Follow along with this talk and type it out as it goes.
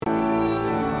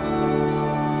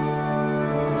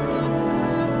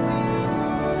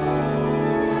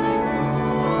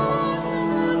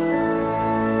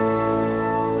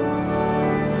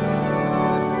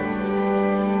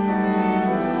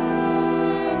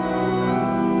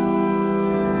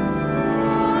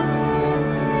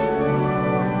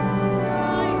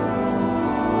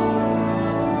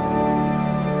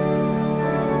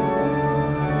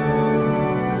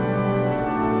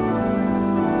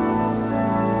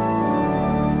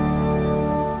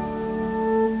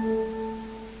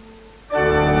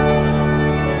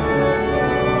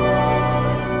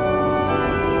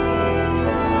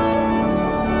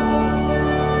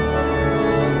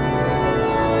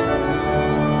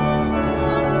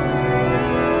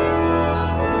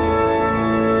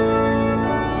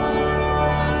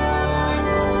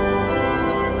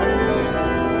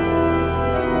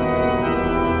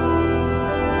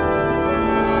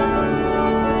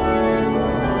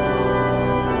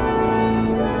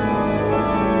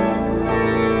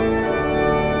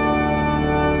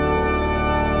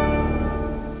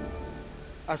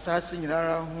asase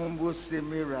nyinara humbo se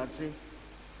mirate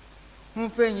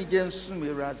humfa nyige nsu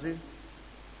mirate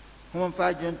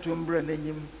humfa dwontombra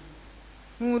n'enyim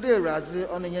hu de raze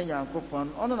ono nya Nyankopɔn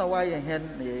ono na wayɛ hen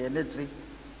na yɛ ne te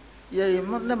yɛ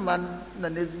ne man na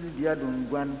nezizi bia do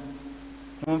ngwan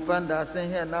humfa nda sen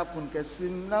he na pun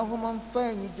kasim na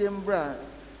humfa nyige mbra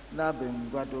na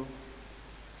bengwado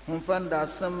humfa nda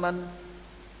man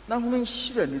na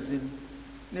humnhyira nizim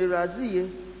ne raze ye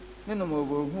ne no mo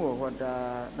hu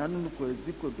hoda na no ko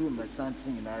ezikodu mesanti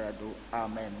nyinara do.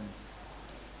 Amen.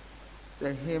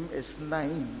 The hymn is 9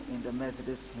 in the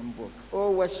Methodist hymn book.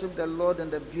 Oh, worship the Lord in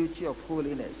the beauty of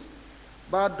holiness.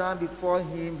 Bow down before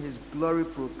him, his glory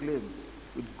proclaim.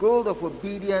 With gold of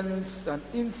obedience and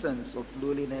incense of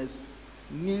lowliness,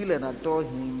 kneel and adore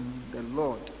him. The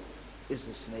Lord is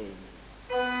his name.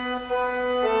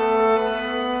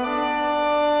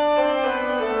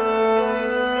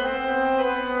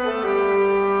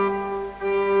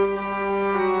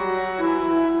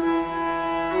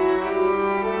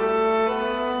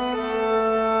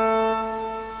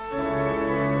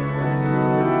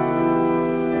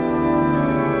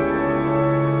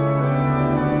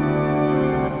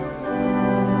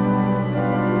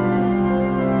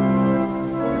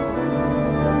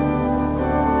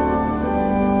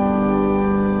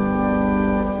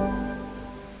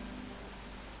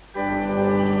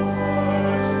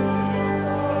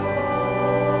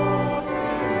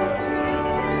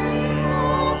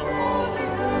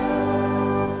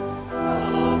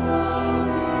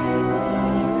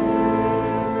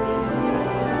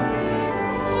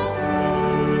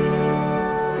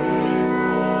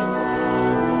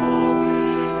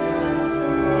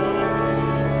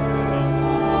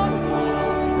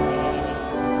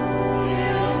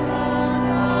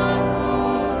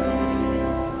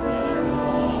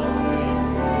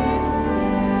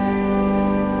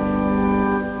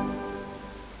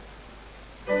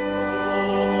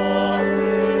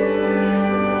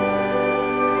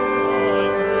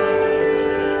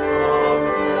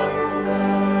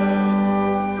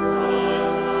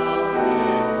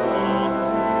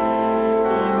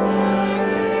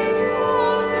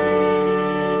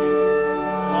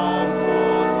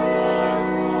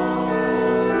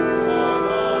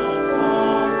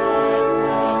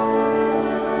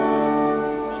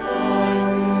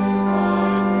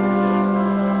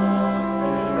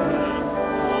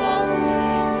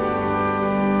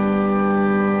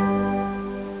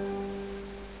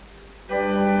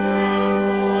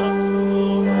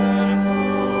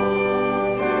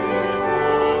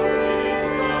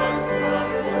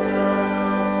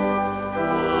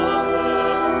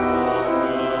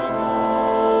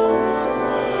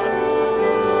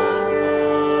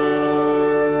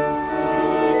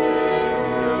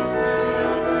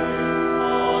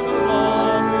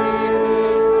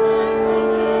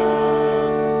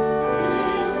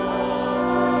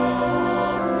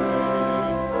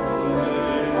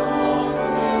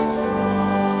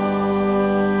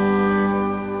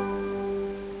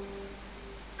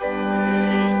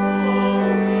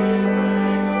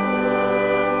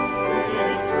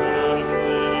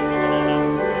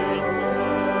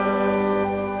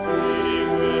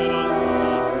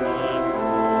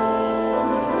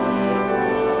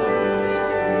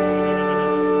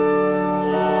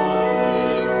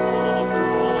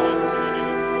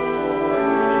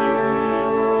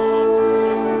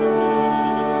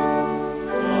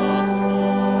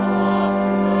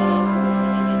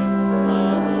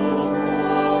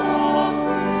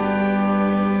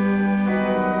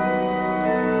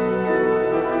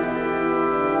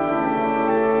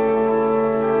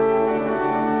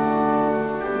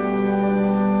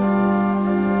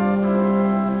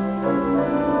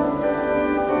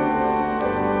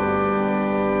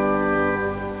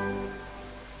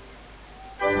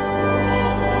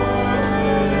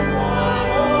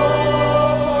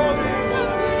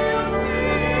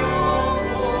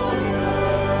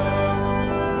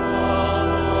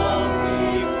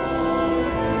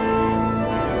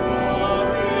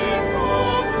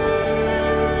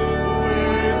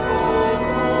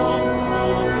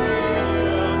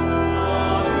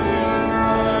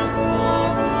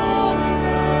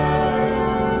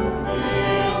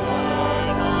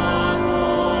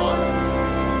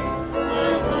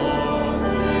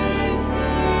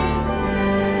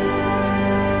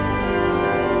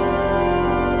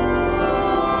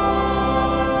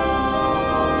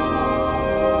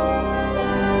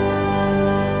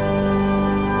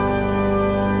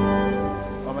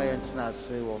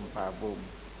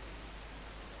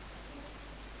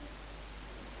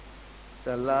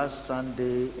 the last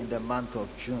Sunday in the month of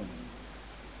June.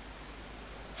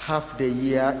 Half the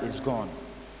year is gone.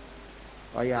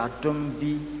 ɔyɛ adom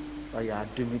bi ɔyɛ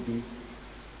adom bi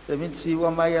ɛmi nti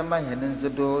wɔma yɛma hɛn nze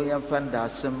do yɛmfa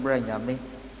ndaase mbrɛ nyame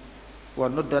wɔ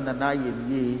no dɔ na n'ayɛ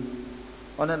yie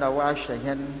ɔno na wahwɛ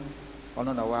hɛn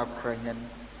ɔno na wakora hɛn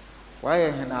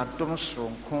wayɛ hɛn adom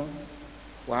soronko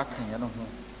waka hɛn ho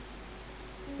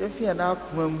yɛmfi hɛn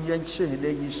akoma mu yɛnkyerɛ hɛn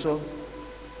anyi so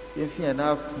yɛmfi hɛn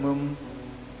akoma mu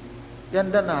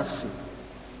yɛnda no ase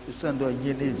ɛsiane dɛ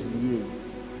ɔnyɛ no ɛzini yie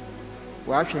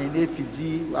wahwɛ hɛn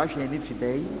afidzi wahwɛ hɛn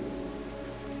afibɛi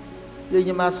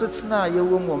yɛnyim asetena a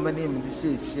yɛwɔ mu ɔma no mu de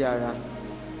sɛ ɛsi ara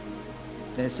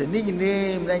kyɛn sɛ ne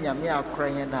nyinaa mu na nyame akora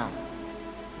hɛn a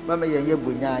mama yɛnyɛ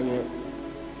bonyaayɛ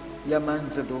yɛma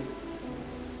ndze do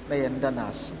na yɛnda no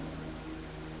ase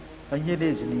ɔnyɛ no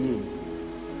ɛzini yie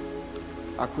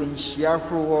akwanhyia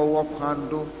ahorow wɔ kwan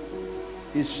do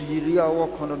esuyiri a ɔwɔ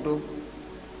kwan do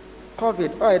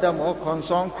covid ɔyɛ dɛ ma ɔkɔ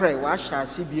nso ɔnkorɛ wahyɛ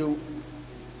ase bio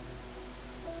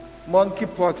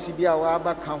monkeypox bi a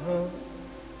wɔabɛka ho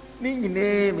ne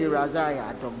nyinaa mu Awurade ayɛ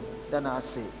adom da no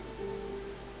ase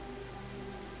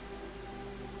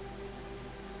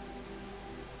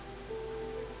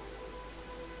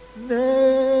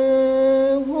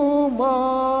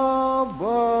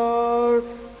Nehumabor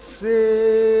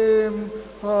sim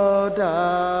hoda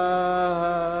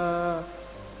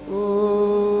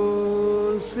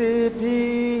o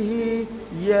sipi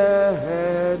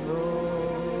yehenu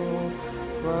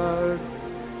var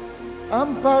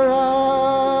ampara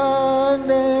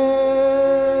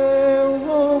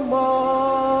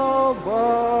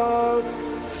Nehumabor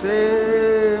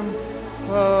sim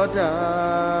hoda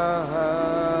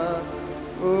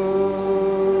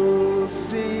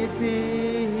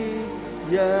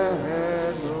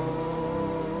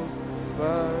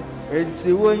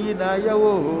enti wonyi na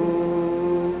yawo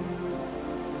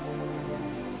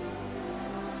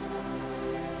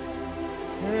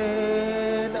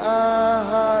en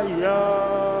ahaya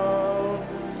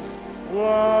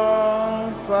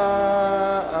wan fa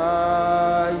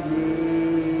aye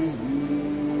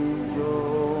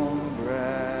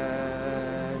yombre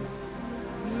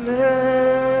le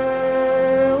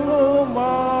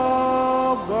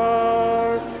umar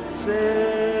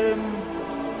sem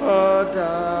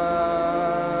oda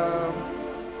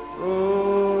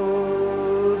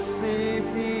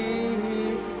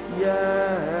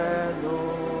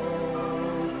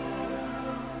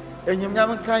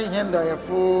enyimnyam kan henda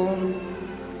yɛfo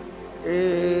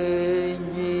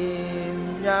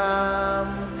enyimnyam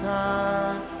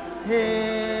kan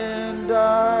henda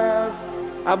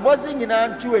abɔdze nyinaa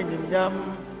nto enyimnyam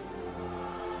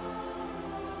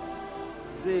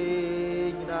dze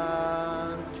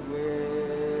nyinaa nto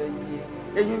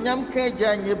enyimnyam kan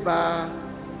agya nye ba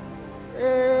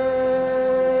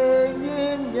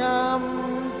enyimnyam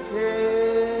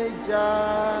kagya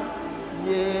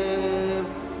ye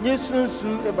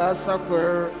Yesusu ebasa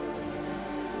kwer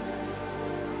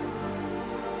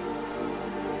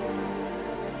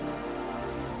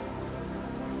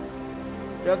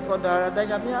yakodara da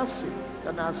nyame ase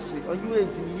kana ase onyu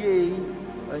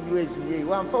eziniye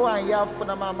wamfa wanyɛ afo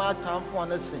na mama atamfo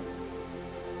no se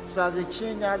saze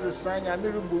chinya de sanya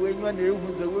merubu enyu na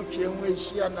ehu ze wotwe hu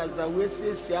ehia na za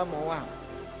wesiesie amawa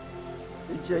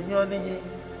ejenyo ni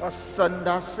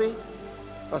osandase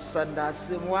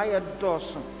mo ayɛ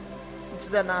dɔɔso nti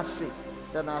da na ase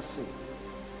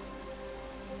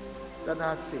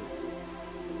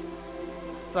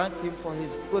thank him for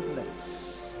his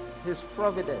goodness, his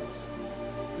providence.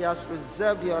 He has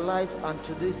preserved your life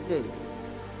unto this day.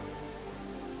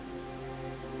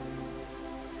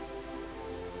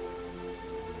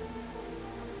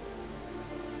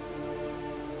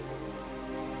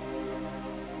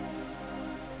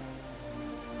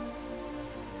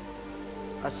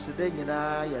 Asida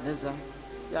nyinaa yɛ ne za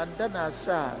yɛanda no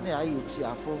ase a ne ayɛ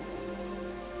tiafo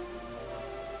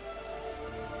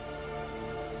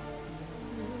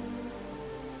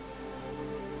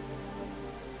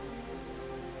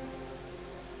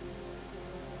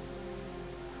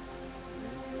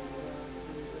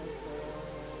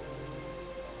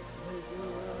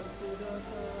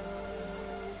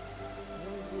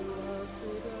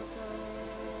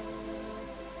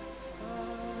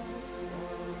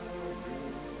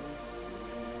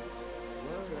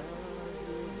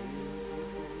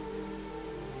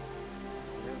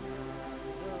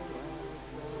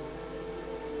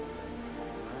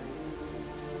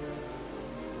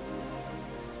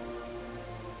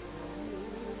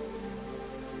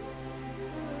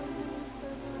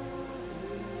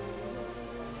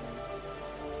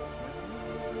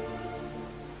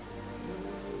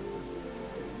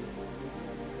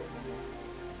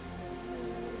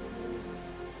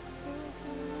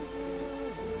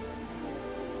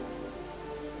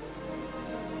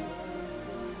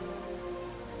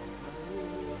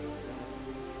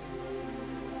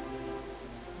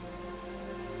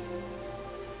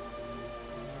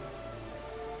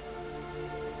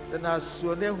Then I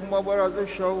saw them whom I the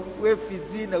show, where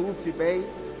Fizina Wufi Bay.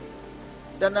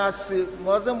 Then I see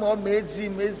Mother more maids,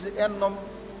 and nom.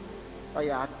 I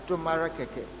had to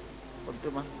Marakeke.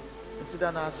 Oduma. And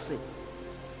then I say,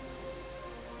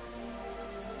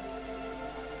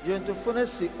 you to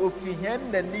Funesi,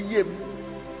 Ofihen, and Yim.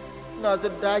 Now the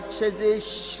Dutch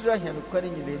Shrahan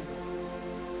calling him.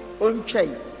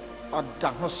 Unchay, or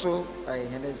Dahoso, I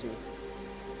Hennessy.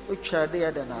 Which are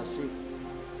there than I see.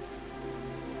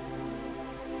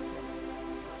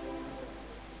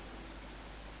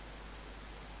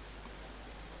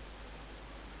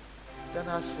 Then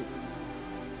I see.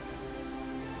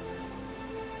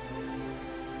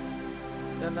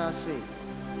 Then I see.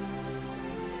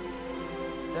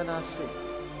 Then I see.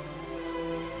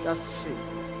 Just see.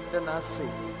 Then I see.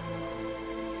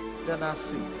 Then I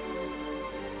see.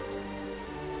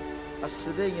 I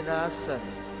sitting in our son.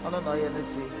 I don't know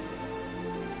anything.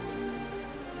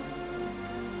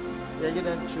 You're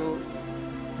getting to.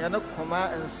 You're not come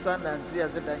out and son and see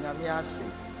as a dynamic.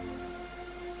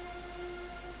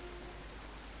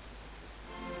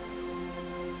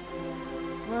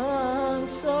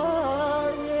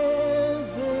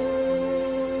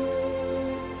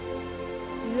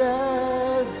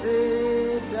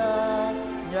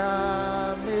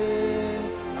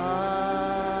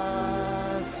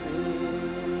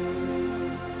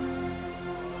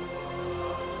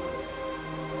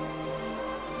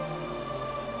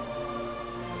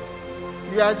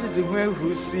 Yes, it's the way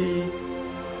who see.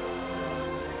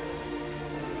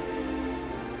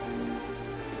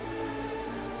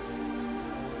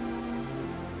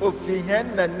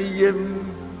 Ofihen na niyem.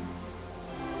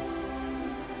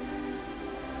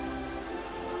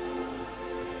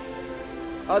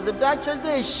 As the Dutchess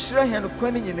is shrehen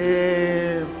quinning in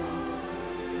him.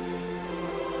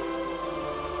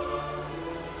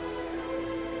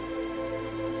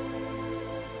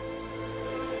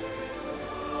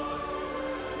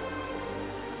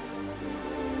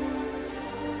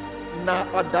 Na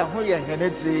adaho ye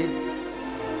heneti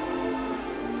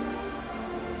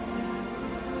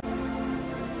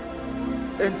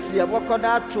enti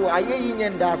abokoda to ayeyi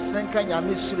nyenda senka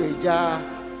nyame sureja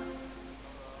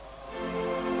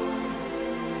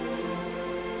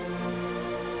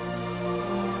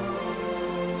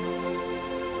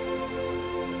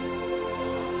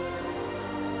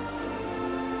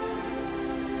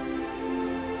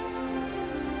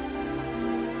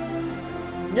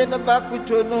nyena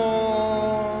bakuto no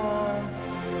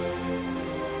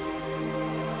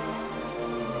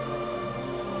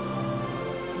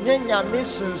nyenya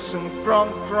misunsum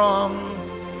kron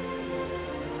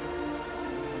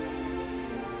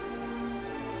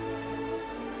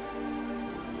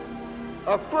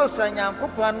across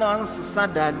anyankopa no ansesa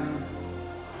dan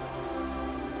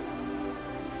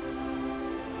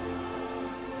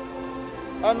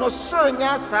ono so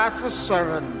nya asase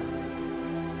soren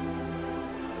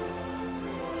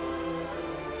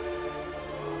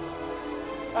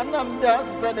Anam da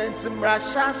said some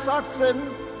Rasha Sotson.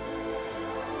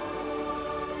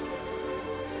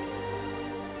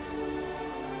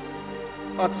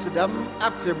 Otsidam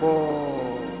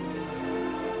Afibo.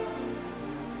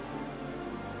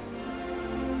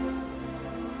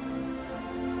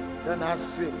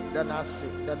 Danasi.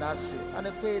 And I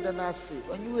pay Danasi.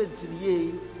 When you went to the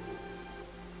ye.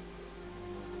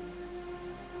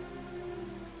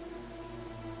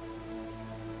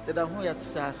 The Dahoyat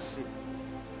Sassi.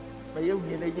 Maye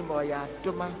hene yi ma ya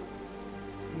doma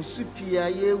musupia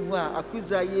ye hu a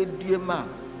akuza ye duema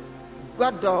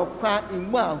gwada okwa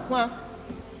imu ahwa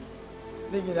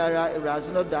ne nyinara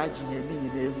ewraze no da agye ni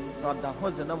nyina emu na da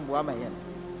hoze na mboa ma ye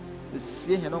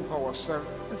sie hene nkwa wo sor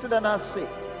nti da na ase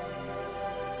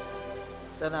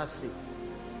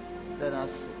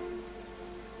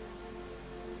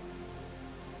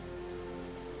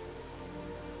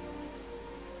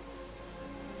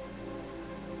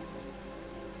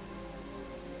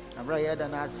Abraya da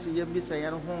na see ye bisa ye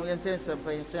ho ye sense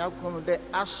pa ye sen akom de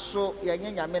aso ye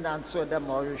nyame na nso de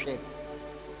ma ohwehwe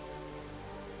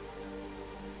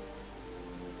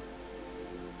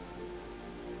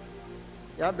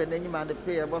ya be nanyi ma de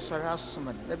pe ye bo sori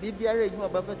asoma na bibiara enyi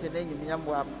obafete nanyi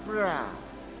nyambo abra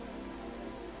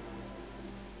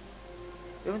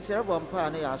ye ntere bo mpa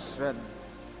na ya asren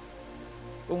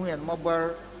ohun ye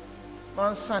mobor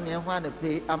on sane ho na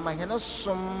pe amahene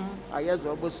som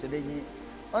ayezo obo selenyi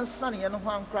on son yen ho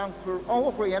ankrankur on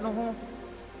wo yen ho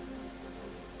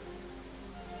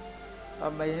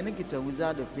amayen kita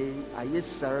wuza de pe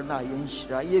ayesar na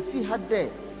ayenhira ye fi hade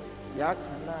ya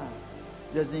kana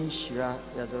yazin shira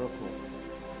ya zoroko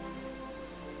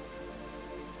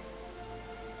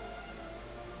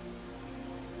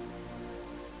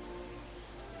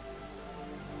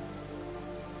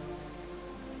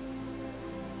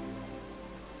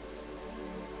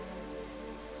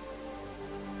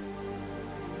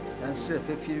and say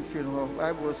if you feel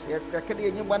Bible said that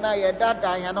you want to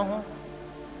die and no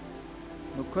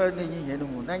currently you know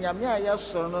Nanyamia yes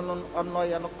son on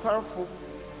no careful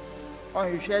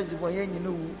on your shares when you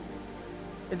know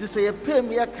it is a pay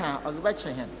me a car as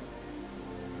watching him.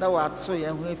 Now what so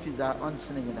young if you are on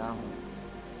sinning in our home.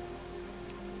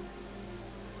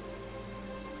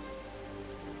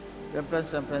 Your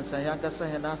pens and younger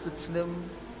son and assets them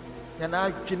and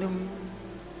I can him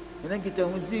and then get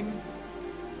on with him.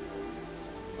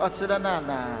 What's the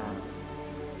nana?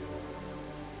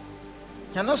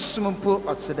 Cannot swim poor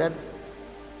accident.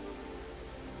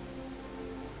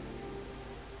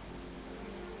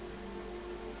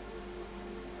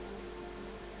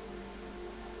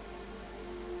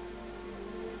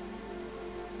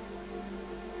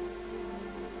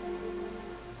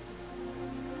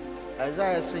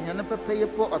 Isaiah saying, "I never pay a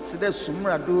poor accident.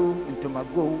 Sumra do into my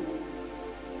go."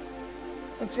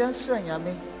 And say, "I'm saying, I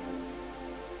mean,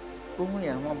 only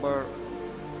a number."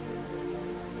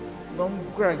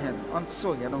 Don't grant him on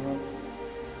so you know.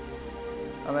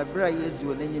 I'm a bright years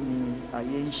you any me, I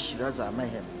ain't sure as I may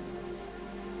have.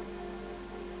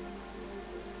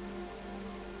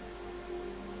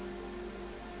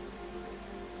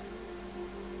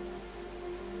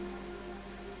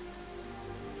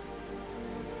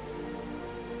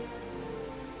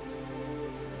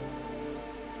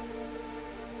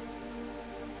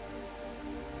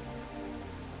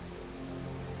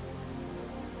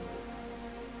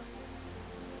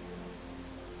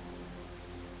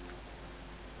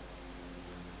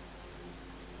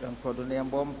 Cordonian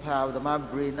bomb power, the man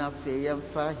brain up, fay and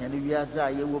fire, and we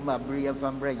are you will my brain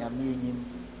and bring a meaning.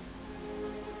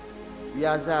 We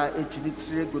are a chili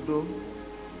good.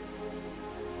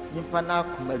 Yimpana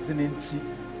Mazinci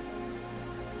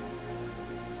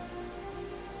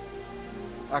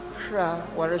Accra,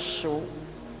 what a show.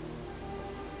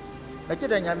 I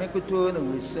get a Yamikuto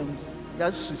with some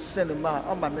just to send him out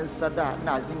on my Sada,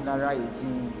 Nazim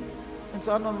Narizing. It's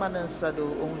on no man and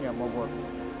saddle only a moment.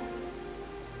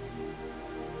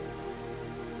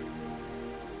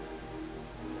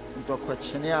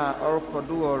 Kochenia or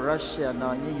Kodu or Russia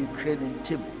now near Ukraine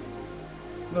team.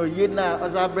 No, ye now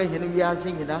as I bring him, we are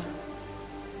singing.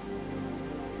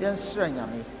 Yes, strong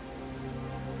on me.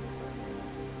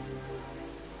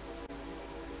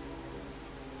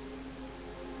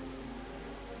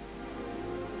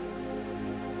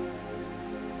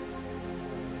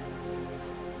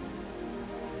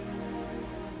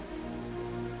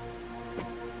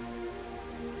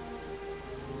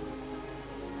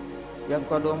 Young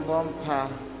Codom Bompa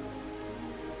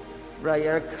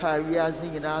Briar car, we are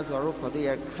singing as or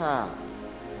Kodia car.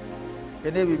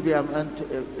 Can every be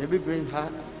every bring her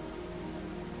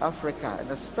Africa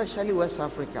and especially West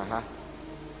Africa.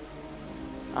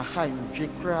 In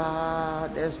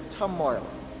Jikra, there's turmoil.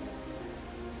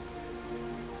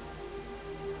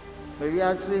 We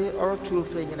are saying or two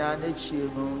things in our nature,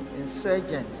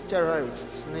 insurgents,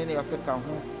 terrorists, in any Africa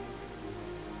home.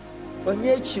 On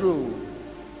nature.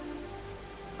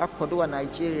 Akodo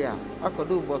Nigeria,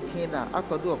 Akodo Burkina,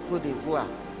 Akodo Cote d'Ivoire,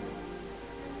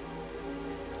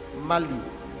 Mali,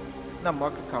 na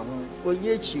mwaka kahu,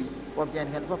 onyechi, wabian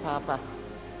papa.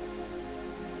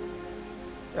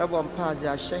 Yabo mpazi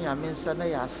ya shenya minsa na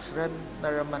ya sren na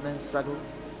ramanan sadu.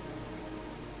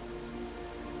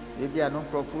 Bibi anon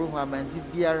profuru wa manzi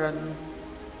biaran,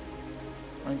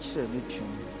 anchire nichum.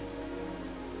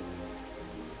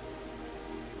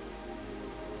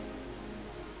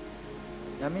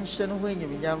 I mentioned when you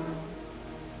yam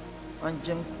on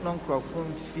Jim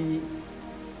non-crofun fee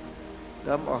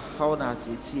them or how not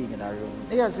it's in a room.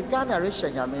 There's a Ghana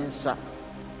Rishan Yaminsa.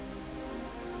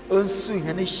 Unsu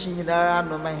Henishi in our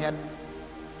my hand.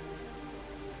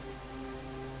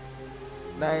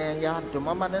 Naya to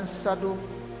Mamma and Sadu.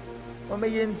 O may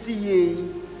yen see ye.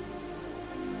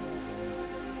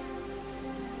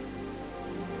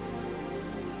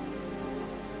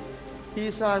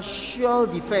 He's a sure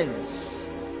defense.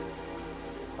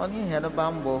 Only had a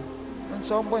bamboo, and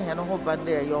some boy had a whole band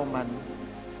there, young man.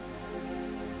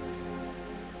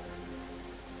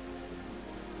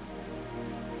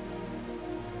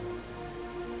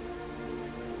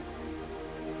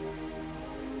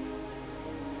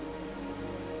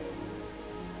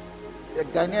 The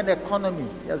Ghanaian economy,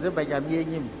 as if I am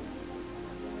him.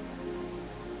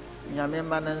 Yame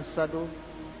man and Sado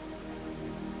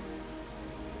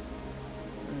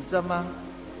Zama,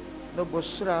 no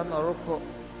Bosra, Noroko.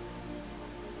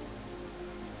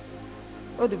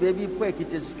 Oh, the baby quake,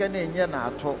 it is Canadian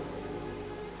at all.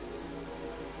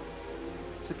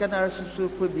 Secondary school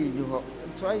could be you.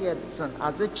 So I had son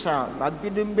as a child, but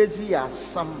been busy as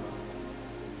some.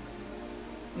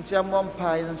 nti amɔ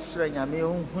mpae nsrɛ Nyame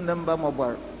ɔnhu ne mba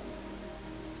mmɔbɔre.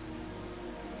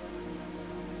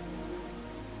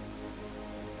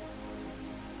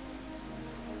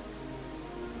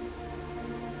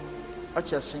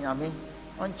 Ɔkyɛ so Nyame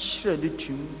ɔnkyerɛ ne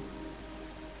tumi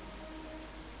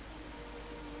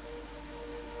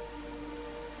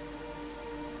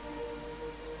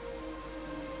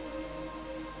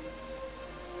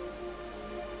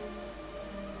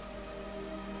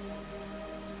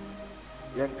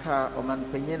yɛnka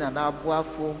ɔmanpanyin na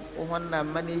n'aboafo wɔn na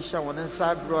mma ne hyɛ wɔn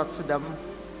nsa adorɔ te dɛm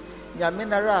Nyame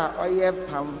nara a ɔyɛ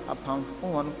apamfo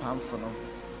wɔn pamfo no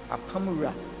apam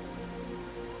wura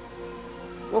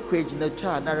wɔkɔ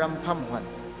agyinatwa a nara mpam wɔn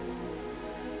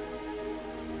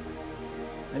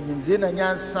na nyimdze na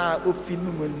nyansa a ofi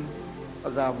no mu no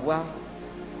ɔdze aboa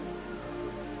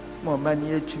ma ɔma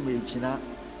ne atum agyina.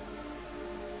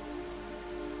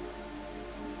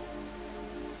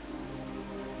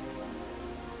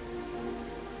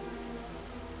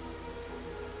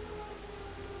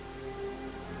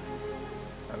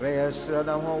 Abɛyɛ srɛ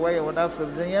na ho wɔyɛ wɔn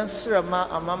afam dze yɛnsrɛ ma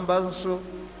amamba nso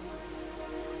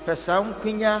pɛ saa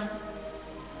nkonya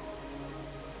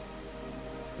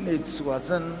na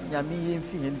etuwadzen Nyame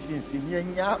yɛmfi hɛn mfimfini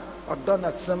yɛnya ɔdɔ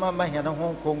na tsɛm ama hɛn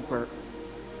ho nkonkor.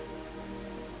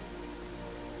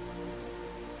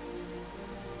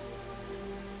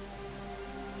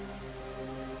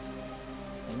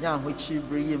 Ɛnyɛ ahokyere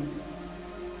bere yam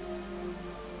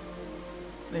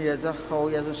na yɛdze haw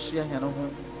yɛdze soa hɛn ho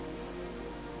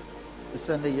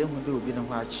ɛsiane dɛ yɛhu dɛ obi ne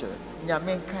ho akyerɛ.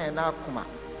 Nyame nka yɛn n'akoma.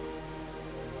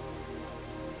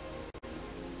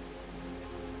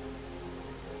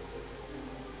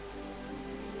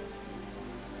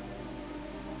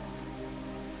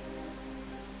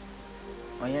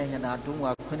 Ɔnyɛ hɛn adom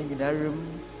wɔ akwan nyinara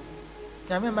mu.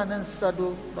 Nyame ma ne nsa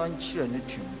do na ɔnkyerɛ ne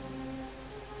tumi.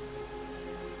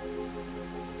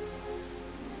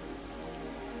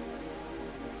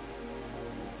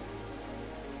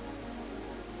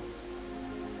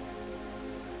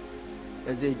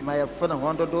 Ɛdze adwumayɛfo na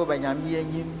wɔn dodow ba Nyame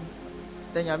anim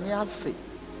dɛ Nyame ase.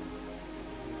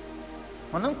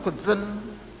 Wɔn nkodzen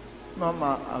na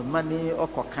ɔma amane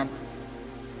ɔkɔkan.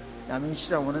 Nyame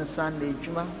nhyira wɔn nsa na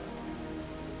adwuma.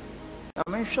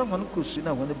 Nyame nhwɛ wɔn kosu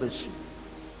na wɔn basu.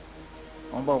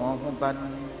 Wɔn bɔ wɔn ho ban.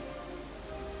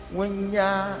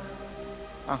 Wɔnya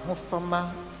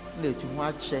ahofama na etu ho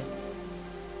akyɛ.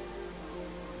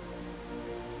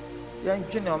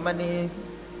 Yɛntwe ne ɔmane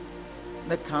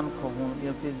ne kan kɔ ho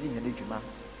yɛmfa dzi hɛn adwuma.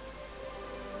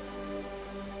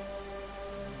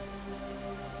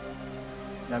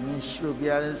 Nyame nhyira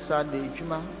obiara nsa na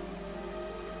adwuma.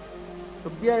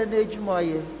 Obiara na adwuma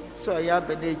ɔyɛ sɛ ɔyɛ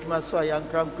aba na adwuma sɛ ɔyɛ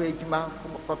ankorankora adwuma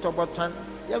kɔtɔbɔtɔn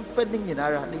yɛmfa ne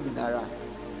nyinara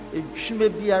adwuma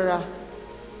biara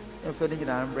yɛmfa ne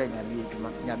nyinara mbrɛ Nyame adwuma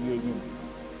Nyame anim.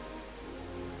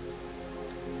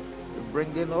 We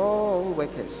bring in all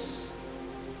workers,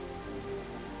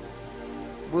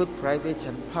 both private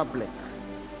and public,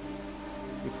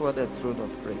 before the throne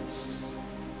of grace,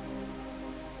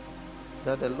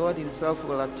 that the Lord himself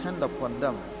will attend upon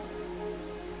them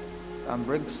and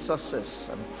bring success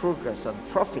and progress and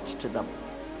profit to them.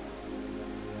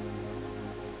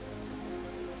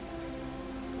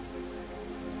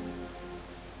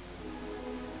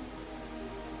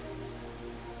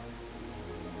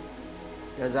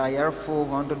 As I therefore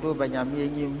want to do by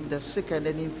Nyame, the sick and the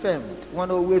infirmed, one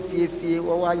who fie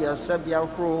wa ya sabia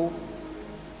hro.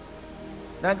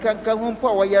 Na kanka ho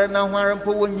mpo wa yare na ho ara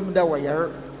mpo wonyim da wa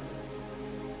yare.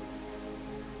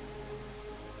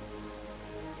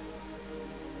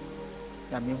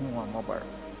 Nyame hu wa mobar.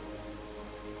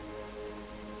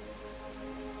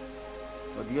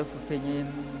 Obi afu penyin,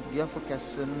 obi afu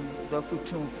kasen, obi afu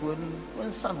tumfun,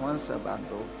 wansan wansa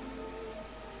bando.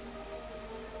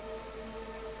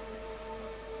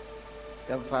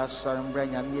 Yɛmfa asɔre mbra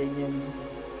Nyame anim.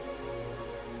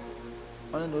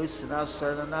 Ɔno na osi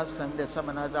n'asɔre no n'asɛm dɛ sɛ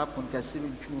ma n'adze aponkɛse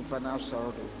ntwi mfa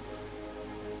n'asɔre do.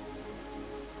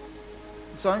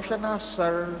 Nti ɔnhwɛ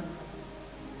n'asɔre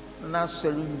na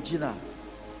n'asɔre ngyina.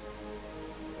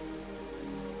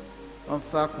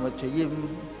 Ɔmfa akomatɔyam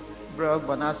berɛ a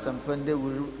ɔbɔ n'asɛmpa ndɛ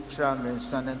wuru kyerɛ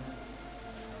mmeɛnsa no.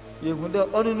 Yɛhu dɛ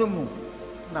ɔno no mu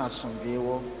na asomdwee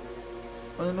wɔ.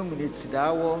 Ɔno no mu na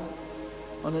etidaa wɔ.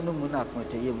 Ɔno no mu na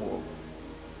akomatɔyam wɔ.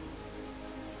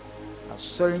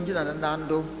 Asɔre ngyina ne nan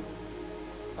do.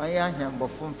 Ɔnyɛ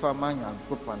ahɛmbɔfo mfa ma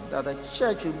Nyankopɔn. That the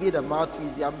church will be the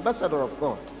mouthpiece, the ambassador of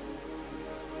God,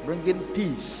 bringing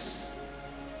peace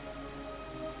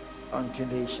unto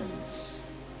nations.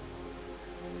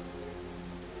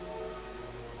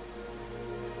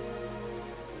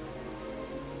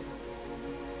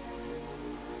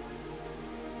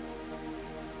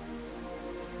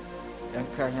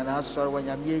 Yanka hena asɔre wɔ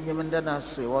Nyame enyim nda na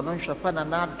ase wɔ no nhwɛpa na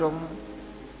n'adom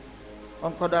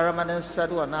ɔnkɔdara ma ne nsa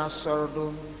de wɔ n'asɔre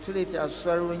do tireti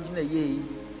asɔre wɔ ngyina yie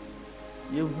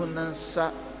yehu ne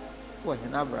nsa wɔ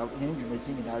hena abra hena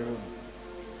dwumadzi nyinaa mu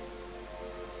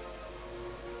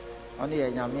ɔno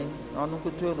yɛ Nyame na ɔno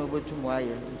nkotoɔ na ɔbɛtum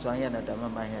ayɛ nso anyɛ no dama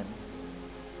ma hɛn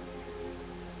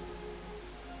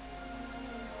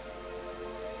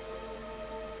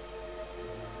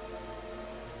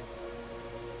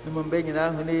ne mmomba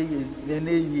nyinaa ho na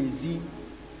ɛyɛ ezi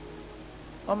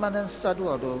ɔma ne nsa do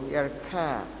wɔ do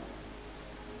yɛreka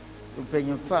a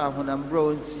mpanyimfo a honam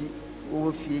berɛ nti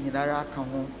wɔwɔ fie nyinara aka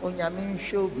ho Onyame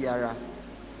nhwɛ obiara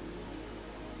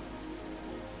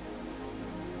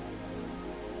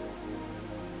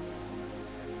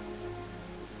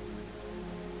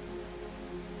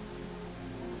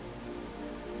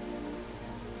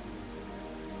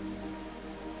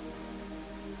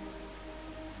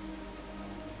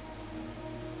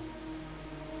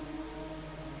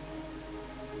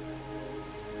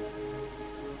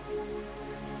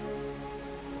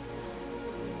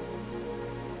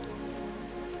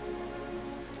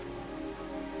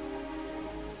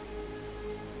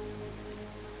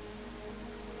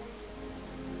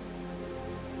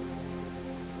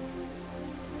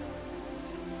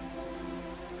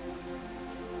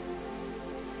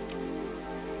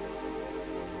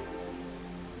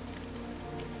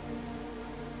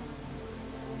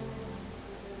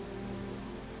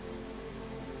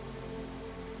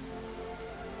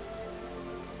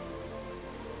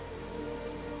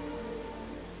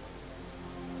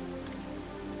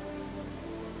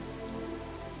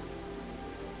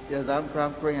yɛdza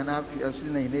nkorankora yɛn apia so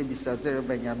na yɛn ebisa sɛ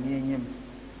reba Nyame enyim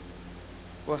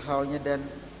wɔhaw nye dɛn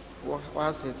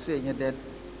wɔasese nye dɛn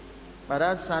but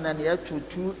ansa na ne yɛto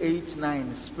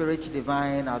 289 Spirit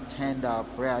Divine attend our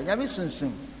prayer Nyame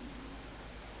sunsum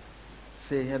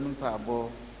sɛ yɛn mpaabɔ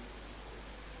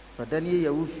fa da ne yɛ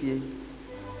wo fie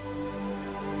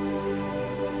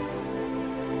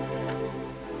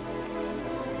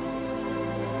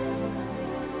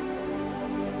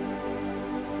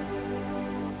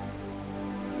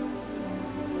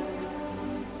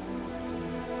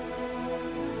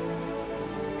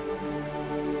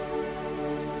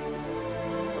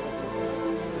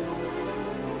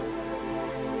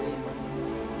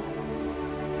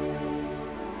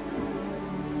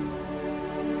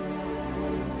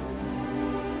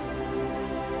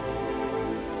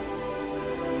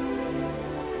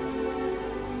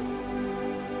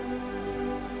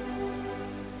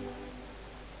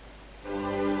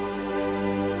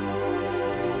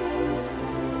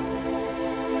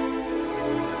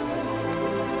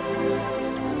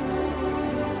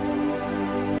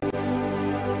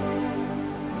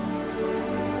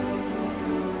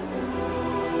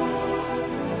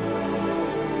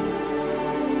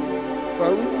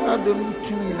adom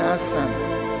tumi na asan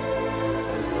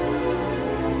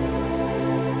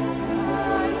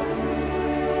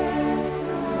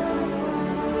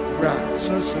bra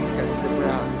sunsum kɛse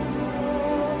bra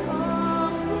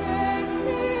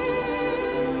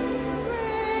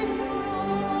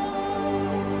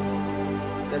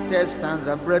the third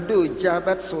stanza brado gya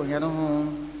bɛtsew hɛn ho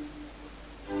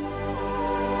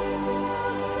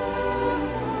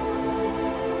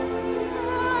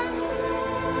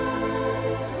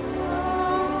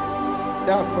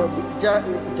for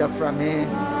Jaframe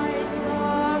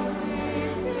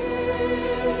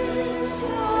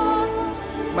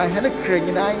my hand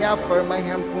crying I for my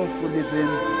hand full is in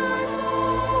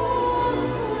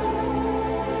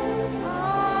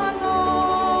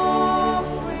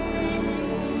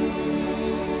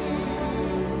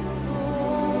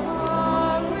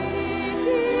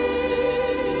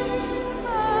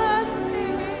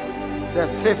the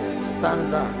fifth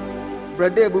stanza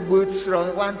Brother boots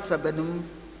round once a benum.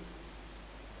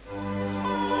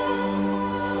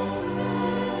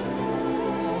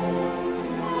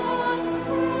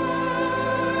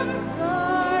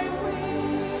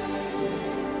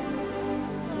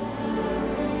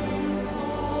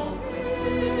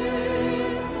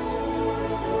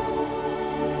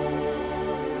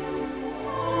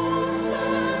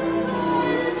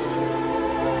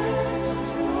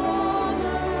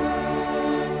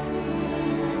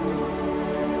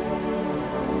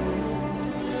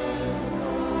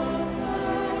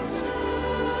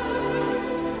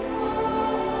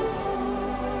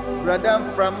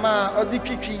 Radam from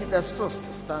Odipipi, the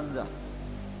sixth stanza.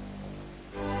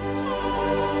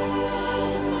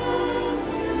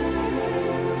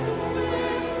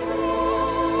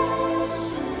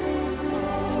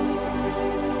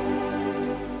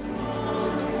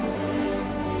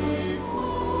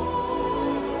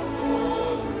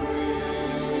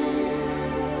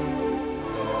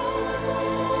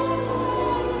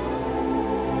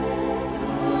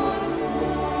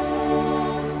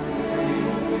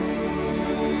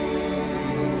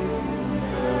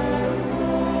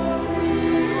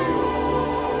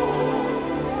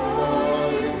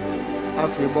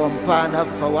 Wafi bompa na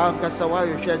fa wankasa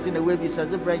wahwehwɛ dze na webisa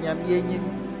dze bra nyame enyim.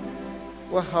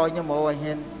 Waha onye ma wɔ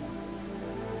hen.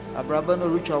 Abraba no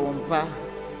rutwa wo mpa.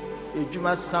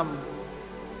 Edwuma sam.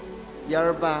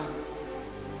 Yarba.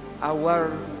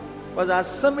 Awar. Was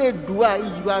asɛm edu a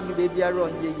iyiwa me bebiara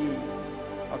ɔnyɛ yi.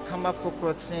 Ɔkama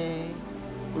fokrotsen.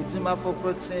 Odwuma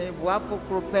fokrotsen. Boa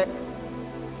fokropɛ.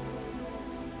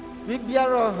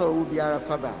 Bibiara ɔha obiara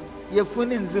faba. Yefu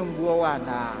ne nzimbuo wa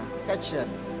na ka kyerɛ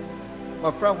no.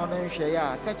 Mafra ho no nhwɛ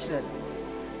ya ka kyerɛ no.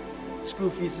 School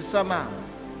fees sama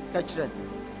ka kyerɛ no.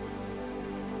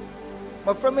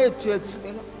 Mafra me etu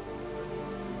no.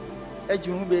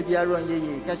 Agye hu bibiara ɔnyɛ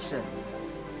yi ka kyerɛ no.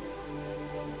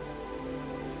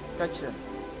 Ka kyerɛ no.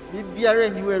 Bibiara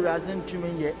ni we Awurade ntumi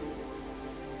nyɛ.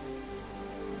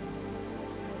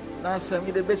 Na asɛm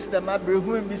yi de besi dɛm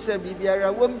abrɛhu mbisa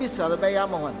bibiara wɔmbisa no bɛyɛ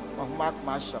ama wɔn. Ɔhoma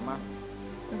akoma ahyɛma.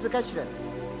 Nti ka kyerɛ no.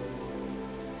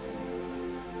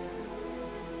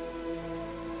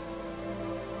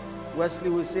 Wesley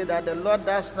will say that the Lord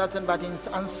does nothing but in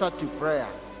answer to prayer.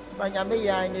 Banyame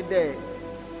ya ni de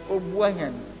obua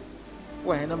hen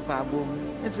wo hen mpa bom.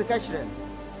 Nti ka kyerɛ no.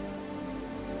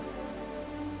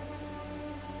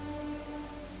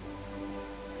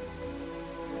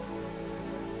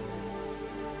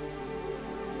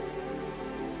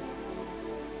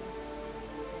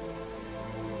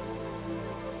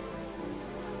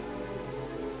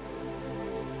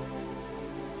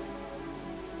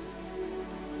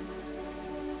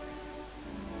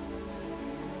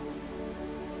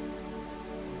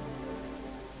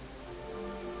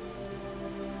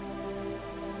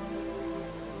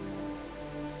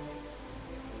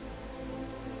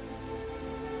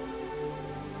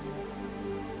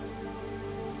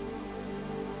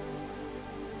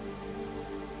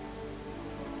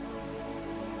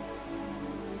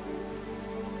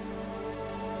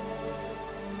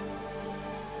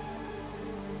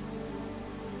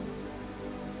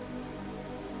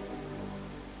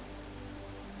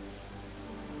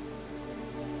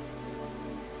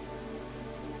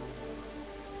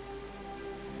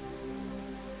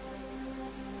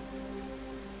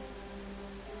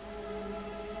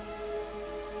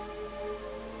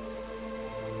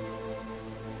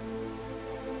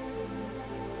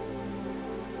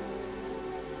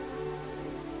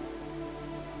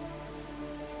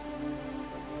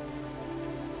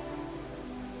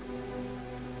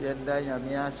 Yenda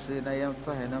nyame ase na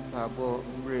yɛmfa hɛn mpaabɔ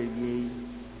mmerɛ wie.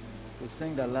 We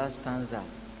sing the last stanza.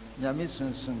 Nyame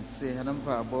sunsun se hɛn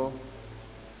mpaabɔ.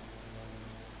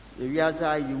 Ewiase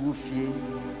ayi wo fie.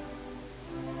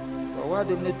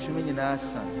 Wɔwado ne tumi nyinaa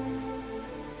sa.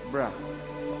 Bra.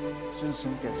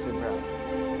 Sunsun kɛse bra.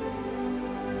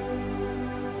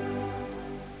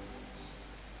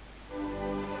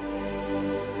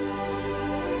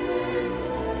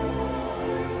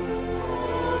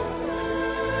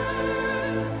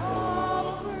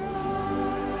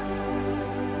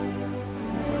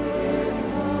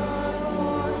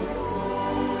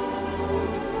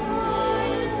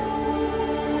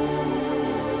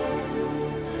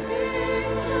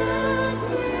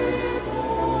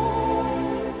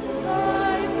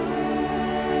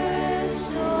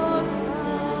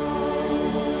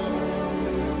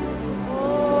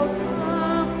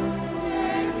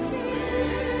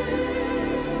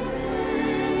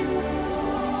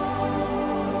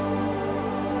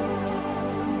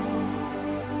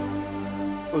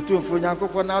 Otumfo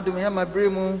Nyankopɔn na adom hɛma bere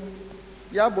mu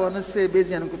yɛabɔ no sɛ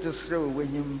ɛbɛsia no nkotosrɛ wɔ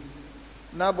w'anim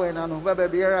na abɔ na no ba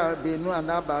baabiara a beenu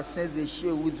anaa baasa dze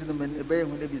ahyia owu dzi no mu ɛbɛyɛ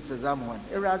hu no bi sɛ zam hɔn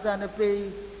Awurade anɔpa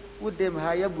yi wodam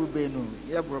ha yɛboro beenu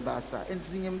yɛboro baasa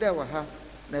nti nyim dɛ wɔ ha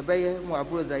na ɛbɛyɛ mu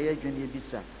aboro dza yɛadwene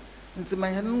yɛbisa nti ma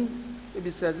hɛn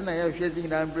ebisa dze na yɛhwɛ dze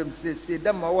nyinaa mbrɛm siesie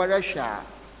dɛ ma ɔwɔre hwɛ a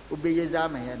obɛyɛ dze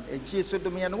ama hɛn akyi so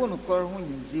dom yɛn wo nokɔr ho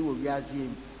nyinzi wɔ wiadze yi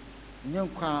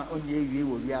Nyunkwa onye ewie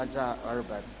wɔ wiadze a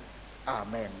ɔreba.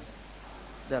 Amen.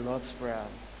 The Lord's Prayer.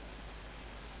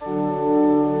 Thy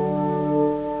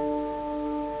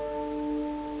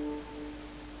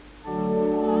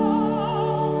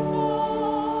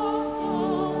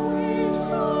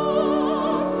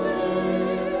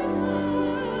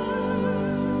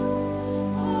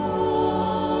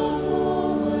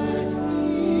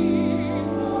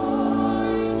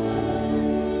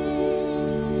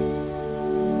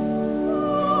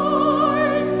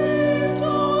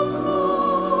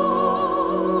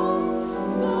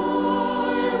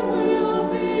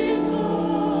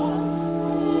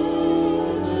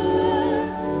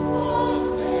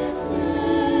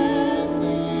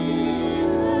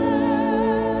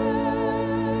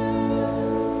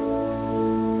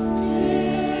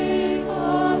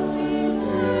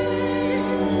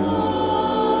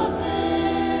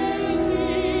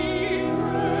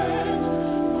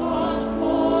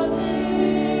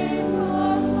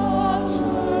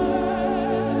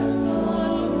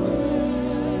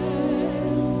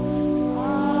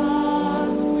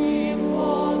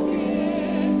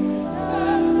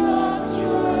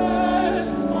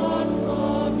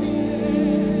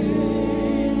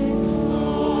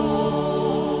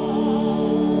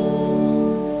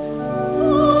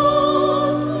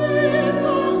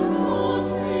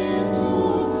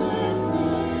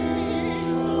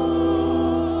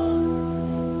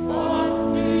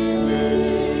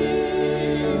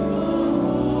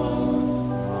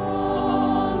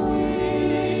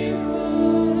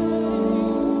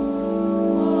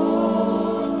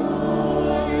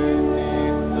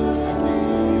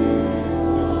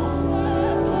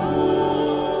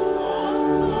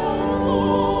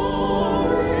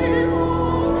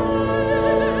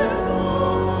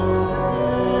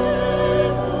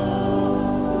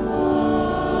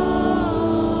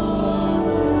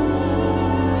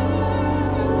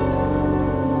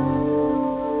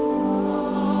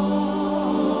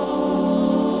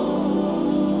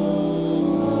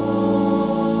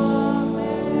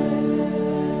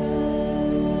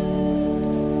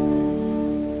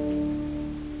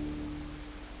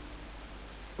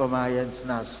Bamayan's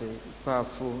Nasi,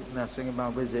 powerful, nothing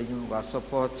about Bezayum was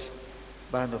support,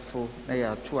 Banderful, they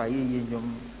are 2 years.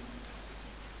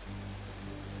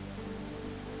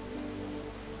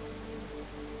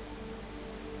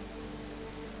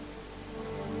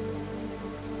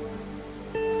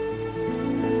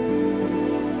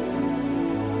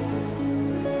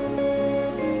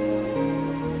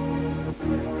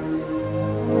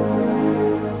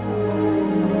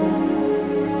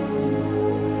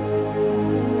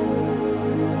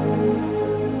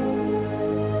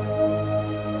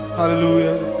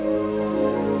 Hallelujah.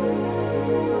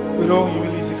 With all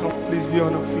humility, come please be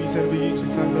on our feet and begin to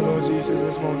thank the Lord Jesus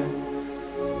this morning.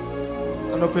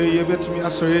 And open your bed to me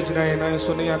as a region and I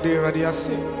so near day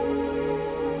radiasi.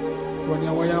 When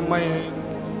you are my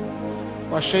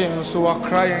was sharing so are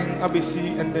crying abc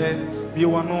and the be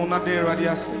one on a day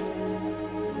radiasi.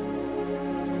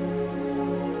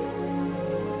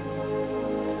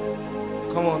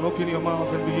 Come on, open your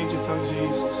mouth and begin to thank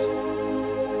Jesus.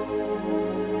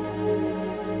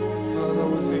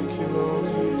 Thank you, Lord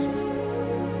Jesus.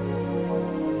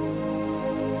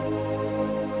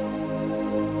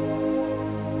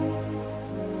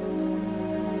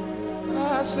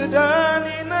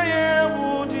 Asidani na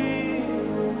yewudi,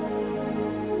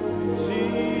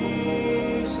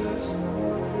 Jesus.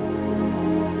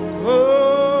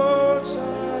 Oh,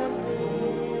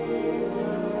 Chamini,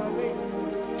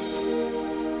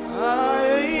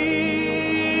 Aini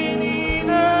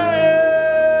na yewudi.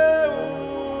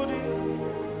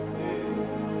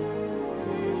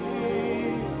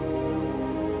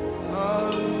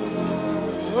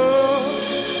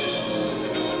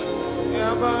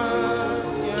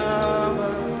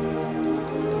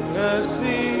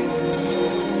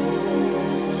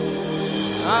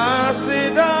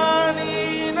 Asidani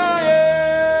na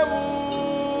yewudi,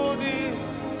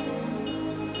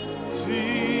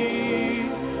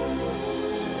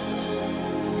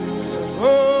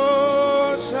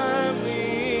 oh,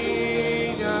 Chamini,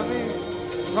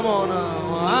 come on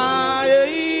now,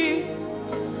 aye,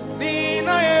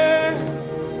 nina ye.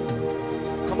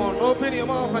 Come on, open your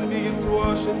mouth and begin to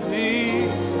worship me.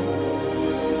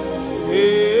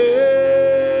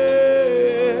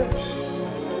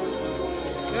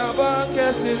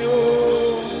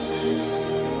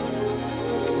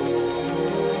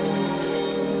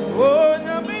 Oh,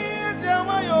 Nami,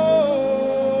 Yamayo,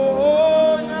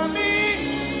 oh, Nami,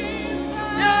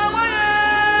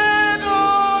 Yamayo,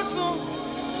 so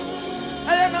I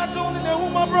am not only the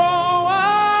woman, bro.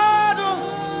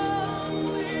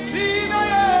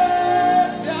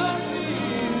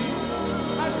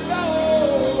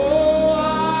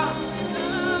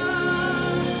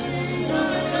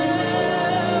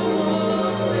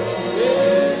 Yeah.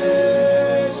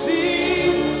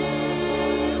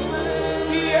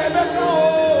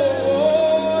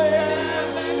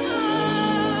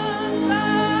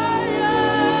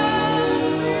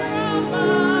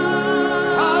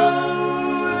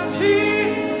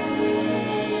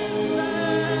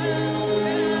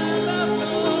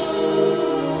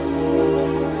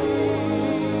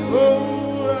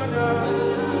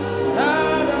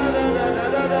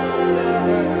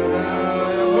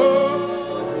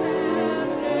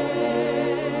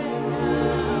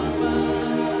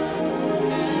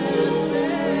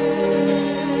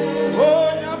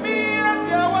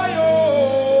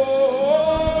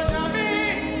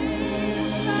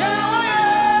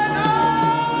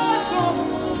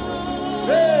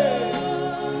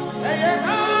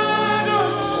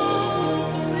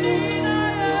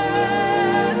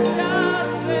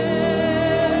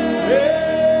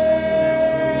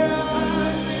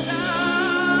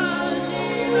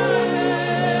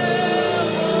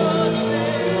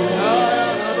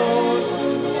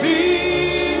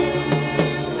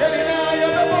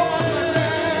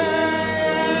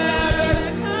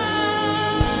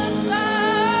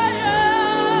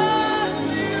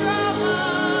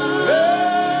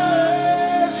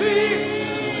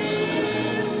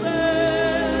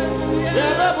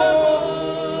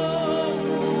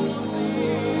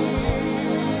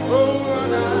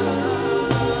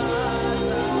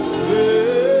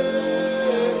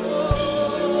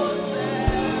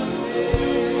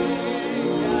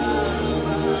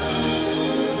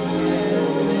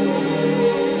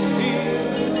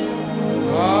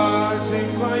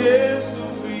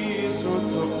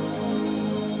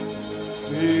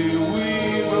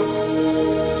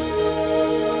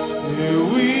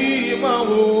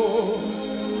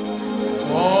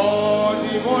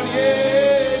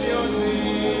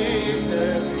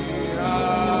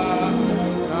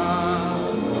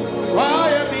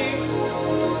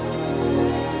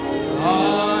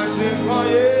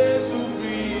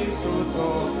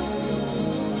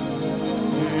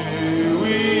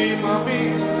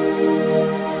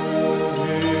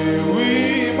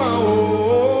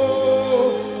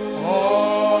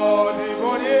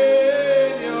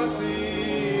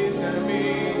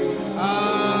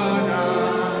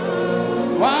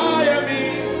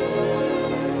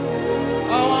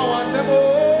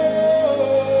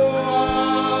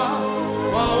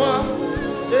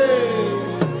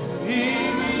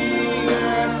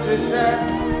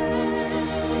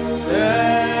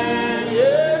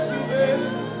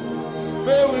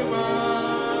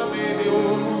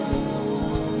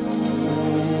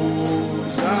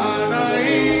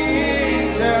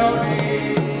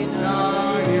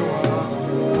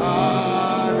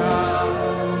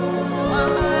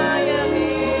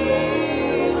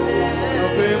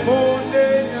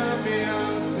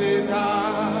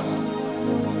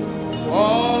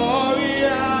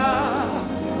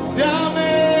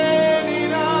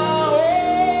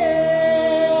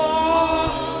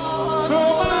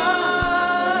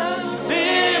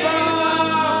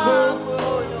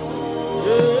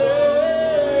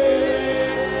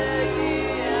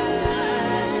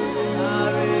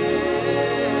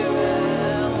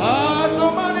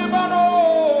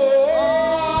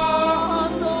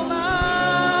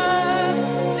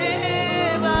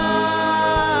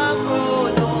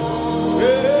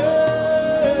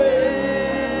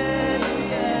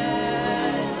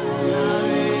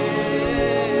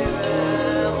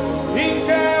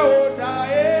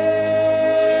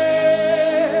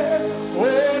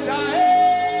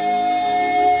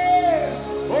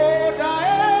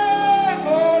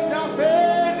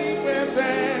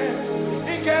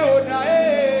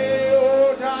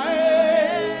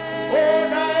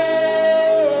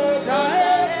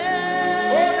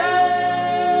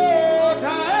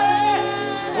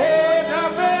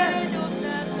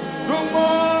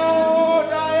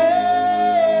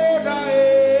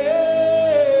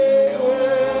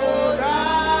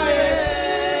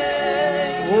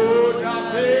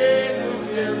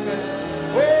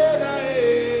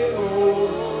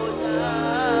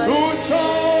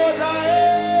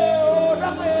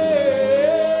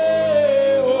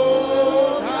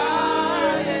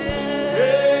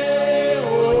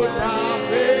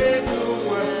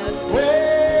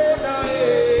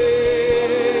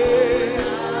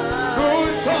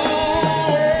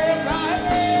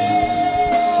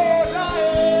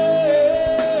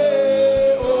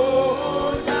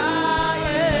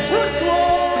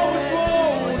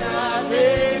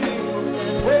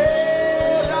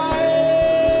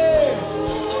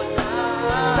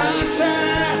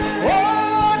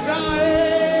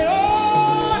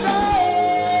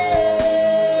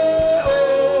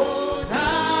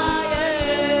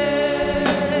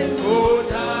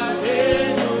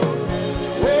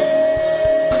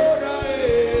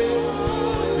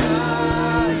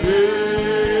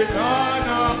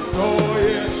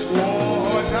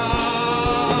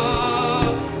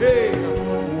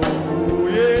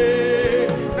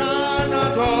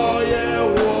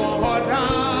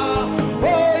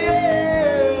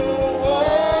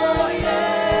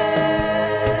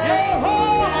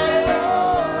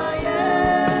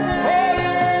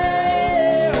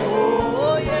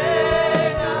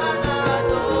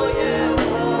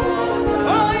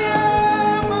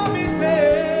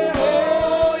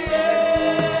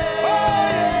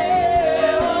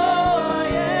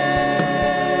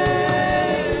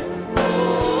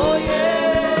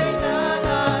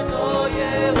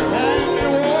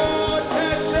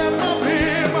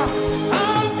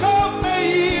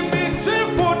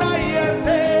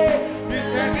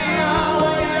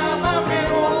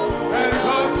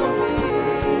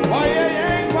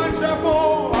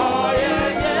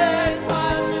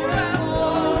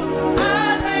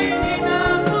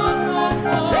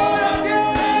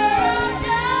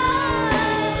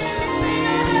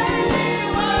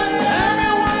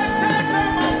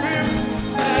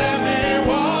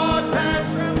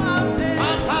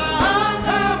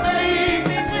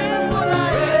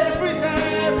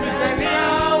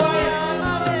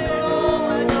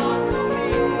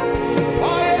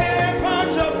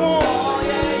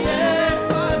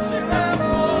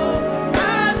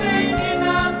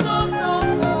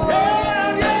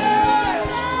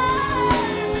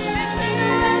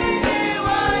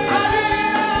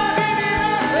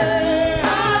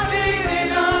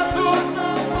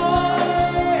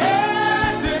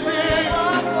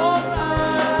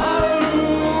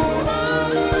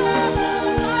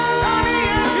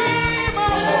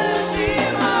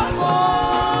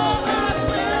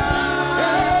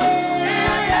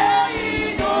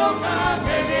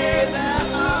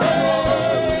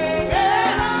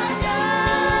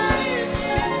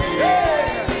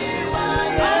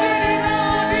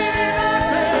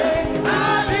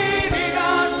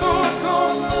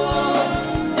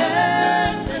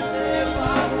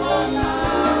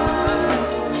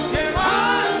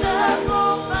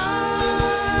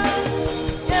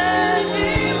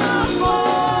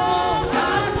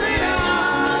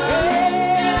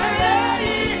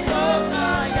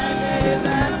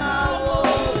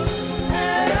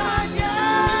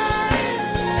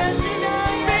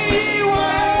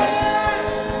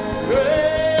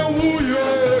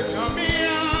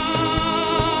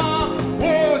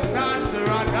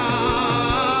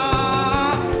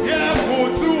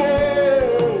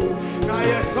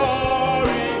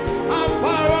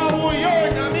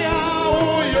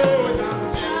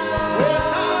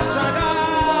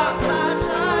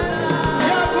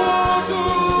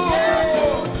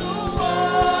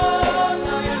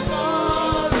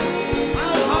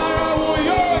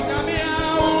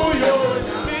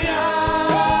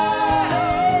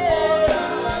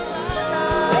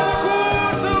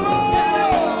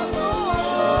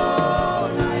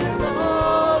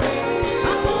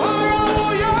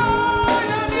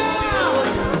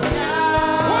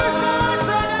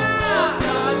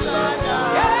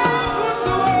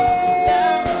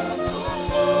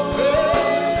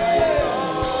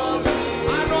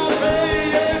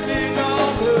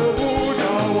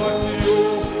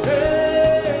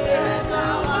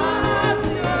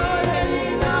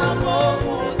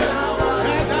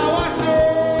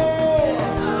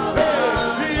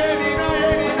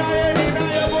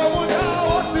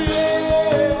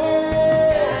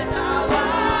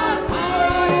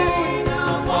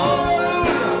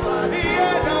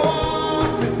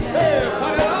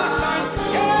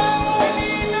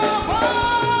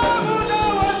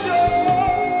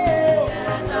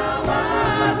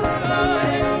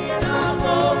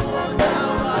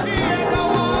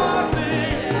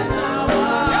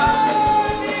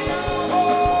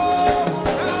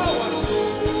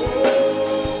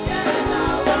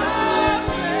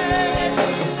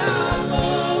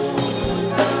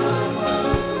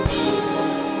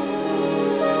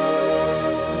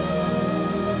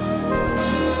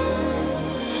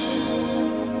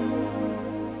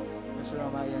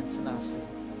 Mama Yentinasi.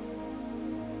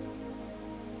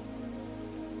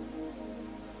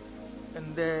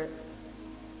 And there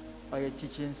by a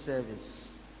teaching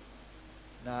service.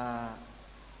 Now,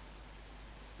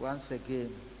 once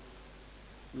again,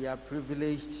 we are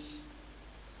privileged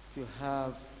to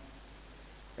have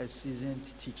a seasoned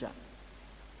teacher,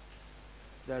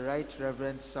 the Right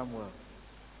Reverend Samuel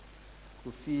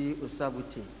Kofi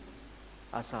Osabuti,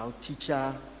 as our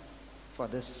teacher for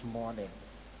this morning.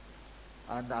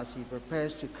 And as he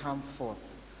prepares to come forth,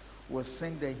 we'll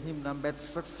sing the hymn number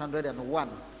 601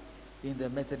 in the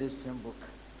Methodist hymn book.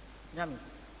 Nyami.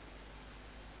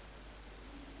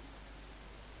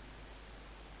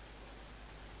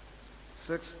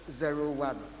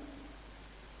 (601).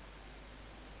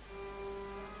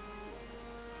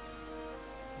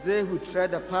 They who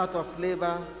tread the path of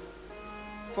labor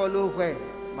follow where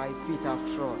my feet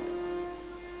have trod.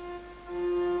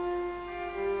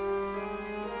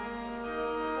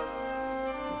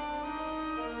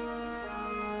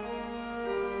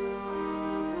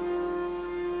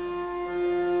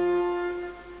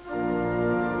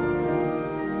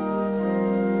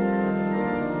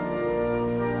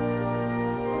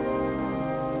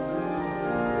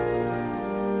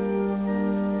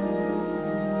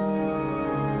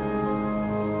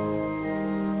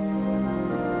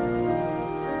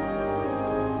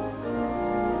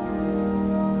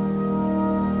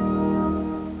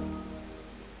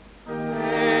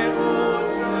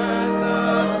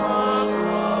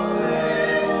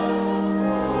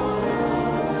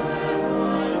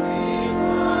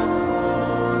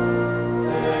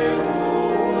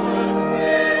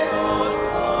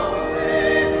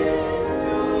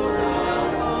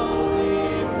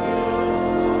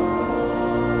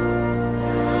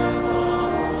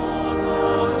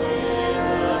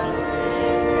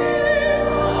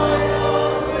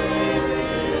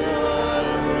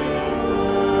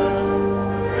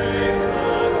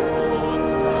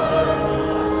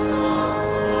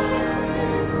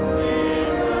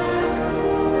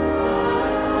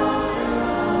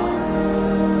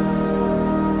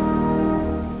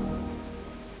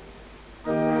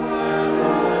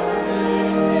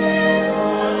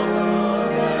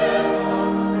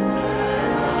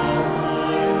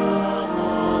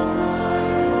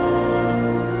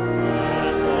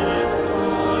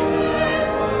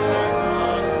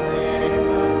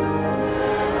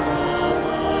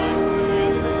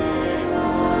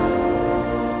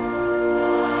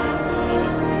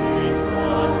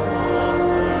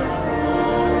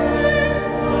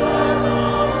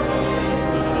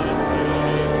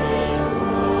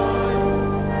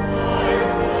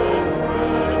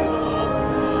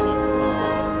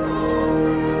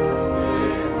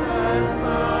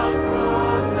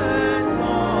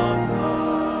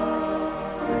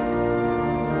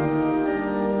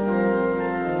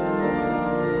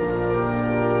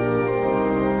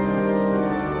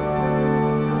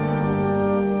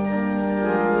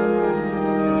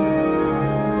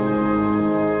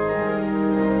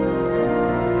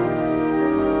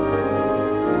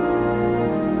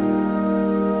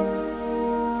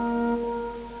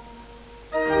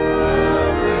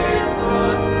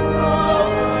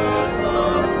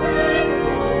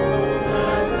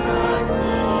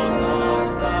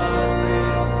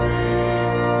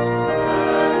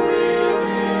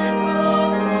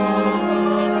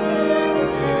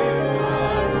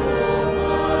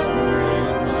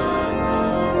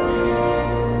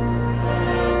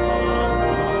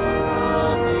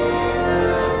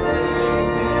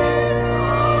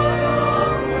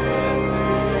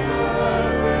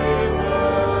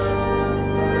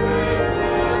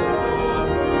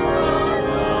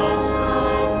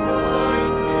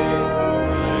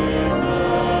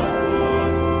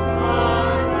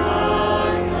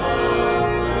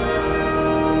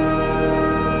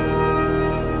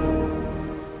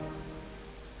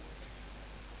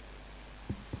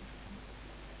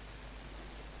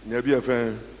 Nebi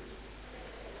afen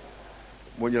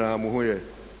monyana muhoye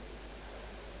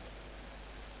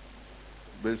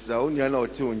besa onya na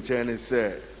oti onchen ne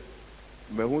se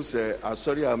mehu se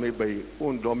asori a mebai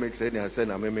ondo mix ne ase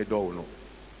na me do no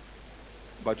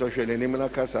ba cho hwe ne nim na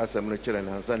kasa asem no kire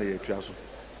na ansa na yetwa so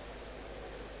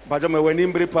ba jo me wani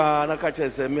mbri pa na ka che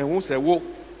se mehu se wo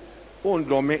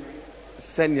ondo me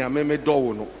se nya me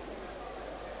do no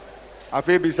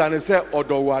afi bisa ne se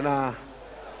odo wa na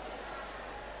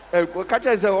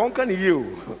kacha se on kan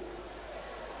you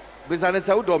bizane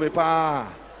se udo me pa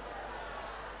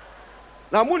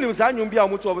na munim sa anwum bia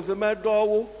muto obse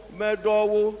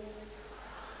medowo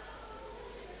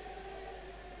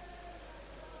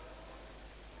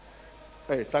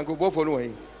sanko bofo no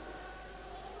wen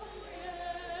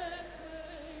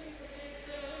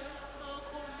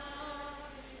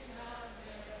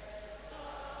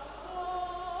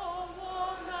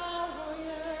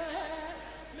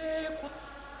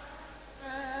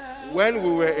When we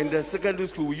were in the secondary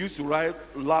school, we used to write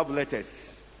love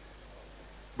letters.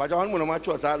 But I want to match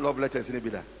us love letters in the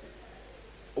Bida.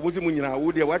 Obusi munyina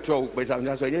wo de watro be sa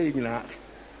nyaso ye nyina.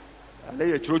 Ale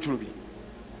ye churu bi.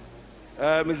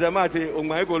 Mr. Mate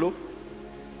Omaigolo.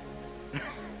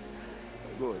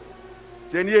 Good.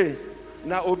 Tenye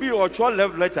na obi ocho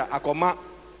love letter akoma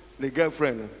the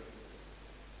girlfriend.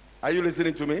 Are you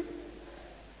listening to me?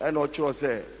 And ocho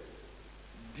say,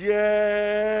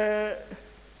 dear,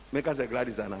 make us a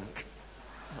Gladys Anna.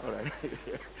 All right.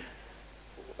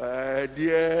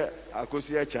 Dear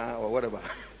Akosia Chan or whatever.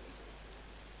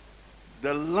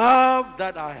 The love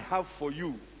that I have for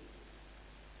you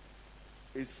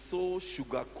is so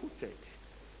sugar coated.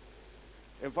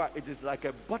 In fact, it is like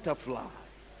a butterfly.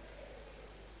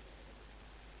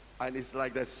 And it's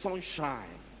like the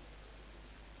sunshine.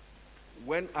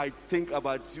 When I think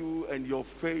about you and your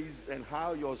face and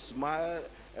how your smile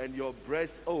and your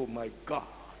breast, oh my God.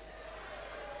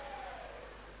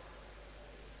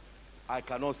 I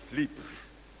cannot sleep.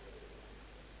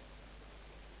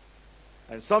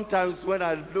 And sometimes when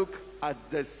I look at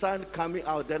the sun coming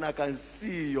out, then I can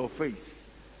see your face.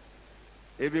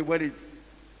 Even when it's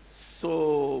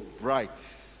so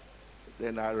bright,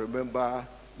 then I remember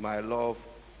my love,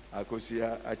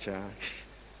 Akosia Acha.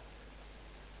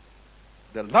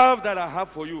 The love that I have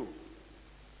for you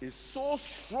is so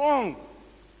strong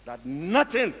that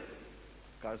nothing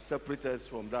can separate us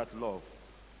from that love.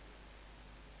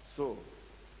 So,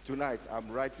 tonight I'm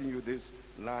writing you this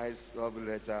nice love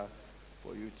letter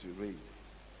for you to read.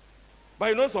 But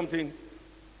you know something?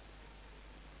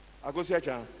 Akosia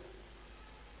Chan.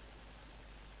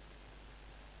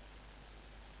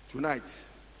 Tonight,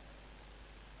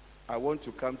 I want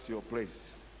to come to your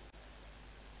place.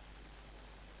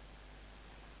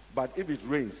 But if it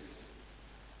rains,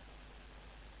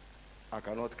 I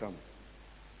cannot come.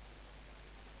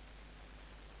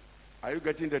 Are you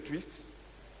getting the twist?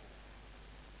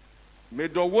 Me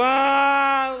do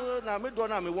one na me do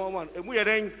na me one. Emu ye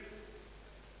den.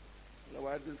 Na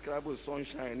wa describe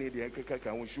sunshine ni de keka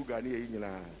kan sugar ni e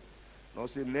nyina. Na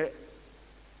say ne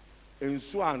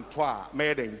ensu anto a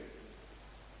me den.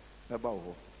 Na ba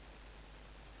ho.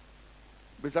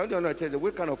 But some don't know, tell you,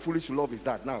 what kind of foolish love is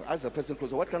that? Now, ask the person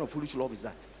closer, what kind of foolish love is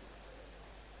that?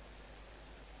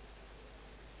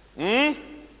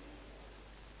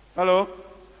 Hello?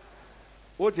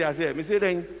 What did I say? Me say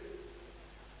then,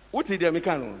 what did you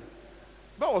can?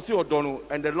 But also your dono,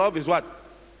 and the love is what?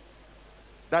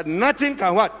 That nothing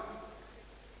can what?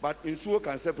 But in so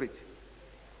can separate.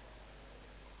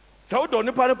 So don't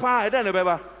you pa I don't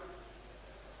know,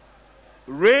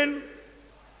 rain.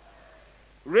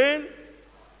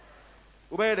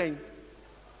 Ubeden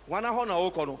wana ho na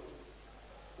okono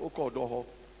okodo ho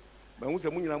ma hu se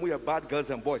munyina mu ye bad girls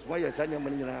and boys why yes anya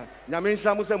man nyina nyame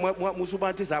nhira mu se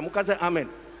musubanti sa mu ka se amen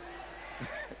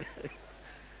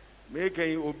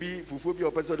make obi fufu bi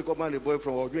opese de command the boy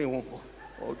from odwen ho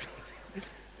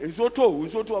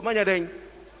nso to manya den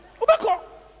ubeko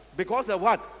because of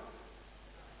what?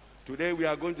 Today we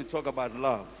are going to talk about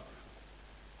love.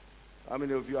 How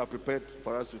many of you are prepared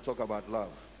for us to talk about love?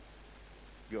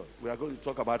 Good. We are going to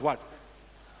talk about what?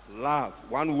 Love.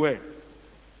 One word.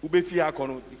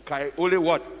 Only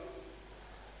what?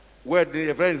 Word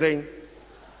the friend saying.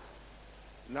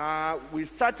 Now we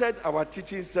started our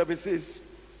teaching services,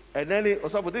 and then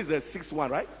also this is the 6th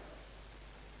one, right?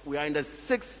 We are in the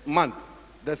 6th month.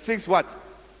 The 6th what?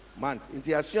 Month.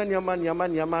 Into Asian Yama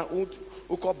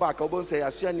uko back obo say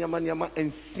Asian Yama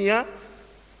and Sia.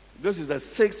 This is the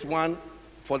 6th one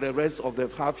for the rest of the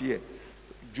half year.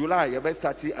 July, you best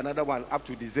start another one up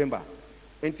to December.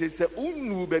 And it says,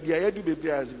 baby, I do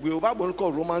baby as we will call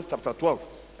Romans chapter 12.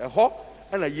 A hop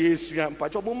and a yes, you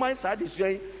but your mind side is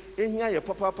in here, your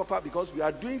papa, because we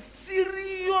are doing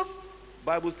serious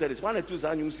Bible studies. 1 and 2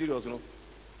 are new serious, you know.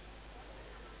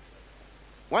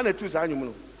 1 and 2 are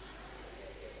new.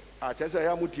 I just say,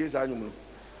 I am muties are new.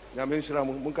 Yamin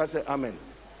Shramu, Munka say, Amen.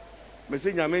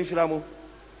 Messi Yamin Shramu.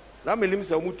 Let me limit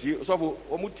some muti, so for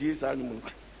mutis are new.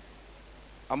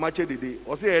 Amache dede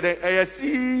o se e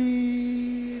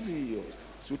serious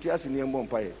sutias ni embon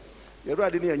pae ye do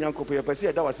ade ni yankopo ye pese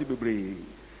e da wase bebre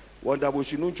wonderful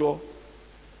shinuncho.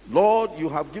 Lord, you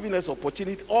have given us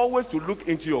opportunity always to look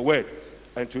into your word,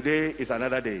 and today is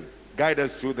another day. Guide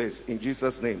us through this in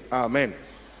Jesus' name. Amen.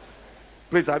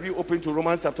 Please, have you opened to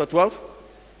Romans chapter 12?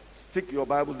 Stick your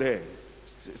Bible there.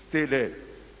 Stay there.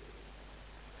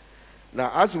 Now,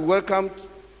 as we welcome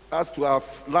us to our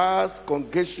last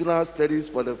congregational studies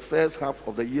for the first half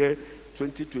of the year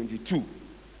 2022.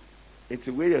 It's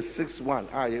a way a 6th one.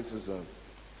 Yes,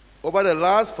 over the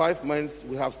last 5 months,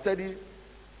 we have studied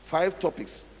 5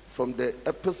 topics from the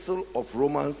epistle of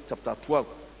Romans chapter 12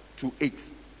 to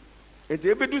 8. And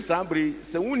ebedu sambri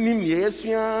se unim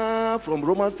yesua from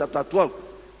Romans chapter 12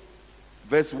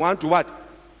 verse 1 to what?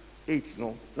 8.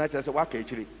 No, na just say waka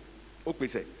echiri. Okay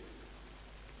say.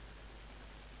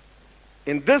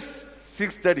 In this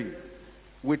 6:30,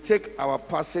 we take our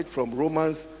passage from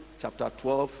Romans chapter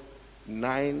 12,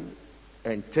 9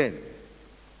 and 10.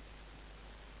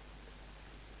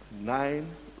 9,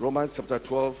 Romans chapter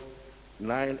 12,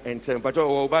 9 and 10. But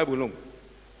your Bible, no?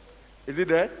 Is it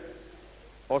there?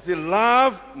 Or say,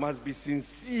 love must be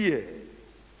sincere.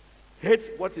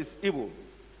 Hate what is evil.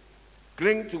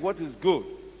 Cling to what is good.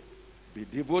 Be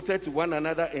devoted to one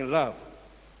another in love.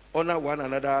 Honor one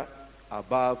another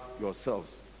above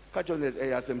yourselves. Catch on this.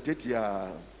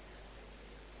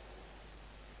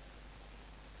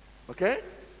 Okay?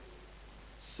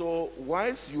 So,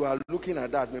 whilst you are looking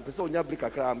at that,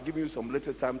 I'm giving you some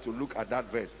little time to look at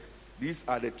that verse. These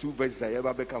are the two verses I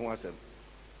ever become once.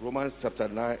 Romans chapter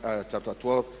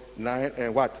 12, 9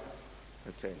 and what?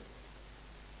 And 10.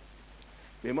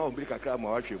 Mema umbiri kakra ma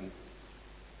wahwe mu.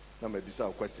 Na me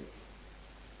bisa question.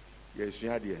 Yes,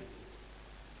 you are there.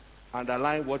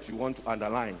 Underline what you want to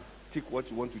underline. Tick what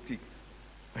you want to tick.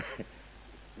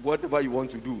 Whatever you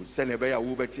want to do, send a bear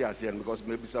who beti asian because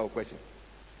maybe it's our question.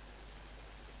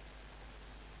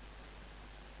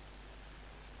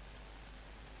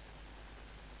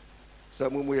 So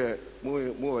we are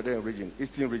there region,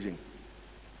 Eastern region.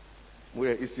 We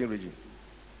are Eastern region.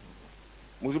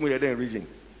 We are there region.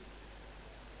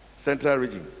 Central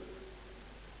region.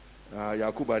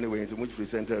 Yakuba anyway into much free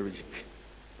Central region.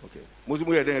 Okay.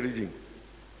 We are there region.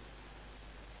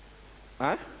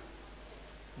 Huh?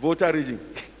 Voter region.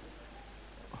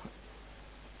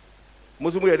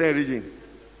 We are there region.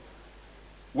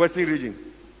 Western region.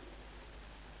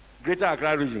 Greater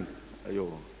Accra region.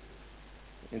 Ayo.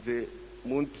 Into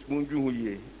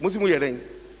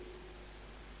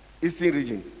Eastern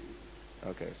region.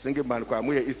 Okay. Single man kwa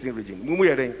muye Eastern region.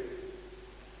 Muye den.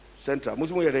 Central.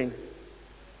 Muye den.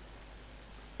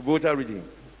 Voter region.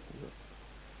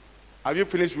 Have you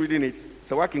finished reading it?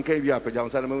 So what can you up?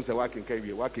 Say what can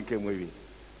you?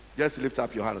 Just lift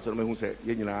up your hand. So me who say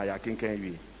you know ya can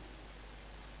you?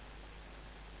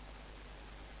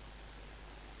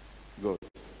 Good.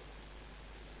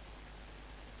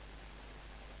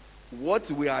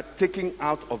 What we are taking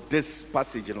out of this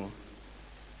passage, you know,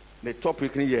 the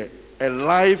topic here, a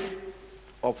life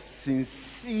of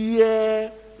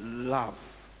sincere love.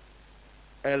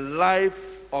 A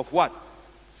life of what?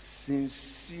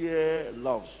 Sincere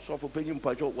love. So for paying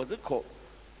pacho, what's it called?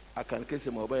 I can kiss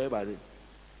him over everybody.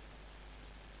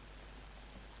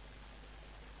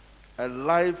 A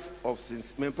life of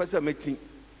sincere.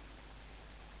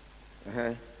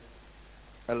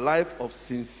 A life of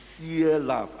sincere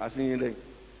love, as in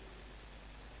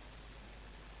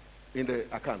the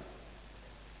account.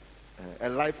 A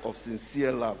life of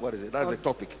sincere love. What is it? That's the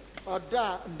topic.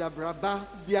 Oda ndabraba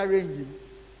biarenjim.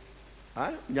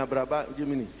 Huh? Nyabraba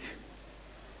Jimini.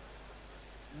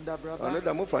 Ndabraba.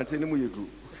 Another more fancy ni mu yedru.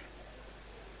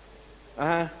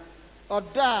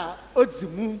 Oda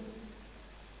odzimu.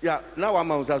 Yeah, now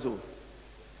I'm on Sasso.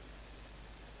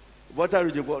 Voter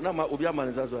region for now, Obia man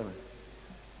is as well.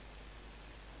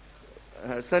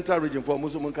 Central region for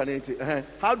Muslim community.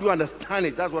 How do you understand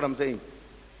it? That's what I'm saying.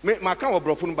 My kind of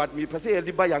brofun, but me per se,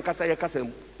 the buy and Casaya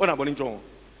Casem, on a bonning John.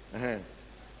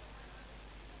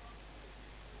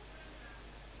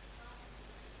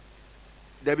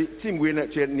 There be team winner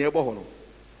near Bohono.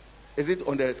 Is it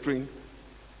on the screen?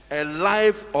 A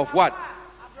life of what?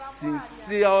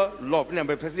 Sincere love.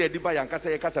 Number per se, the buy and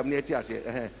Casaya Casam near Tias.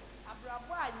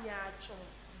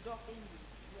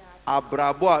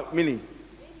 Abrabo mini.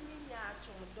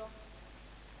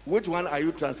 Which one are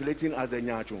you translating as a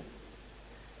nyacho?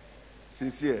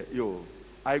 Sincere, yo.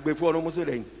 I before no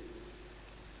muslim.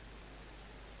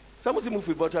 Some move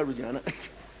with voter region.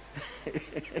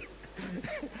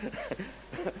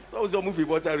 That was your movie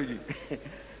voter region.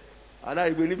 And I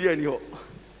believe you anyhow.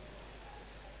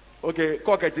 Okay,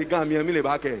 cockety gam me mille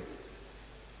back.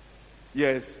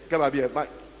 Yes, come up here.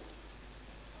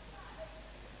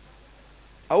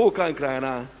 I will can't cry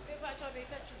now.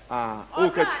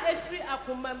 Okay.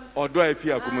 Odo efi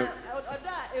akuma.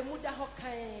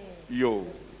 Yo,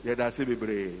 yeah, that's a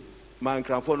baby. Man,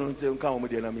 cranford no nte nka omo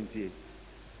de na mintie.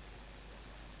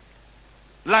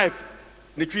 Life,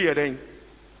 ni twi yeden.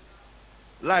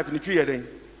 Life, ni twi yeden.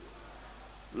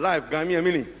 Life, gami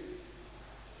amini.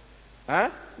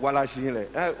 Wala shile.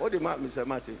 What the map, Mr.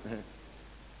 Martin?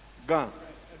 Gan.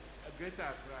 Greater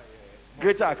Accra.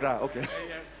 Greater Accra, okay.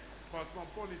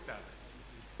 Cosmopolitan.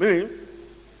 Meaning?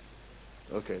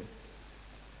 Okay.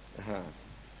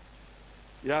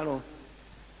 Yeah, no.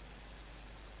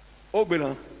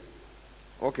 Obina.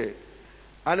 Okay.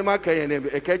 Animal can name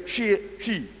a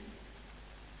chi.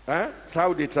 That's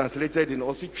how they translated in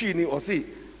Osi Chini Osi.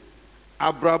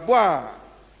 Abrabwa.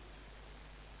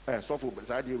 So for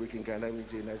Sadi we can kind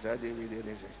of Sadi we did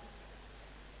this.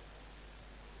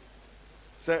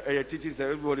 So a teaching said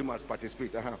everybody must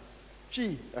participate.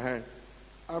 Chi.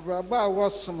 Abraba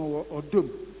was some odum.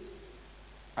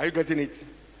 Are you getting it?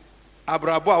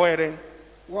 Abrabwa where then?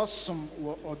 Was some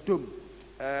odum.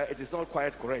 It is not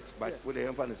quite correct, but with the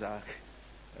emphasis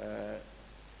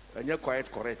and you're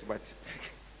quite correct, but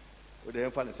with the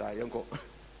emphasis young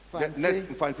next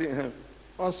fancy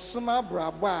Osuma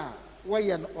Braba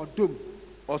wayan odum.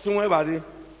 Osuma body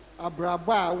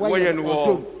Abraba wayan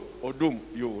odum.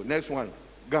 You next one.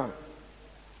 Gan.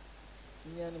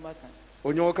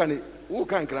 Onyo kani who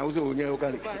can cross onyo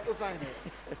kani.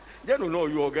 You don't know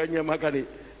you organic makani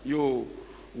you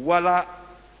wala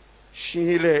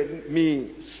shihile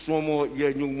mi somo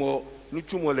ye nyumo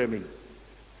nuchumo lemi.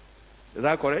 Is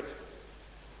that correct?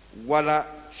 Wala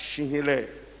shihile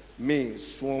mi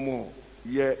somo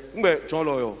ye mbe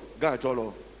cholo yo ga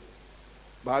cholo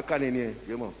ba kani ni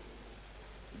yemo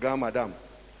ga madam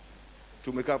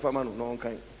to make a farmer no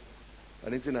kind. I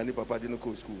didn't think any papa didn't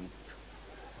go to school.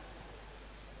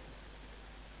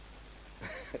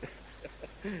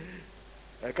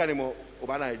 I can't even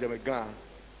obana Jamaica.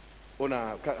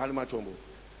 Ona Alma Chombo.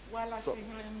 Wala si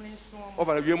hlemlin somo.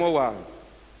 Over a year wa.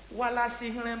 Wala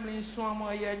si hlemlin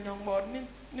somo ye nyongo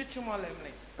ni chumo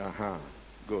lemlin. Aha,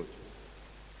 good.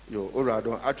 Yo,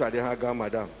 Orado, I tried to have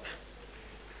madam.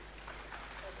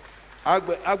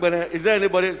 Agbene, is there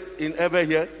anybody in ever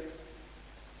here?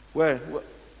 Where?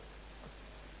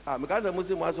 Because I'm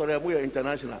Muslim, we are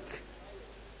international.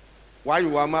 Why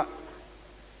you are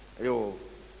yo?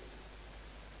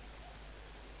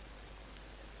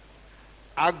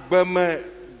 Agbeme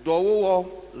dowo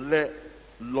le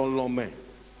lolome.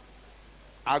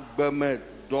 Agbeme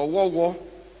dowo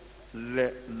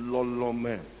le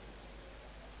lolome.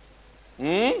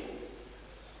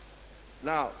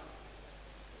 Now,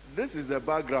 this is the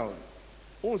background.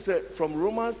 Who said from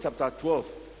Romans chapter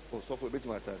 12? Oh, so for a bit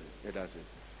matter. Yeah, that's it.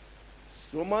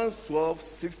 Romans 12,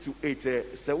 6 to 8.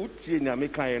 Se utie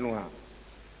nyameka yenu ha.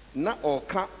 Na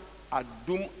oka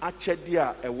adum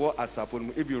achedia ewo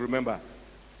asafo. If you remember.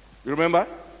 You remember?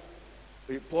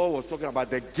 Paul was talking about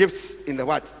the gifts in the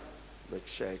what? The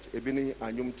church. Ebini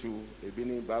anyum tu,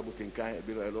 ebini Bible kinkai,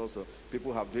 ebini also.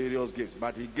 People have various gifts,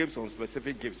 but he gives some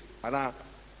specific gifts. And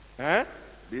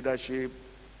leadership,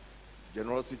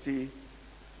 generosity,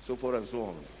 so forth and so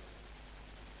on.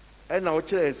 And now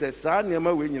church says, "Sa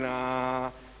niyama we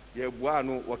nyina ye bua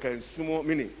no wakan sumo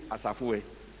mini asafo we.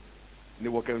 Ni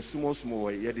wakan sumo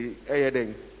we ye di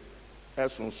eyeden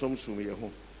esonsom sum ye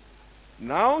ho."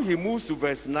 Now he moves to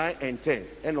verse 9 and 10.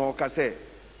 And Oka say,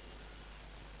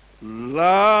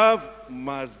 love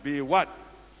must be what?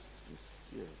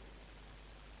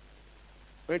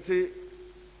 Sincere.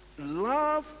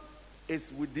 Love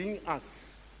is within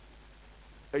us.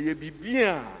 Eye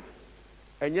bibia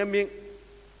enyame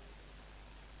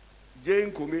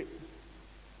Jane Kumi,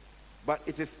 but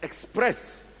it is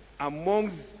expressed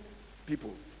amongst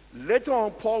people. Later on,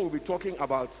 Paul will be talking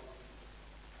about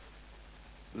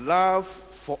love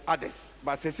for others.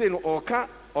 But say no oka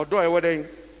odo ewo den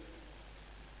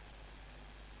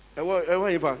ewo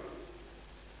ifa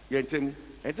yentem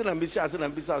enti na mbisha ase na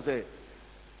mbisa say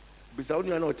bisa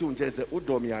onu na oti unche say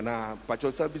odo mi ana pacho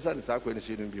sa bisa ni sa kwa ni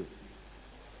shinu bio.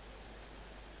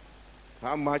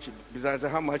 How much bisa say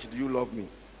how much do you love me?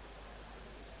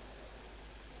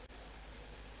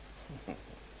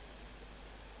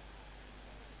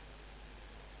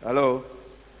 Hello.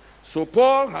 So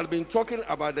Paul had been talking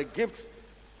about the gifts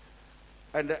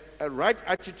and the right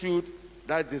attitude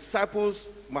that disciples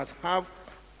must have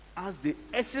as they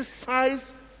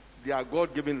exercise their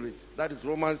God-given rights. That is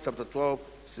Romans chapter 12,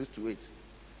 6 to 8.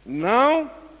 Now,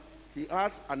 he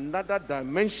adds another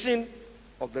dimension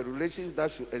of the relationship that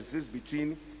should exist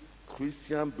between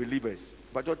Christian believers.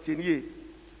 But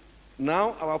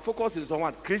now, our focus is on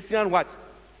what? Christian what?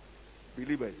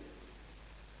 Believers.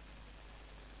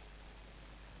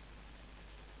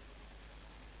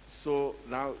 So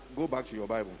now go back to your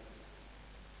Bible.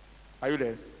 Are you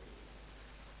there?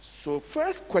 So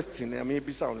first question, I mean,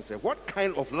 say, what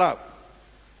kind of love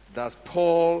does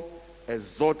Paul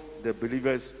exhort the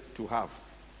believers to have?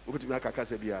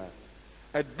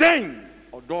 A dang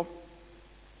or do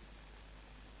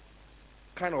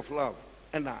kind of love.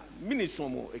 And now,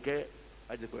 minisomo, okay?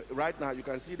 Right now, you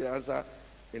can see the answer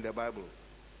in the Bible.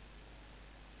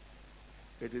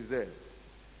 It is there.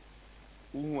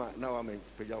 Now I'm in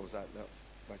Pejawas.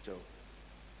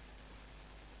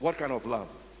 What kind of love?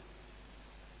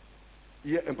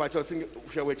 Yeah, and Pacho sing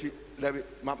Shawechi,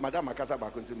 Madame Makasa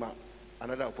Bakuntima,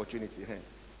 another opportunity.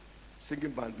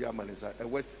 Singing band Bia Manisa, a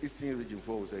West Eastern region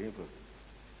for us.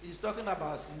 He's talking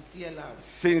about sincere love.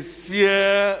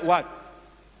 Sincere what?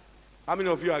 How many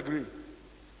of you agree?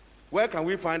 Where can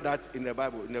we find that in the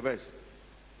Bible, in the verse?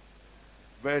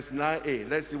 Verse 9a.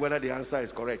 Let's see whether the answer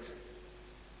is correct.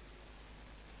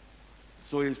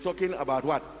 So he's talking about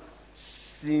what?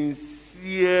 Sincere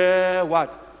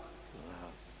what?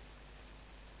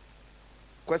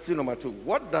 Question number 2.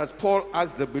 What does Paul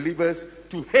ask the believers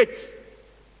to hate?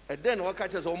 And then what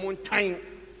catches on time?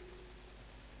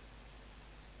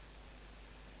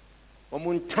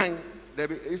 On time. There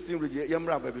be Eastern region.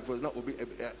 Yamra before not will be.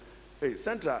 Hey,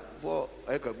 Central for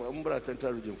Umbra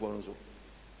Central region for also.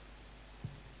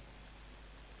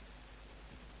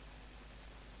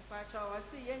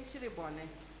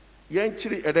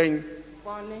 Yenchiri Eden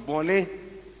Bonnie.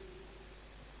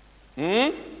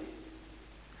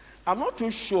 I'm not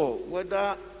too sure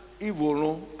whether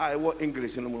evil I want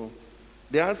English anymore.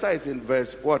 The answer is in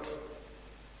verse what?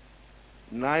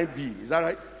 9b. Is that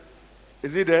right?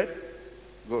 Is it there?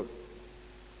 Good.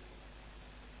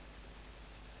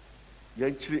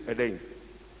 Yenchiri Eden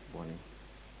Bonnie.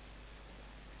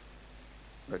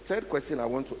 The third question I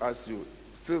want to ask you,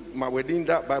 still my wedding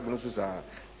that Bible knows.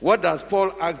 What does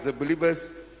Paul ask the believers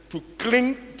to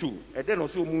cling to? And then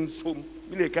also I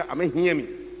mean hear me.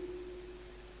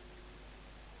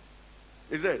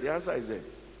 Is there? The answer is there.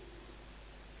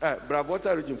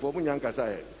 Bravota region for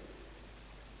Munyankasa.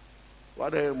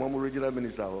 What the Momo regional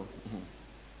minister? What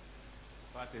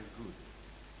is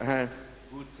good?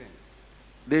 Good things.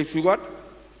 They should what?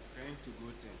 Cling to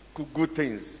good things. Good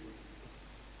things.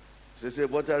 Say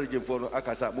water region for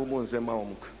Akasa Momo and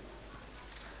Zema.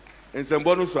 In some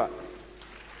bonus,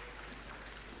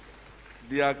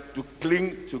 they are to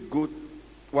cling to good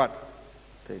what?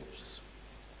 Things.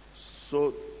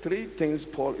 So 3 things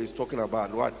Paul is talking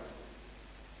about. What?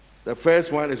 The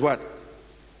first one is what?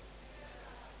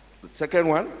 The second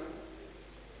one?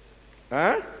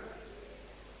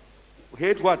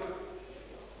 Hate what?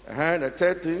 The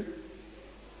third thing?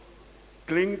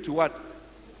 Cling to what?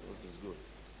 What is good.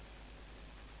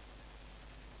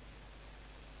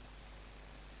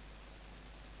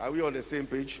 Are we on the same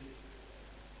page?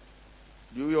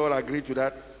 Do we all agree to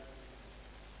that?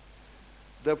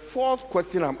 The fourth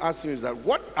question I'm asking is that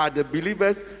what are the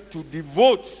believers to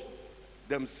devote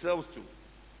themselves to?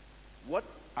 What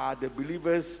are the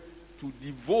believers to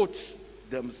devote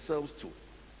themselves to?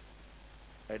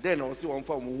 And then also one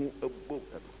form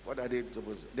what are they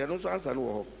supposed to? They don't answer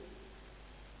no.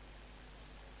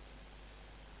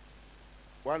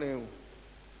 One name.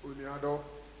 Oniado.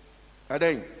 And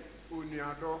then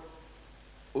Oniado.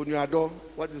 Oniado.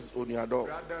 What is Oniado?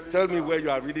 Tell me where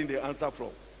you are reading the answer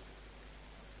from.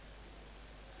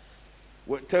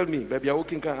 Well, tell me, baby, I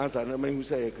can answer. No man who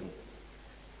say I can.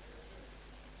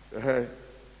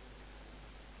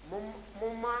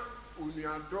 Mama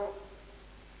Oniado.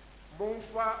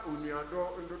 Monfa Oniado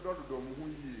and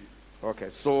Okay,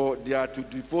 so they are to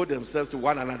devote themselves to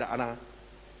one another.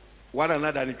 One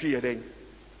another in 3 years then.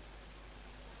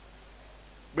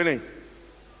 Billy.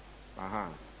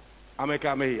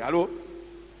 Hello?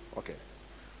 Okay.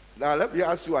 Now let me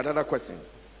ask you another question.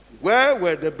 Where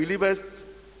were the believers?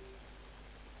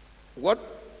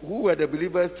 Who were the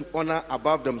believers to honor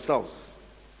above themselves?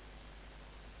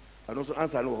 And also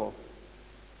answer no.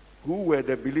 Who were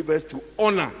the believers to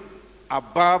honor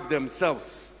above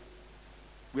themselves?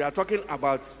 We are talking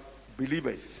about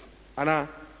believers. Anna.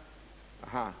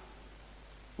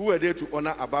 Who were they to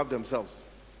honor above themselves?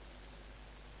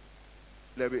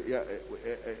 Because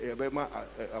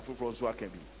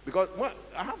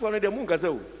I have one of the moon.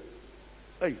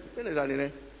 Hey,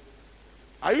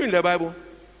 are you in the Bible?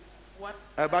 What?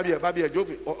 Baby,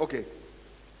 Jovi. Okay.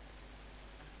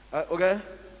 Okay.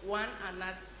 One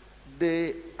another.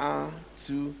 They are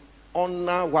to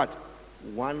honor what?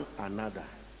 One another.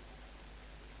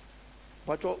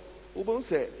 But Ubon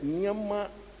say, Nyama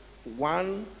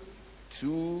 1,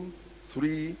 2,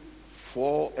 3,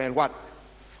 4, and what?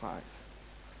 5.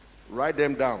 Write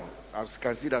them down. I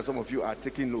can see that some of you are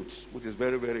taking notes, which is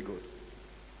very, very good.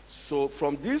 So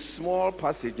from this small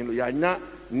passage,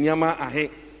 Nyama Ahe.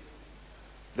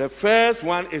 The first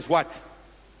one is what?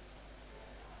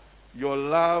 Your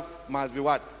love must be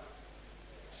what?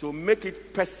 So make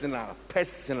it personal.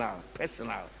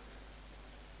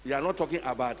 You are not talking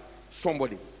about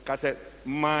somebody. Because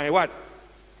my what?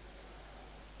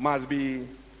 Must be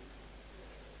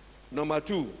number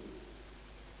 2.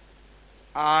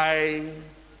 I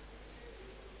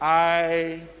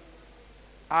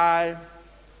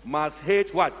must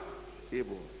hate what?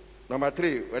 Evil. Number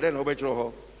 3, then obey.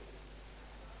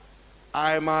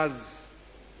 I must.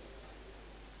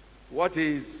 What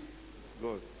is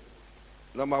good?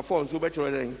 Number 4, so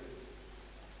obey.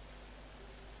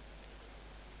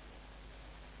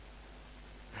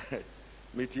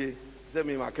 Miti, send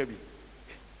me my kebi.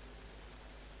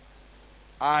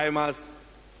 I must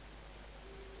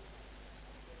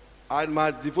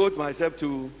devote myself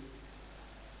to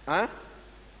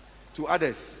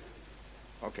others.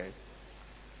 Okay.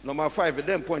 Number 5,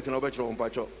 then point in obetro on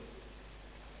pacho.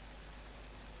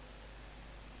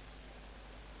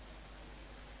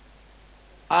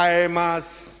 I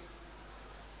must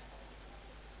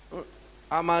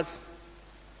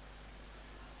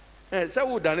say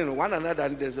we done one another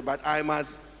and this, but I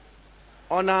must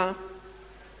honor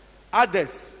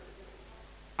others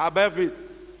above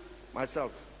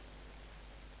myself.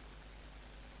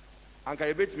 And can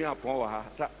you beat me up on her?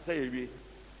 Say you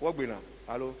what be now?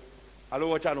 Hello,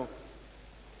 what channel?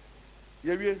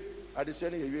 You at the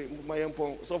same you my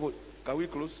empon. So can we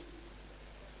close?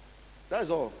 That's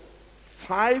all.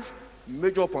 5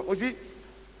 major points. You see,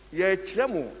 ye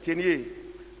chemo tienye.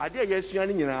 Ade ye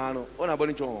suani nyina no. Ona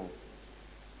boni chon.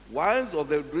 One of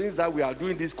the dreams that we are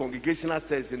doing this congregational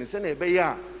studies in the same way,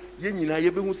 ye nyina ye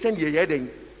be hu send ye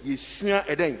den ye sua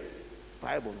eden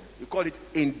Bible. We call it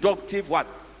inductive what?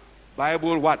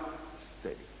 Bible what?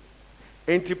 Study.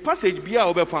 Enti passage bia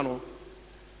obefa no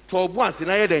to obo ase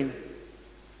na ye den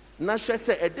na hwe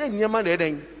se eden nyama na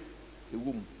eden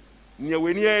ewum nya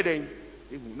weni eden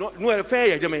no fair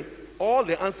ye jeme. All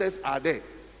the answers are there.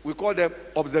 We call them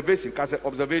observation. Can I say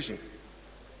observation?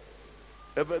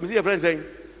 You see your friend saying,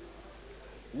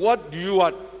 what do you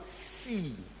what?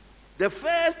 See. The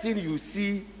first thing you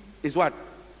see is what?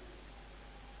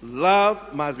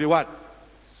 Love must be what?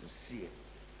 Sincere.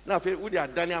 Now, if you are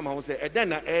Daniel, I say,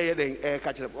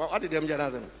 what did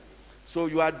them? So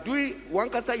you are doing one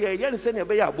kasa ye yen send ye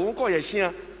be ya bon ko ye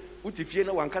hia utifie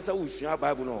na one kasa usua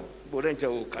Bible no bo denche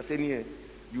o kase ni.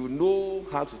 You know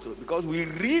how to do it because we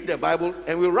read the Bible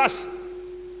and we rush.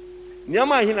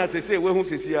 Nyama hina say we hu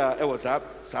sisi a e was up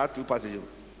 2 passages.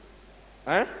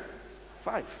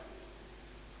 5.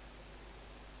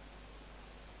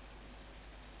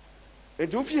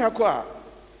 And if you have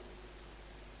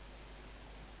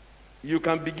you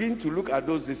can begin to look at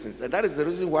those things, and that is the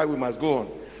reason why we must go on.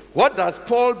 What does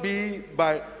Paul mean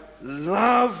by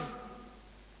love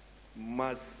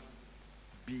must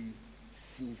be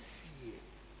sincere?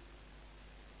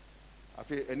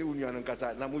 Afi eni unia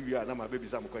nkasa na mu wia na ma baby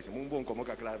some question mu mbon komo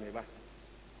kakra me ba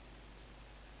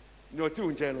ni oti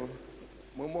unche no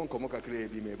mu mbon komo kakra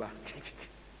bi me ba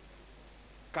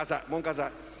kasa mon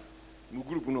kasa mu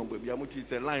group no baby amuti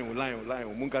say line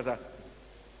mun kasa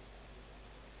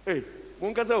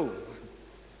mun kasa o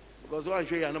because one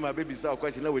show ya na ma baby some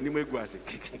question na we ni mu egu ase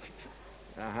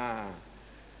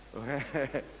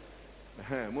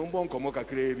mu mbon komo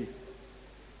kakra bi.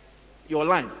 Your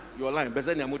line.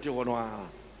 Bezeni amuti hono.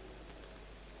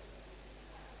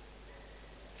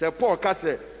 Say Paul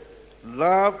kase,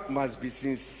 love must be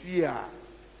sincere.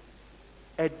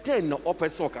 A den no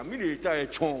opesoka. Mini ita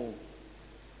chon.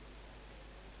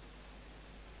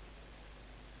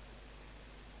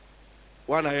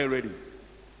 One are you ready?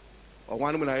 Or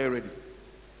one woman are you ready?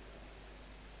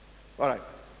 All right.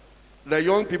 The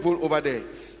young people over there,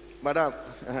 madam.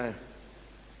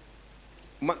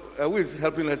 Who is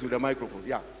helping us with the microphone?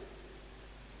 Yeah.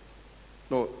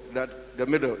 No, that the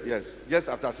middle. Yes, just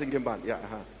after singing band. Yeah.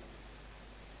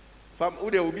 Fam, who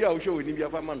there will be a show in India,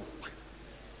 fam man.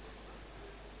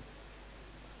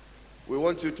 We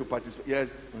want you to participate.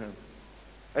 Yes.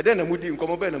 And then a moody, come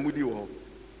over and a moody wall.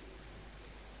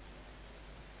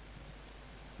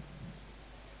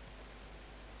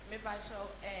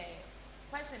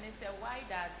 Question is why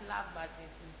does love must be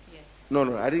sincere?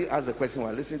 No, I didn't ask the question.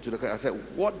 I listened to the question. I said,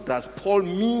 what does Paul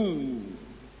mean?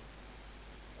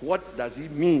 What does he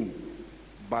mean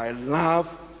by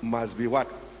love must be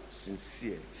what?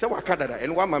 Sincere. Say what kind of that?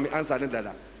 And one mommy answered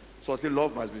that. So I say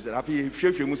love must be sincere. If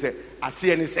you say, I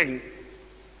see anything.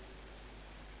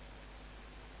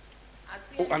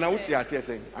 Oh, and I would see I see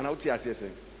saying. And I would see I see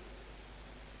saying.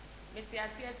 I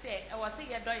was saying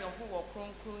you who were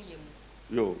crying.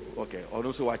 Yo, okay.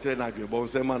 Also, I tell you, bon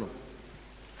semano.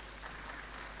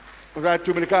 Right,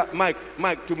 to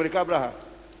Mike, to America, Braha.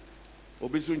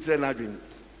 Obisun train again.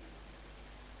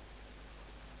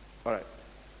 All right.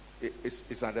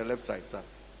 It's on the left side, sir.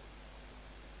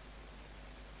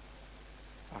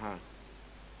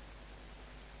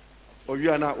 Oh,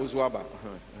 you are not Uzwaba.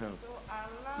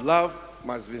 Love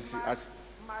must be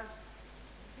must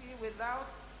be without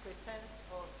pretense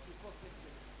or hypocrisy.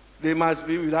 They must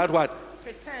be without what?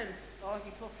 Pretense or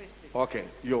hypocrisy. Okay,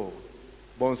 yo.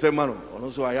 Bonse mano.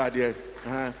 Also, I had here.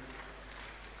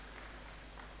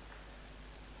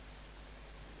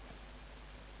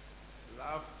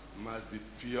 Love must be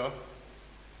pure,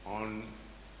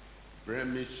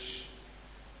 unblemished,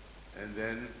 and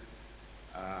then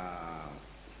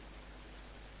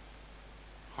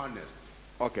honest.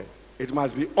 Okay. It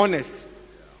must be honest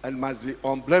and must be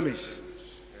unblemished.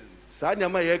 Sa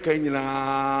nyama ye kan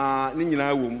nyina ni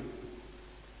nyina wom.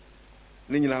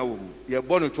 Ni nyina wom. Ye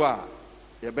bonu to a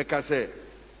ye beka say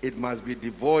it must be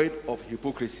devoid of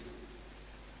hypocrisy.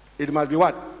 It must be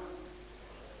what?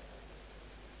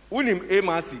 Unim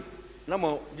emasi. Na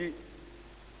mo di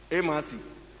emasi.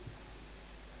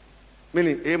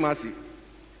 Meaning emasi.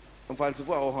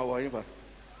 Mfansifo a wo ha wo yin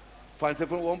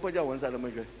fansifo wo mpaja won sa na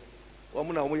mahwe. Wo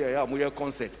mu na wo ye ya mo ye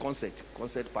concert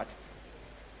party.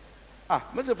 Ah,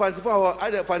 Mr. Fancifo,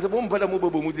 Fancifo mpeda mo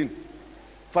bobo mutin.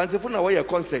 Fancifo na wo ye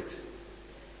concert.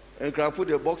 And crafo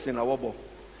the boxing na wo bo.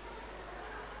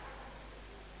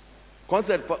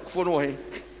 Concert for no he.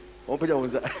 Wo mpaja won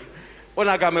sa.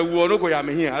 Ona ga me wu no ko ya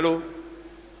me here. Hello.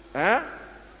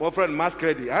 One friend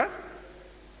masquerade,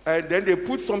 and then they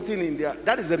put something in there.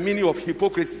 That is the meaning of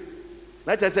hypocrisy.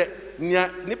 Like I say,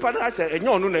 nipa na ashe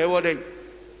enyo no na e wo den.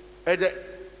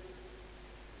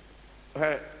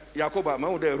 Yakoba, my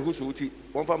old Rusuti,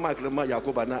 one for Mark Lama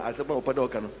Yakoba, now at about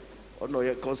Padokano, or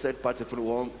no concert party for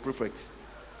one prefect.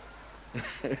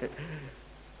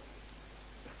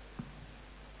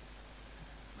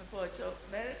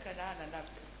 American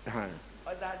and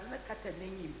or that's not cut a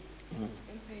name. And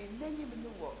the name in the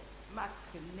war, mask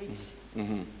nation.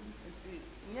 Name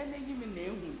in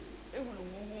name,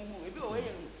 if you're away,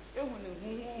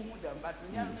 but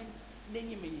name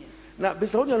in. Now,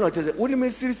 besides, you're not saying, only me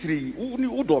seriously, only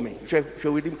Udomi,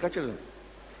 shall we catch us?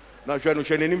 Now, shall no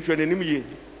shall ye.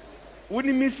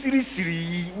 Only me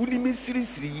seriously, only me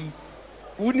seriously,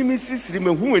 only me seriously,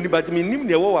 who anybody mean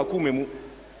near Wakumemu.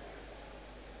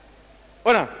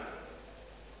 Ona,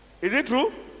 is it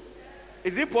true?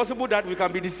 Is it possible that we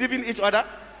can be deceiving each other?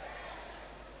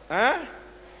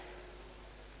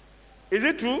 Is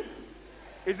it true?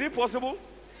 Is it possible?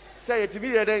 Say it to me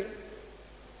then.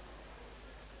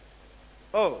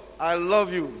 Oh, I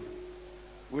love you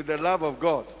with the love of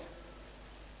God.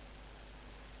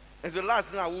 And so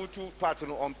last night we two parts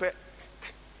on pet.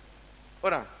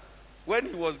 When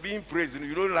he was being praised,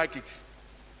 you don't like it.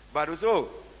 But we say, oh,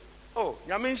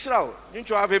 Yamin Shrao, didn't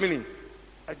you have a minute?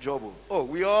 A job. Oh,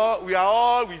 we are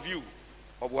all with you.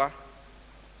 Obwa.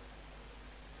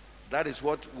 That is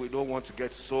what we don't want to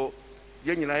get. So,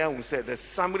 Yenina will say the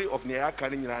summary of Nya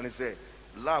Kanin say,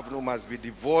 love no must be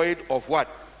devoid of what?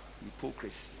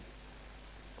 Hypocrisy.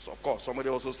 So of course, somebody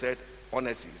also said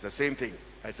honesty. It's the same thing.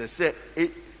 As I said,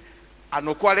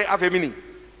 anokwale have a meaning.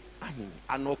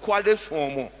 Anokwale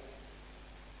swomo.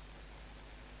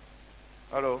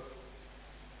 Hello.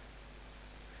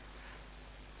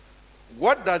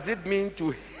 What does it mean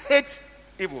to hate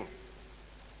evil?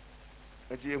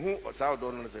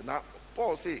 Now,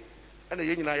 Paul say, and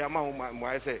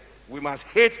I say, we must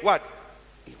hate what?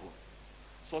 Evil.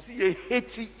 So see, you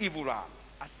hate evil.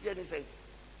 I see any say,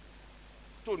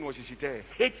 don't know what she tell.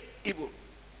 Hate evil.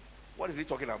 What is he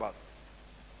talking about?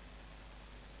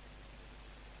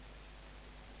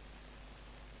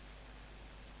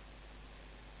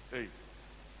 Hey,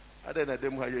 I don't know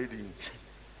them how you doing.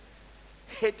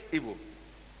 Hate evil.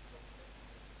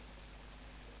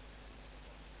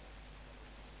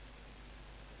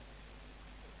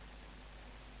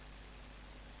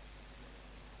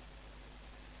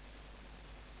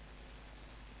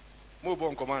 Mo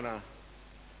bon komana.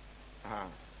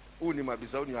 Uni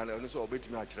mabisa uni ana so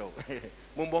obetimi akireo.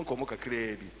 Mo bon komo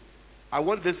kakra bi. I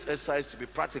want this exercise to be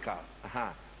practical.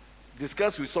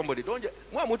 Discuss with somebody. Don't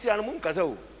mo amuti anu mo nkasa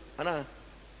o. Ana.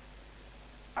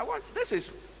 I want this is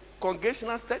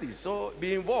congregational studies, so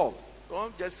be involved.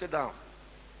 Don't just sit down.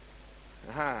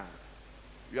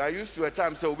 You are used to a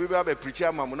time so we will have a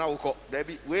preacher mamuna uko. There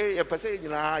be way a person in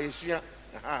Yesuya.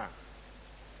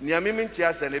 Niamimin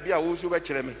Tias and Ebia Usu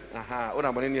Cheremi.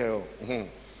 Ona Monenio.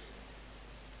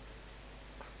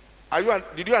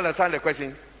 Did you understand the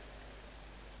question?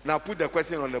 Now put the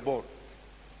question on the board.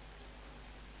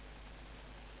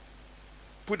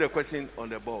 Put the question on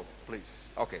the board, please.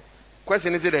 Okay.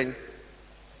 Question is it then?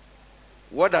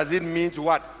 What does it mean to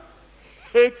what?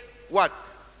 Hate what?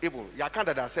 Evil. You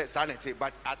can't say sanity,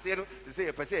 but I say they say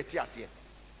a person here.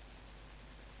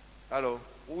 Hello,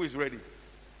 who is ready?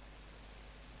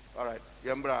 All right,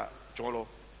 Yembra Cholo.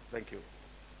 Thank you.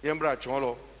 Yembra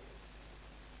Cholo.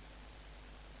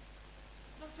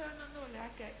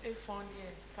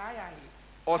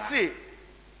 Ɔse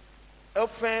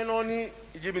ɛfɛn no ni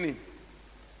Jiminy.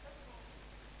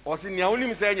 Ɔse nea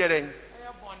wonim sɛ ɛnyɛ dɛn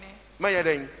mɛyɛ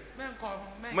dɛn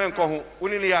mɛnkɔ ho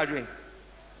wone ne yɛ adwen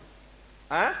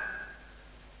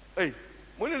ei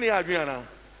mone ne yɛ adwen anaa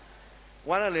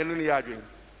wana na ɛno ne yɛ adwen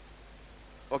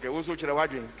okay wo so kyerɛ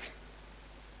w'adwen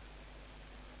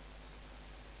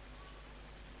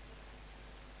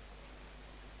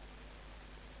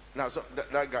now so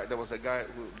that guy there was a guy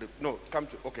who no come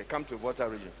to Volta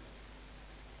region.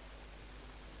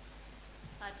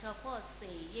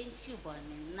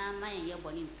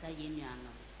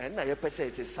 And now your person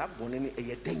it's a sub one in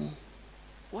a day.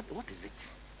 What is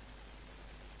it?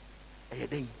 A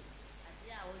day.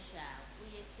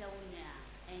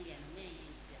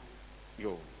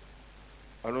 Yo.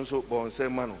 And also born say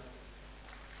mano.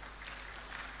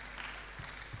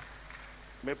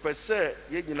 Me pese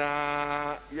ye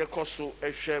nyina ye koso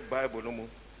e share Bible no mu.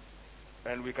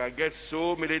 And we can get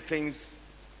so many things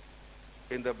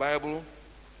in the Bible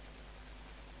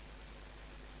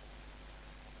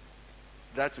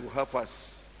that will help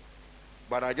us.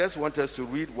 But I just want us to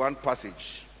read one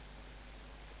passage.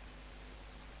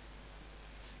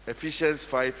 Ephesians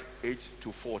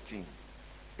 5:8-14.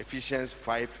 Ephesians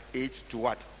 5:8 to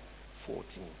what?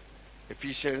 14.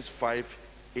 Ephesians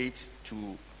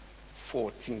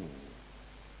 5:8-14.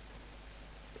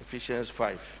 Ephesians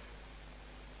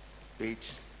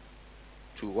 5:8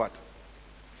 to what?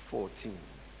 14.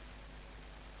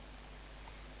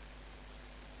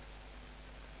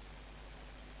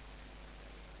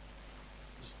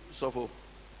 So for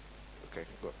okay,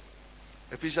 go.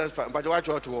 Ephesians 5. But watch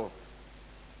out to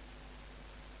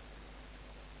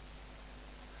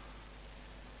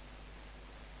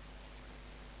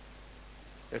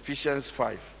Ephesians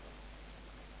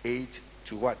 5:8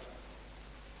 to what?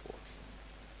 14.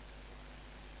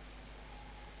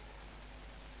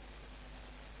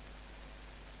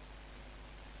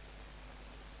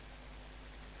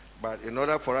 But in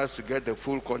order for us to get the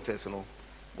full context,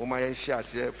 we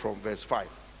share from verse 5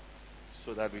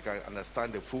 so that we can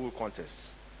understand the full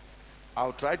context.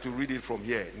 I'll try to read it from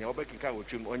here.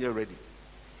 When you're ready.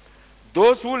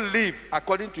 Those who live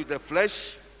according to the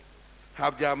flesh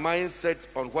have their minds set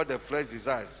on what the flesh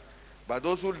desires. But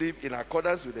those who live in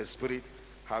accordance with the Spirit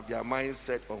have their minds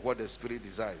set on what the Spirit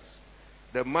desires.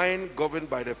 The mind governed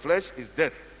by the flesh is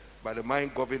death, but the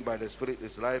mind governed by the Spirit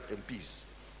is life and peace.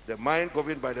 The mind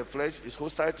governed by the flesh is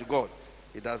hostile to God.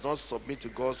 It does not submit to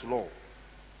God's law.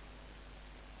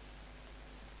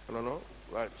 No.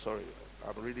 Right, sorry.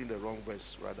 I'm reading the wrong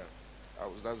verse, rather.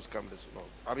 That was come this. No.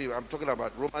 I'm talking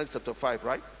about Romans chapter 5,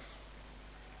 right?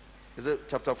 Is it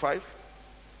chapter 5?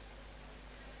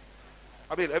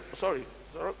 Sorry.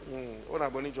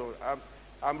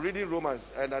 I'm reading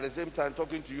Romans and at the same time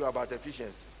talking to you about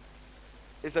Ephesians.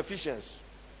 It's Ephesians.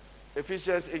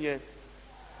 Ephesians in here.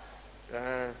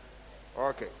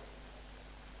 Okay.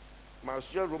 My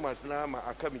share Romans now, my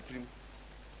akamitrim.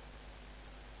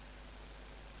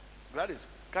 Gladys,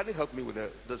 can you help me with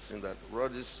this in that?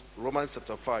 Romans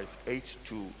chapter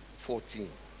 5:8-14.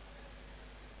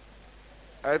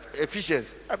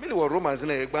 Ephesians. I mean, what Romans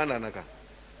in a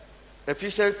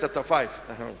Ephesians chapter 5.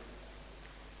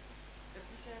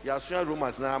 Yasua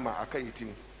Romans now, my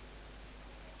akayitim.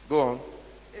 Go on.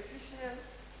 Ephesians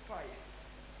 5.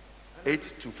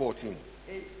 8-14.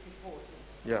 8-14.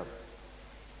 Yeah.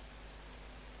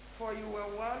 For you were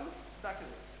once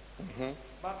darkness,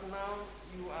 but now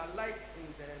you are light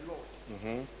in the Lord.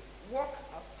 Walk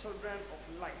as children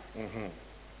of light.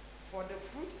 For the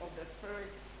fruit of the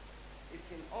Spirit is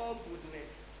in all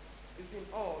goodness,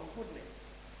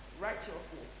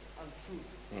 righteousness, and truth.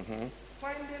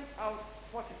 Finding out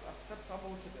what is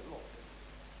acceptable to the Lord,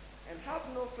 and have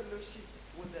no fellowship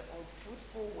with the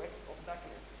unfruitful works of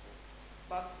darkness,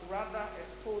 but rather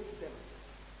expose them.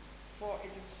 For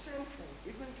it is shameful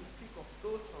even to speak of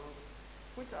those things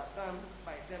which are done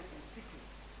by them in secret.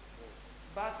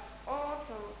 But all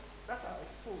things that are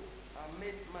exposed are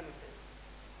made manifest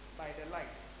by the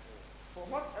light. For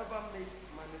whatever makes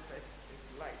manifest is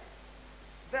light.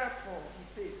 Therefore, he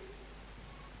says,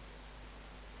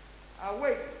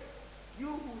 awake,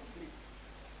 you who sleep,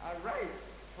 arise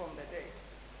from the dead,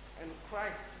 and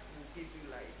Christ will give you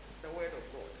light. The word of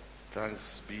God.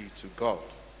 Thanks be to God.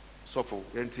 So for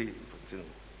continue.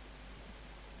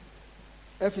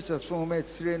 Ephesus for moment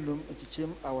Sirenum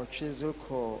Ichim our Chezo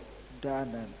called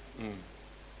Danan.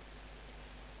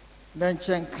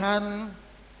 Nanchan can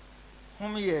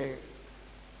whom ye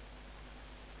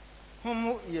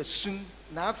soon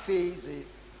na phase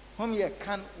whom ye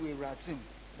can we ratim.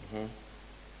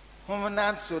 Whom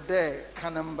not so there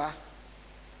canamba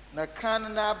na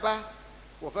kan na aba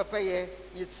wɔ pɛpɛyɛ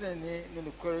ne tenene ne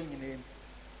nokware nyinaa mu.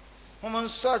 Hom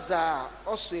nsɔ dza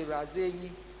ɔsɔ Awurade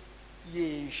anyi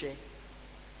yie nhwɛ,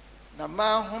 na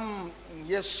ma hom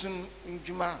nyɛ sum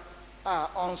ndwuma a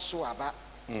ɔnso aba,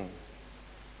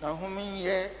 na hom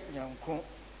nyɛ nyanko,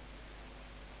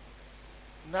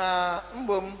 na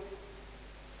mbom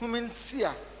hom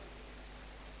ntia,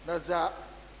 na dza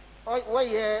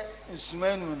wɔyɛ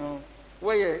nsumanu no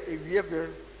wɔyɛ ewieber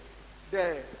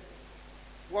dɛ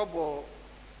wɔbɔ,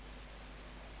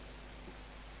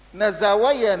 na dza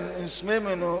wɔyɛ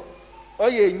nsumanu no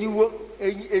ɔyɛ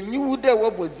enyiwu dɛ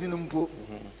wɔbɔ dzin mpo,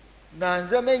 na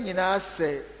ndzɛmba nyinaa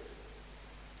sɛ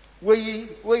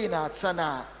woyi na ata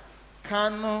na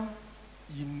kan no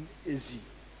yi ezi,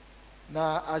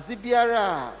 na adze biara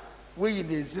a woyi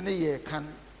na ezi no yɛ kan.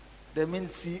 Dɛm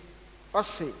nti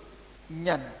ɔse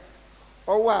nyan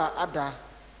ɔwɔ a ada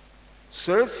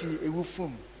sɔre fi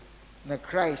ewufum, na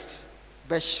Christ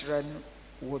bɛhyerɛn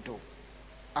wo do.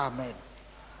 Amen.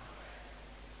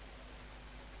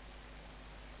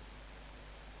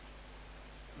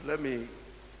 Let me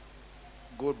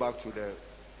go back to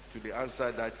the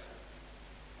answer that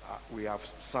we have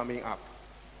summing up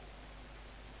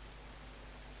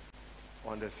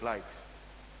on the slide.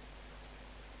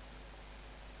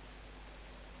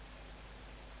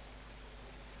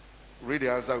 Read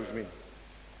the answer with me.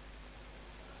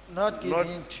 Not Not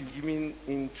into giving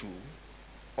into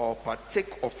or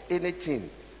partake of anything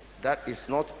that is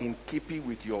not in keeping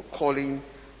with your calling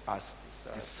as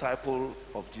disciple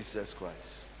of Jesus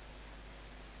Christ.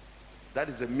 That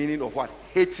is the meaning of what?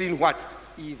 Hating what?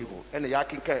 Evil. And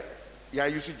you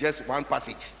use just one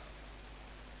passage.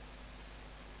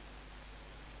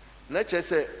 Let's just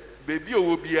say, baby,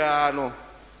 will be no.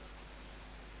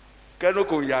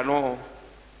 Kenoko yano.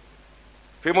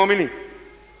 Femomini.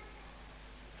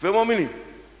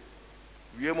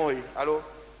 Hello?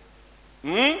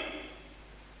 You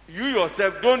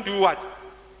yourself don't do what?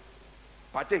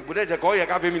 Partake. But they call you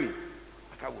femini.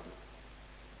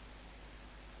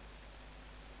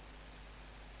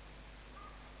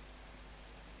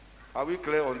 Are we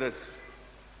clear on this?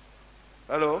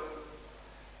 Hello?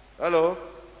 Hello?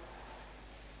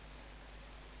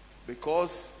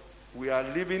 Because we are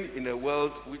living in a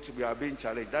world which we are being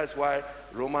challenged. That's why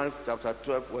Romans chapter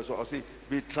 12 verse 1 say,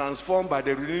 be transformed by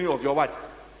the renewing of your what?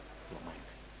 Your mind.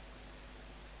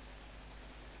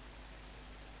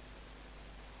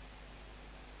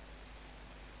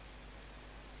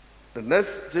 The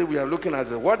next thing we are looking at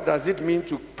is what does it mean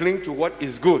to cling to what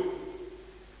is good?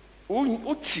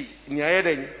 Uchi ni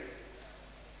ayeden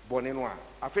bonenwa.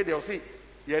 Afi de osi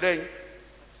yeden.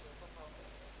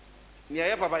 Ni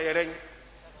aye papa yeden.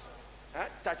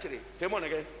 Touch it. Femon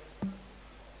again.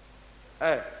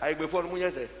 I before mu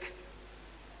yese.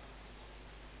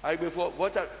 I before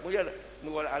what mu yele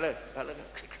mu wala ale.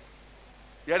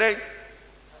 Yeden.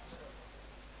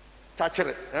 Touch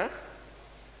it.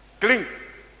 Cling.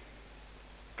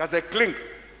 Cause cling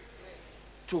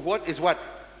to what is what?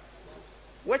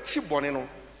 What she boneno?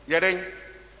 Yeren,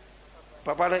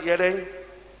 Papa Yeren,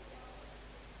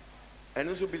 and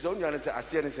also be on you and say, I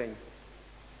see anything.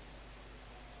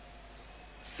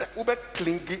 Say, Ube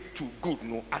clingy to good,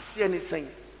 no, I see anything.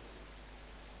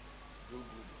 You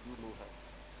know her.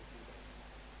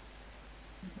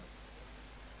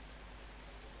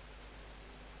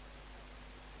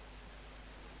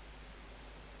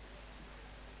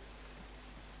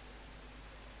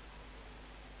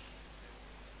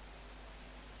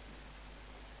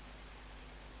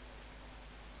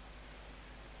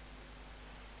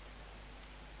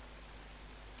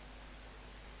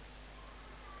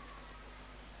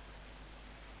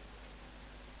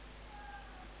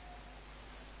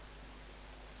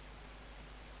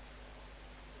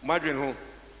 Margin who?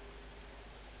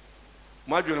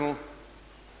 Margin who?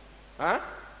 Huh?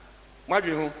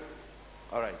 Margin who?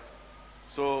 All right.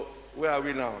 So where are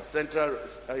we now? Central,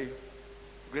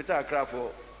 Greater Accra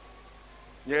for.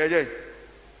 Yeah.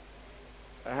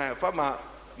 Farmer,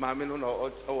 Mammy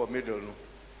no or middle no.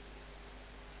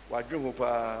 What dream who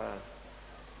pa?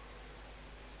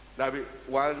 That be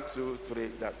 1, 2, 3.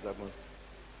 That one.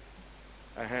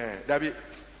 That be.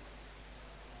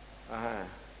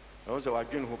 I was a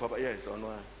dream who papa, yes, or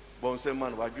no. Bonse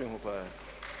man, what dream who pa?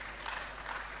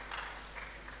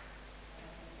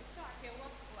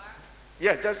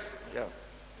 Yeah, just, yeah.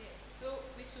 So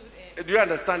we should. Do you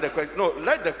understand the question? No,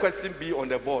 let the question be on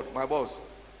the board, my boss.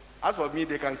 As for me,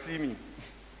 they can see me.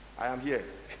 I am here.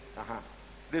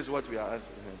 This is what we are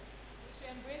asking. We should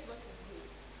embrace what is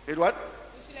good. It what?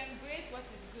 We should embrace what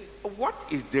is good. What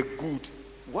is the good?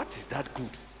 What is that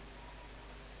good?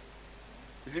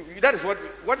 You see, that is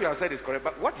what you have said is correct,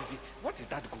 but what is it? What is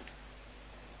that good?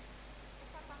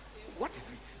 What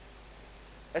is it?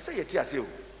 I say yes, you.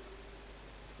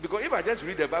 Because if I just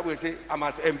read the Bible and say I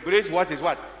must embrace what is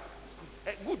what?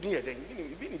 Good near then.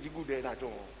 You need good there at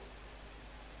all.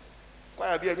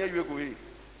 Why be a new way?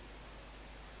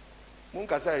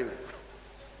 Munkasa.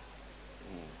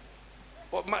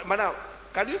 Oh, madam,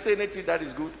 can you say anything that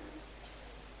is good?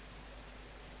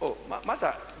 Oh,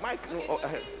 Master, Mike. Okay, No, so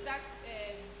things that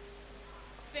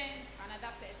offend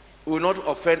another person. will not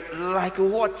offend like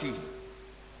what?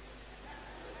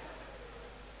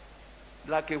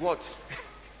 Like a what?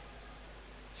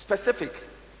 Specific.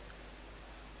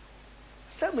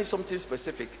 Tell me something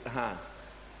specific.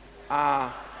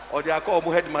 Or they are called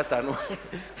headmaster. No?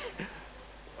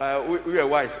 We are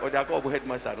wise. Or they are called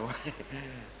headmaster. No?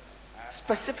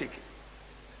 Specific.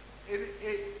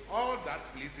 All that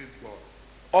pleases God.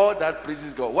 All that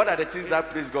pleases God. What are the things that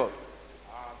please God?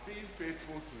 Being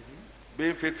faithful to Him.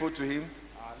 Being faithful to Him.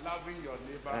 Loving your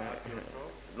neighbor as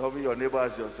yourself. Loving your neighbor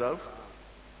as yourself.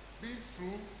 Being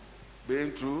true.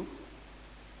 Being true.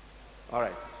 All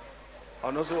right.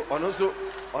 And also,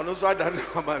 I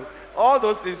don't know. All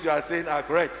those things you are saying are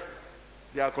correct.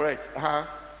 They are correct.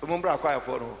 Remember, I quite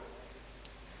follow.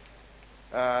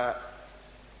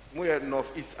 We are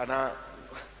northeast and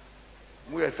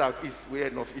we are southeast. We are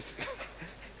northeast.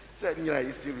 So near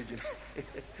eastern region.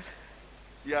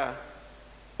 Yeah.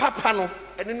 Papa no.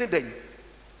 Anything.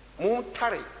 Moon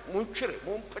tari, moon chile,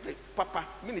 moon pete, papa.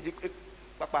 Mini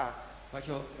papa.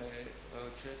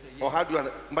 Or how do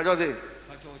you? But you say.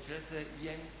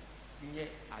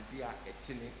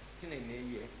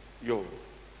 Yo.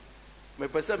 Me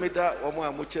pesa me da omo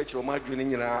amu church omo adwene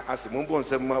nyina ase mo bon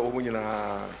sem ma omo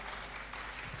nyina.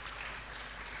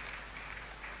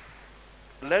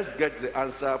 Let's get the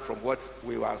answer from what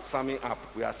we are summing up.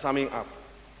 We are summing up.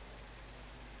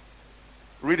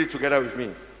 Read it together with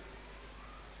me.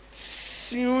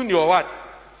 Tune your what?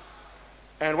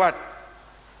 And what?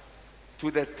 To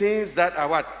the things that are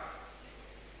what?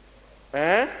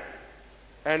 And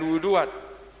we'll do what?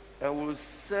 And we'll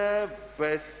serve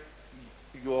best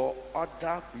your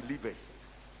other believers.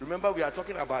 Remember, we are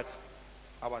talking about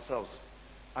ourselves.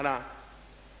 Anna,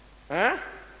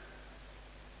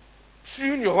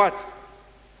 tune your what?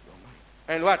 Your mind.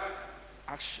 And what?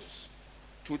 Actions.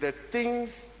 To the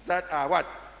things that are what?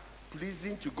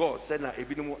 Pleasing to God. Sena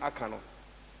ebinimu akano.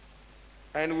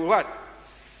 And we what?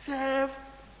 Serve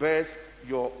best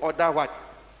your other what?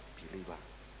 Believer.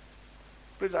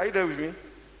 Please, are you there with me?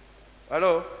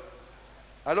 Hello?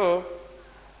 Hello?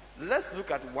 Let's look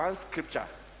at one scripture.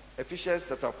 Ephesians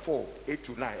chapter 4, 8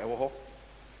 to 9.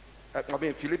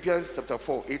 Philippians chapter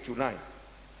 4, 8 to 9.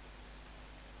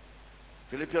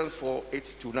 Philippians 4,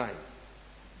 8 to 9.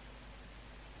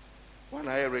 When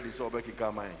I read this, I'll make it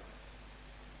come mine.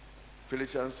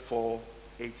 Philippians 4,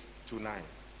 8 to 9.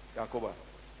 Jacoba.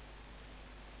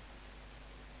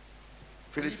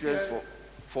 Philippians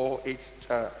 4, 8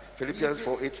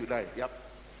 to 9. Yep.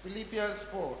 Philippians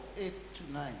 4, 8 to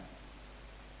 9.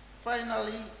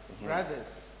 Finally,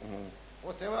 brothers,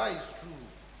 whatever is true,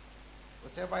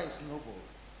 whatever is noble,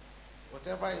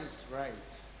 whatever is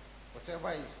right,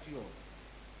 whatever is pure,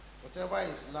 whatever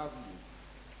is lovely,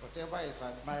 whatever is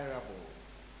admirable,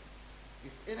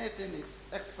 if anything is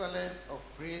excellent of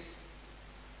praise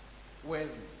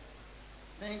worthy,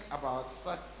 think about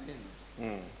such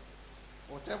things.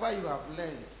 Whatever you have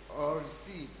learned or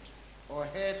received or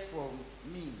heard from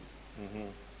me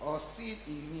or seen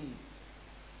in me,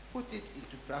 put it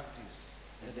into practice,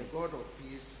 and the God of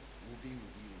peace will be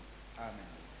with you.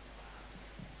 Amen.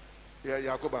 Yeah,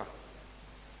 Jacoba.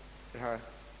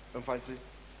 Fancy.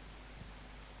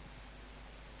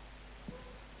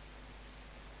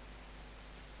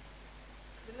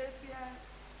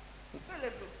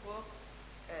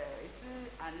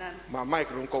 My mic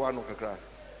don't go on kakra.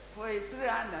 For it's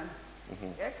Anan.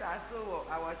 Yes, I saw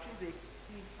our tree.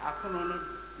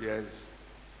 Yes.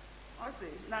 I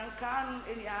say, Nankan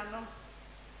any annum.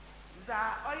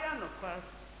 Za oya no kwa.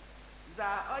 Za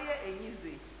oya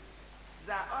enyizi.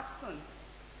 Za otson.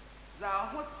 Za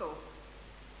hoso.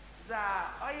 Za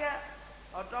oya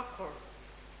odokor.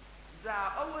 Za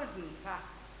owezimpa.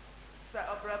 Sa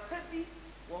obrapebi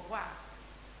wo hwa.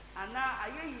 Ana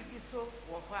aye yibi so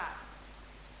wo hwa.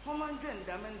 Homandwen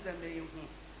damendame hu.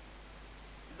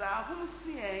 Za hum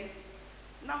suye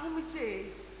na hum je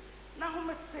na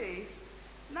hum tse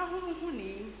na hum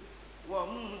huni wo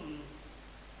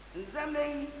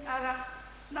nzamei ara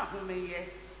na hum ye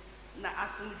na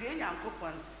asumdwe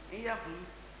nyankopon eya hum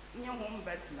nye hum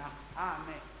betina.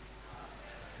 Amen.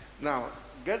 Now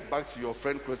get back to your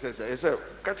friend closest. He said,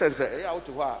 catch and say, hey, out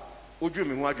to her. Udream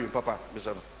me who dream papa,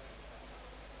 Mr.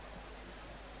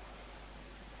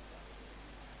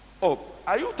 Oh,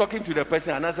 are you talking to the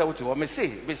person and answer what you want me say?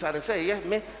 Beside say, yeah,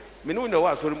 me no know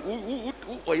what so who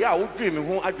yeah, who dream me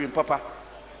who I dream papa.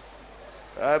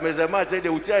 Mr. Martin, they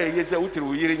would tell you, yes, I would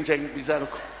tell you in Chang Bizarro.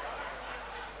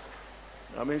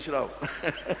 I mean, sure.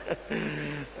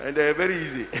 And they're very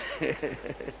easy.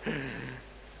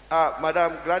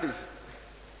 Madam Gladys.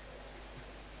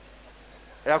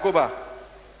 Yakoba,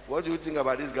 what do you think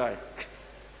about this guy?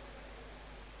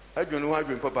 I don't know how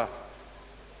to papa.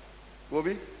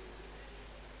 Kofi?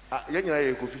 Yenya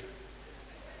ye Kofi.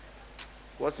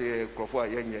 What's a crofo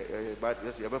yenya but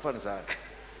yes, you have fun.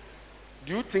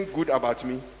 Do you think good about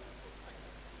me?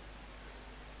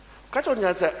 Catch on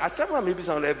your say, Asema maybe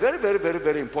sound very, very, very,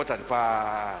 very important.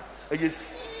 Are you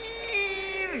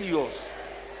serious?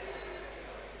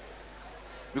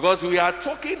 Because we are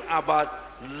talking about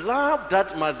love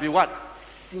that must be what?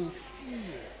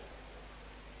 Sincere.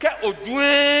 Ke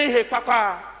odwe he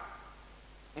papa.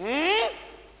 We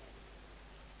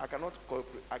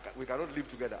cannot live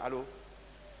together. Hello?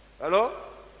 Hello?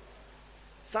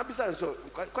 Some people so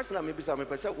question maybe some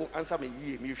person will answer me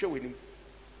ye me show with him.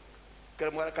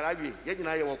 Can I be? Yet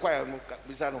you will quiet no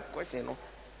question no.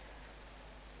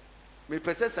 Me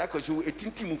person say because you a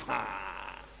tinti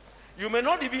you may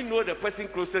not even know the person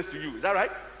closest to you. Is that right?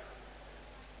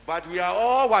 But we are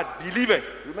all what?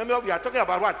 Believers. Remember we are talking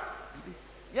about what?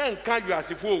 Yeah, can't you as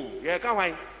a fool? Yeah, can't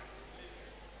find.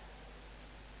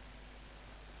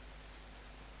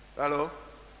 Hello?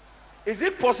 Is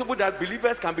it possible that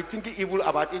believers can be thinking evil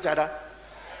about each other?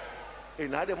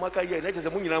 In other market, yes.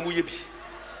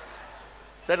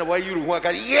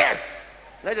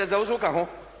 Also come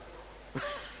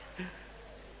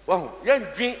wow, young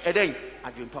drink a day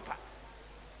and drink papa.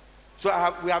 So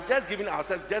we have just given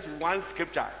ourselves just one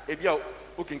scripture. If you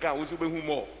can also be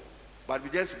more, but we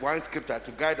just one scripture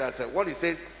to guide us. What it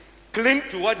says, cling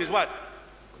to what is what?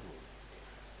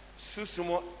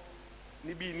 Susumo.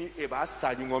 Nibi ni eba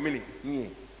sanyu ngomini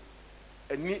ni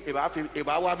eni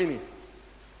eba wa mini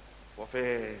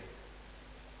ofe.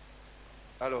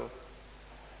 Hello,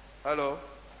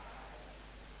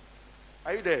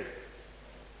 are you there?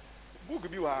 Book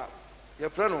biwa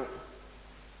your friend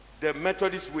the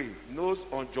Methodist way knows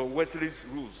on John Wesley's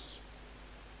rules.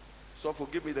 So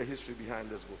forgive me the history behind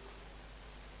this book.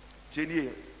 Tedi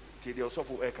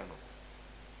osofo ekano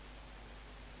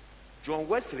John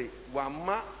Wesley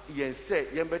wama yense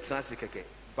yembe transikeke,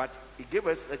 but he gave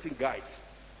us certain guides.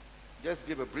 Just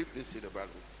give a brief this in the Bible.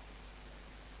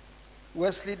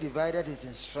 Wesley divided his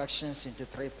instructions into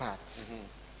three parts.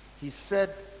 He said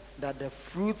that the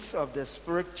fruits of the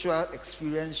spiritual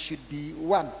experience should be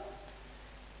one,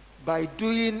 by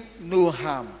doing no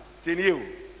harm.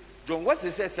 John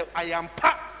Wesley says, I am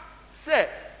pa say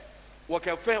what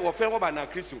na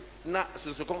Christo na so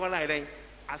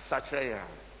as such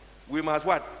we must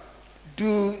what?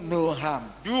 Do no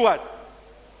harm. Do what?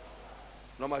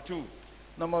 Number two,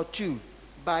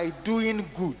 by doing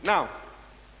good. Now,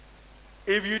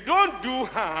 if you don't do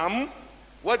harm,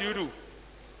 what do?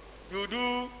 You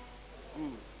do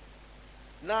good.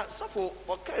 Now, so for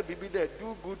okay, be there,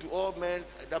 do good to all men.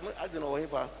 I don't know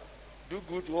if do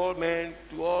good to all men,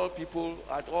 to all people,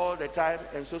 at all the time,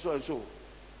 and so and so.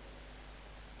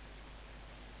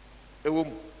 A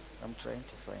woman. I'm trying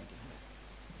to find it.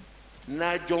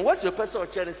 Now, John, what's your person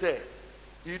of church say?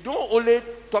 You don't only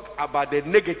talk about the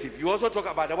negative, you also talk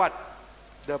about the what?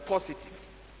 The positive.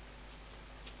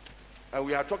 And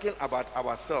we are talking about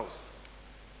ourselves.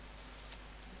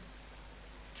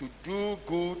 To do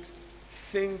good,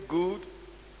 think good,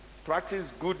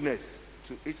 practice goodness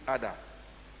to each other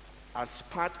as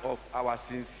part of our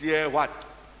sincere what?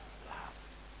 Love.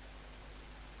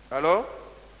 Hello?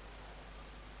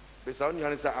 I'm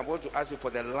going to ask you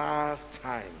for the last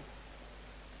time.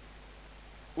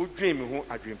 Who dream who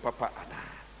I dream papa ana?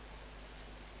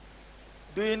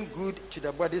 Doing good to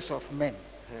the bodies of men.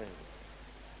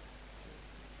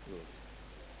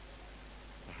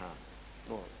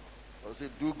 No. I say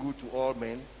do good to all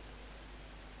men.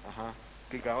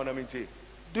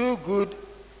 Do good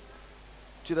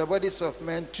to the bodies of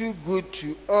men, do good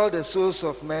to all the souls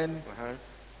of men.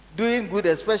 Doing good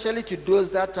especially to those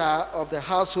that are of the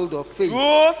household of faith.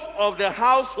 Those of the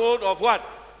household of what?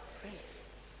 Faith.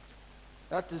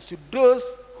 That is to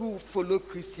those who follow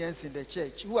Christians in the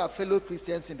church, who are fellow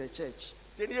Christians in the church.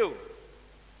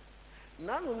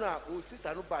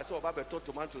 Sister no pass over better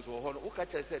tomatoes or honor. Who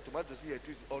catch say tomatoes here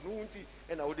Tuesday or no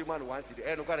and I would man once the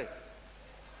end of it.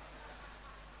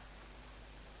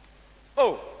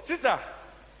 Oh, sister.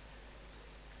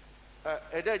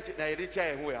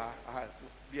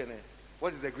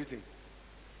 What is the greeting?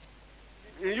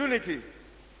 In unity.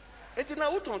 It's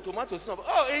now out on tomatoes.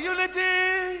 Oh, in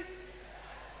unity.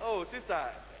 Oh, sister,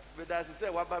 but as I say,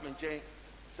 what about me?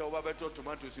 So what about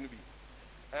tomatoes in be?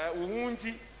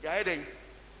 Unti, ya heading.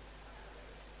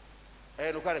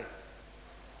 No care.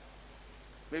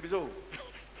 Maybe so.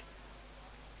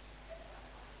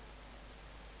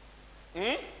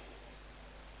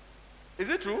 Is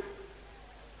it true?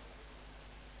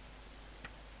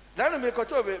 That make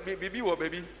a baby or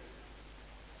baby.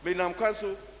 Benam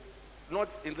Council,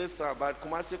 not in this but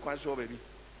Kumasi Council baby.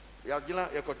 Yagina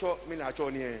Yakoto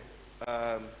Minachoni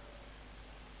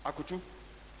Akutu.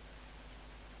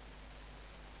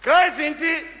 Christ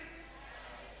inti.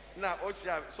 Now,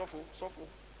 Ocha Sofo.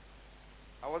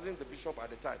 I wasn't the bishop at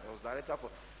the time. I was director for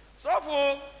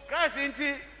Sofo. Christ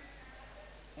inti.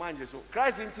 Mind you, so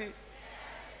Christ inti.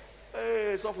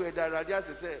 Hey, Sofo, that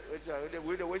just say,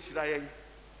 wait, should I?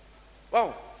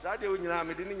 Wow, Saturday when you are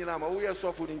meeting, we are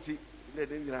Sofo inti.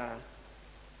 Letting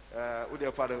with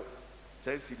your father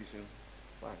 10 cities.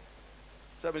 Fine.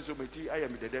 Seven so many, I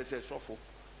am the desert Sofo.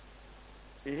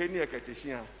 A henia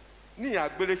catechia. Ni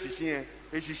agbele shishin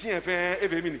e shishin fe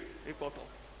evemini e poto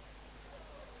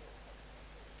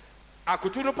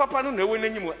akutu no papa no na ewe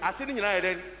nanyim ase ni nyina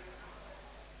yeden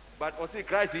but o say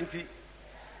Christ inti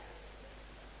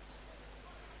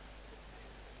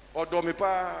odo me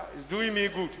pa is doing me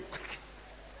good.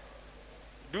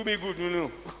 Do me good,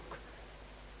 no.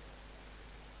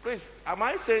 Please, am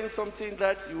I saying something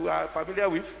that you are familiar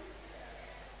with?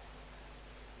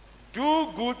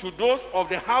 Do good to those of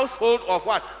the household of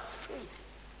what?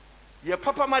 Your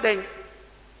papa madeng.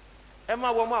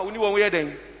 Emma woma uni won we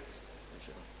den.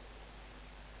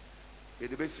 E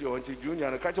de besi o nti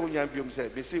junior ka che wonya biom se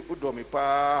besi udo me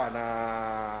pa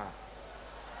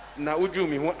na uju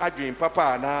mi ho adwen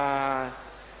papa na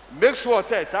make sure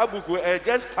say sabuku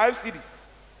just 5 cities.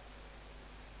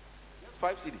 Just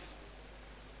 5 cities.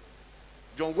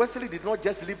 John Wesley did not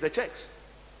just leave the church.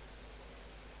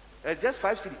 It's just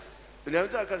 5 cities. The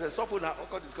entire because so now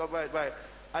discovered by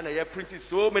and I have printed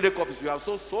so many copies. You have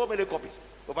so many copies,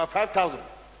 over 5,000.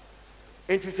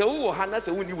 And he said, "Oh, Hannah,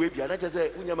 say we need and I just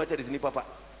say, "We matter is ni papa."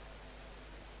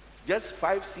 Just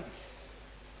 5 cities.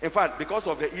 In fact, because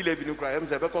of the 11 crime,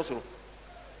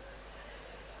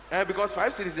 because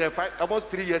 5 cities, almost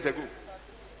 3 years ago,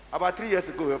 about 3 years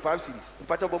ago, 5 cities.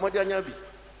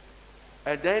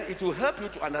 And then it will help you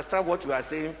to understand what we are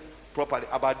saying properly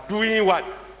about doing what?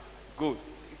 Good.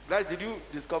 Right? Did you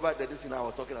discover that this thing I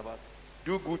was talking about?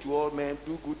 Do good to all men,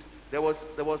 do good. There was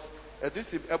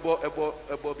this Ebo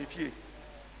Bifie.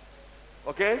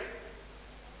 Okay?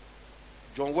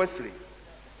 John Wesley.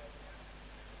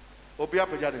 Obia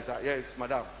Pejanisa. Yes,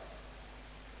 madam.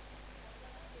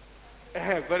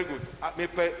 Very good. Me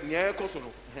pe niye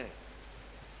kosono.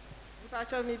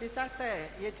 Pacho mi bisa say,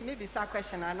 yet me bisa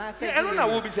question and I say. I don't know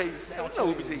what we say. I don't know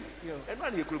what we say. I don't know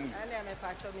what me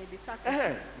pacho me bisa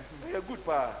question. Good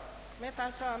pa. Me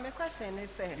pacho me question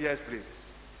is say. Yes, please.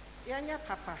 Yanya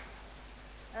papa.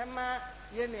 Emma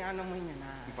yeni anomu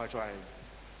nyina. Pacho ai.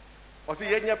 Osi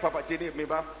yenya papa teni me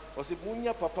ba. Osi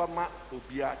munya papa ma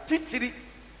obia titiri.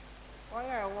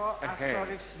 Wanga wo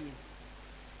asori fi.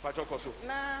 Pacho koso.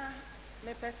 Na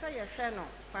me pesa ye hwe no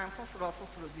kwan foforo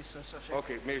bi so.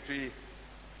 Okay, me tui.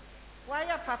 Why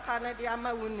papa na di ama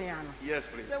wunua no? Yes,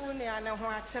 please. Se wunua ne ho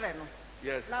akere no.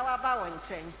 Yes. Na wa ba won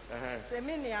chen. Se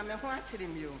me nua me ho akere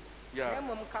mi o. Yeah.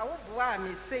 Emom ka wo boa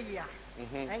me sei a.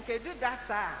 Enke du da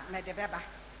sa me de beba.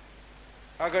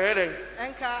 Aga yeden.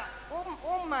 Enka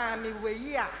o ma mi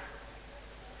weyi a.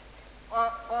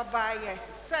 O ba ye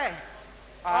se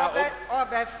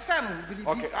Obe fem.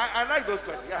 Okay, I like those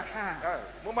questions. Yeah.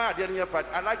 Mama, I didn't hear part.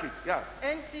 I like it. Yeah.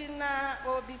 Entina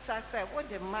obisa se what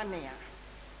the money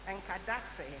and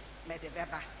kadase me de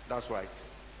beba. That's right.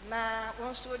 Na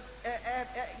also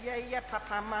ye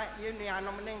papa ma ye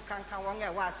nuanom ne nkanka won e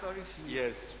wa sorry fi.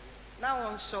 Yes. Na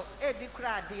won so e bi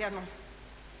kura de no.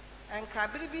 Enka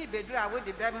biribi bedu a wo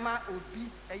de be ma obi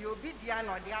e obi dia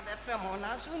no de abefem ho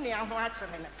na so nua ho a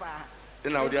kire ne pa.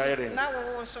 Now they are hearing. Now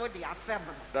we also the affirm.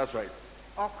 That's right.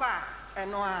 Oka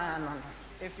eno ano.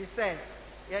 If you say,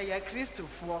 yeah,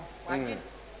 Christopher, what did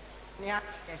near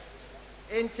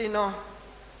Entino?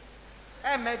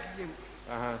 Medium.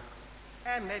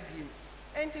 Medium.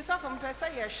 And to some person,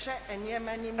 you share and ye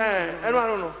many. I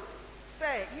don't know.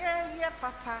 Say, yeah,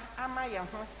 papa, am I a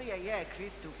say, yeah,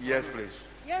 Christopher? Yes, please.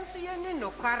 Yes, you need no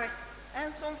quarry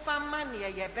and some fun money,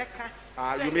 yeah, Becca.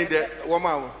 You mean the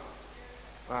woman?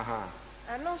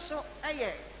 And also,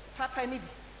 papa nibi.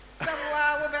 So,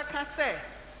 I say,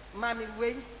 Mammy,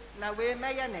 way, now we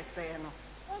may say no.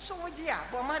 Also, would ya,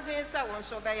 but my days I won't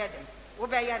so bad.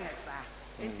 wobɛyɛ ne saa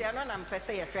nti ɛno na mpɛ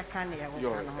sɛ yɛhwɛ ka ne yɛwo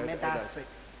ka no ho meda ase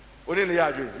Only the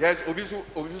yard. Yes, Obisu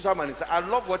Samani said, I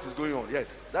love what is going on.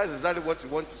 Yes, that's exactly what you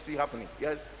want to see happening.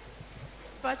 Yes.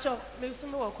 Pacho, there's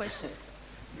no question.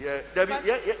 Yeah,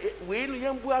 we in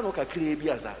Yambuano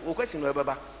Kakribiaza. O question,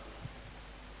 Baba.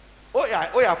 Oh,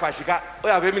 yeah, Fashika. Oh,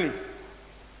 yeah, Vemini.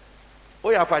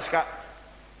 Oh, yeah, Fashika.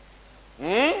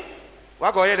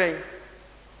 What go ahead?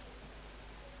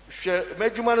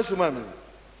 Majumano Sumami.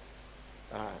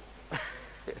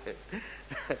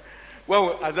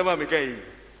 Well, as a mammy came.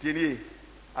 Tini,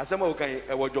 asema ukai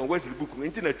ewo John Wesley book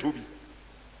internet to be.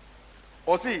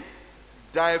 Or see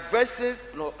diverses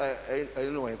no I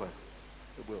don't know why.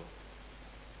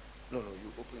 No,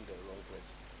 you open the wrong place.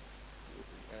 You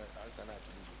open answer not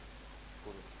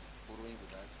to borrowing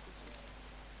without question.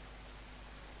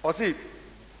 Or see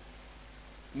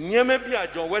nyeme bia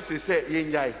John Wesley say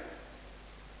yenjai.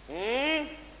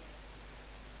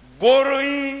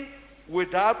 Borrowing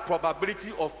without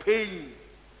probability of paying.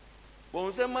 Bon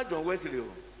sema John Wesley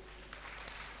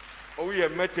o we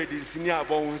Methodist senior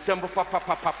bon sema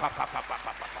papa.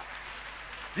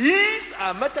 These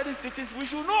are Methodist teachings we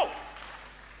should know.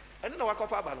 And no work of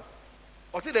abano.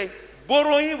 Or see then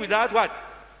borrowing without what?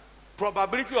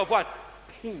 Probability of what?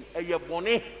 Paying a year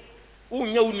bonnet.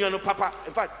 Unya no papa.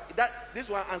 In fact, this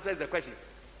one answers the question.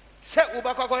 Say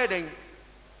ubako go ahead then.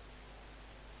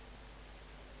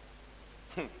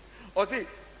 Or see,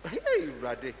 hey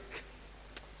Rade.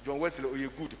 John Wesley, oh, you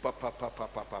good, papa.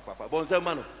 Bonse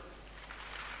mano.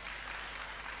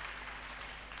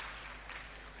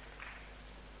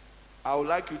 I would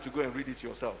like you to go and read it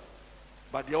yourself.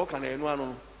 But the can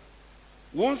anyone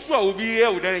once I will be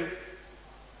here with them.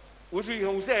 Once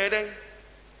you say then,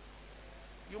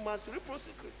 you must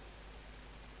reciprocate.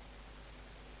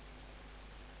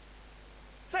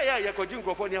 Say, yeah, you're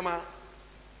going for Yama,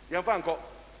 Yamfanko.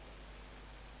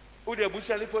 Ude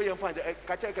bushali for Yamfan,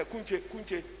 Kachaka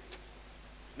Kunche.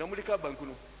 No Mulika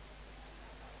Bankuno.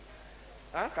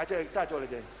 Ah, Kacha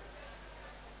Tatology.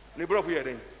 Libro for your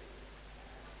day.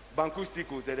 Banku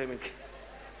Stico, said Emic.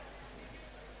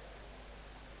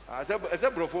 As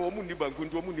a bro for Mundi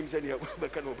Bankunto Mundim said,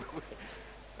 Bacano.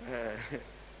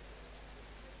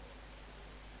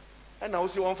 And now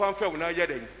see one fan fell now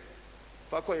yet.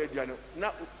 Fako Yadiano.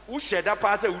 Now, who shed that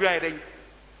pass a riding?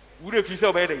 Would if you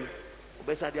saw bedding?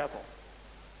 Besadiaco.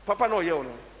 Papa no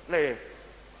yono. Lay.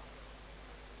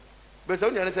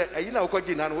 Besonia said, you know,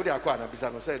 Kojina, would aquana,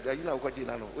 Bisano said, you know,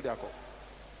 Kojina, would aqua.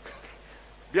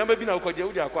 Biamba Bina Koja,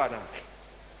 would aquana.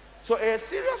 So a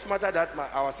serious matter that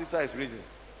our sister is raising.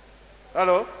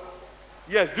 Hello?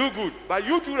 Yes, do good. But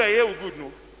you two are here good,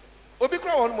 no?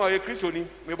 Obikra one more a Christian,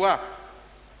 Meboa.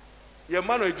 Your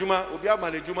man or Juma, Obia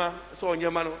man Juma, so on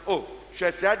your man. Oh, she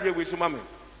said here with Sumami.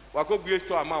 Wako be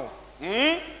to amount.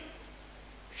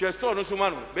 She saw no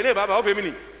Sumano. Bene Baba of a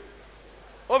minute.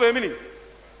 Over a minute.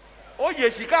 Oh,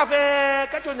 yes, she cafe.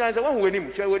 Catch on as one with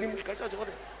him. Shall with him catch us.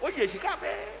 Oh, yes, she cafe.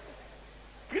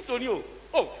 Christian,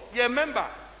 oh, you remember.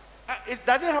 It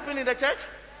doesn't happen in the church.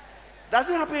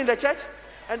 Doesn't happen in the church.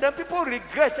 And then people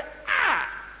regret.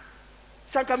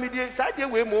 Sankamidi, side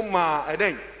way mama, and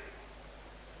then.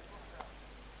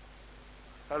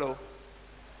 Hello.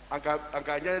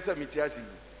 Anka Yansa Mitiasi.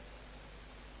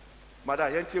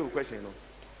 Madam, you question.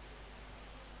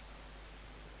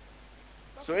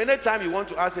 So anytime you want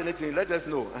to ask anything, let us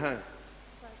know.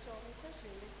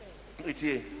 It's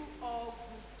do all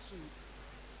good to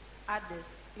others,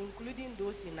 including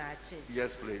those in our church.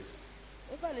 Yes, please.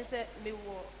 Open say me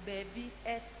wo baby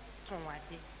et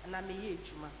tonwade na me ye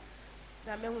adwuma.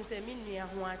 Na me hu say me nua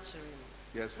ho akere.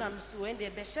 Yes, please. Na so when they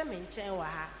be she me nchen wa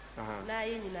ha. Na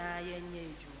ye nyina ye nye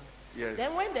adwuma. Yes.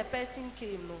 Then when the person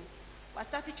came no, we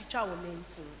started to try on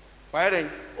 19. Why then?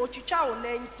 O chicha on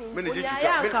 19.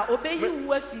 Onya obey you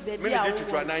wafi baby a.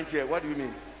 Chicha 90. What do you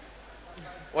mean?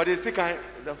 What is the kind?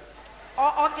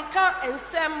 Or kika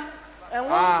ensem and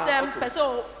one sem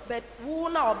person but who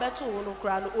now better no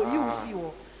crown or you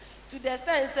feel. To the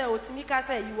extent say Otimika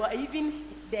say you are even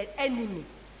the enemy.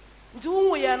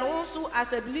 Do we and also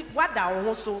as a belief what that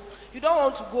also you don't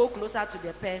want to go closer to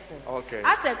the person. Okay.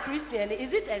 As a Christian,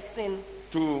 is it a sin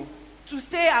to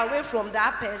stay away from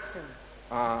that person?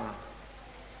 Oh,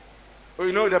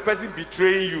 you know the person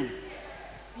betraying you.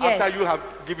 Yes. After you have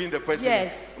given the person.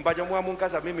 Yes. But you want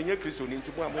to me me Christian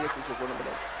into mo mo Christian for no.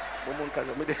 Mo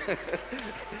kaza me de.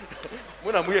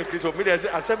 Mo na mo ye Christian me de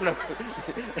accept na.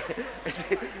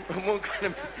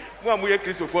 Mo mo ye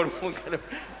Christian for mo kana.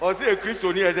 O say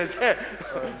Christian here say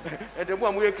and the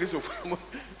mo ye Christian for mo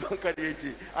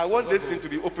kana. I want this thing to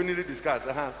be openly discussed.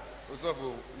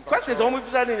 Questions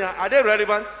are they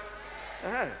relevant?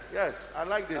 Yes, I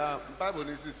like this. Bible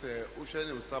is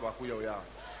Ocean Usaba Kuya,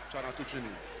 China to Chini,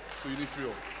 so you need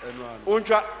free and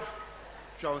Untra.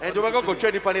 And to go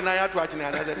to Panina to watching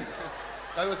another.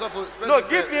 No,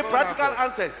 give me practical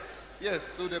answers. Yes,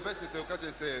 so the best is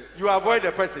say you avoid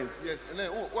the person. Yes, and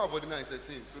then who avoid the night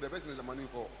saying so the person is the money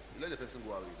for let the person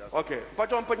go away. That's okay.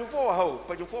 But on Paju for how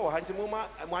Paju for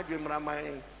Hantimuma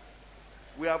and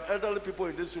we have elderly people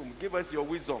in this room. Give us your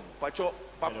wisdom. Pacho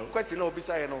question no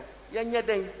beside no. Yanya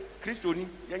den Christoni,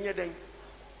 Yanya den.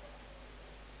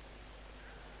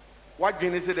 What do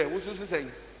you say there? What's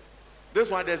saying? This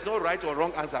one, there's no right or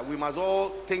wrong answer. We must all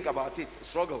think about it.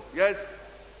 Struggle. Yes?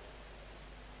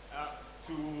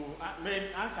 To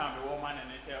answer the woman and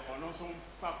they say, on also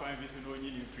papa and visit no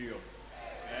need in fear.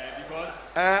 Because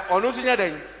on also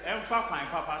then and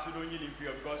papa should only in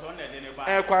fear because on the dinner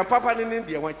by papa in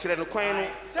India when children coin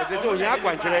says so ya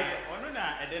quanchre on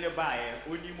a dinner by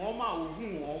only mama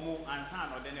who almost and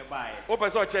son or dinner by open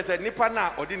so chess nipa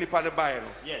na or didn't nipa buy no.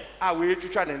 Yes. Ah, we to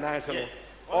try and nice. Yes.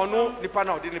 Or no nipa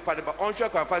na or didn't nipa but on sure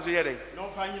can fast here. No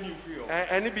finding in fear.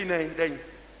 And it be then.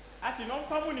 I see no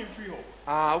permanent fear.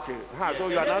 Ah, okay. Yes, so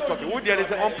you are not talking. Would there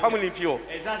is on permanent fear?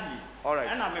 Exactly. All right.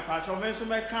 And I'm a patron,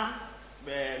 so I can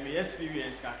my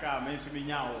experience.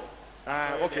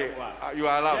 Okay. You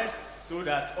are allowed. Yes, so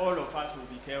that all of us will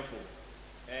be careful.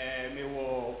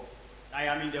 I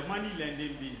am in the money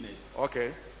lending business.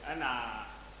 Okay. And a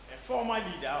former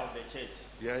leader of the church.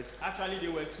 Yes. Actually,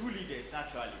 there were two leaders.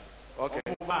 Actually. Okay.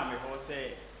 Baby,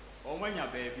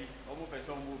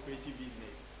 person who pretty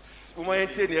business. Woman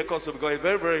because it's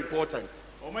very, very important.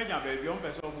 Baby,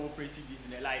 person who pretty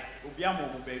business like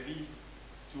Obiamo baby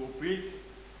to operate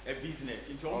a business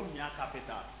into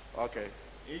capital. Okay.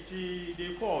 They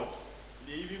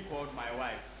even called my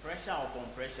wife, pressure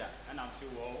upon pressure, and I'm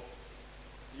saying, well,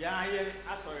 yeah, I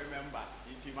still remember.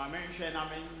 It's my mention. I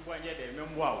mean, when you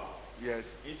remember.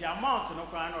 Yes. It's amount no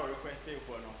crown or requested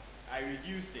for no. I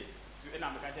reduced it to and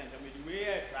I'm catching some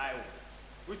way trial.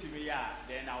 Which me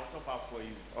then I'll top up for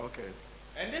you. Okay.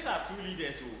 And these are two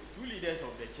leaders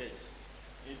of the church.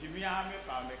 Into me, I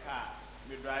found the car,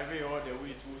 me driving all the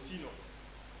way to Osino.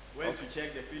 Went to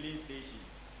check the filling station.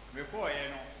 Before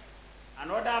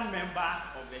another member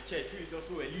of the church who is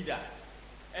also a leader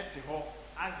at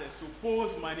as the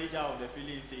supposed manager of the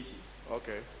filling station.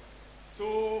 Okay.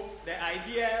 So the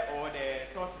idea or the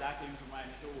thought that came to mind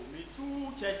is, oh, me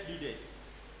two church leaders,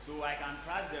 so I can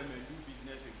trust them and do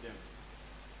business with them.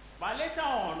 But later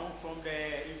on, from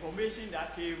the information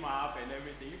that came up and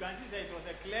everything, you can see that it was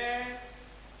a clear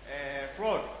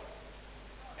fraud.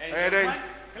 And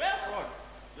clear fraud.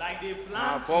 Like they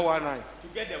planned to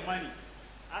get the money.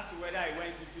 As to whether he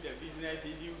went into the business,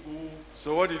 he didn't go.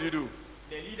 So what did you do?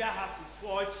 The leader has to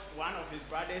forge one of his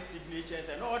brother's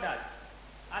signatures and all that.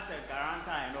 As a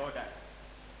guarantor and all that.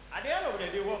 At the end of the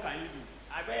day, what can you do?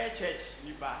 I buy a church,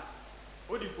 Nipa.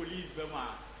 All the police,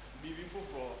 Bema, be before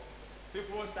for.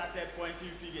 People started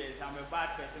pointing figures, I'm a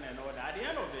bad person and all that. At the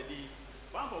end of the day,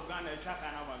 Bank of Ghana track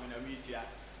and I'm in a media.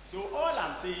 So all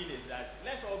I'm saying is that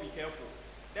let's all be careful.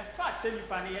 The fact say you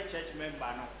pan a church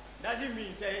member no, doesn't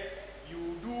mean say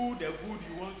you do the good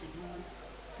you want to do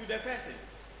to the person.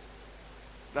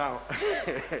 Now,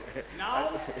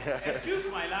 excuse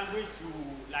my language to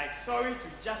sorry to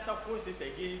juxtapose it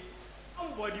against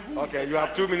somebody who okay, you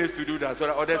have 2 minutes to do that so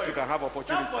that others can have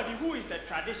opportunity. Somebody who is a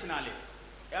traditionalist.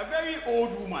 A very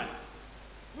old woman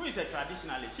who is a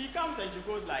traditionalist. She comes and she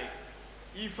goes like,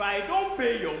 if I don't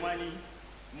pay your money,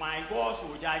 my boss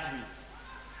will judge me.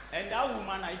 And that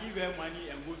woman, I give her money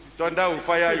and go to sleep. Thunder will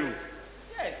fire you.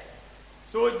 Yes.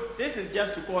 So this is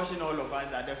just to caution all of us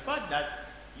that the fact that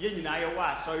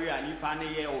sorry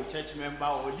or church member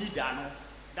or leader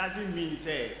doesn't mean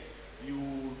say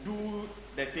you do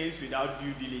the things without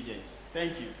due diligence.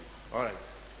 Thank you. All right.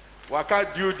 What kind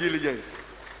due diligence?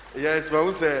 Yes, but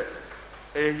who say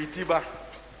a hitiba?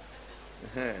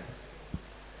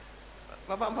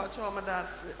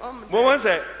 Moment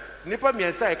say, Nipa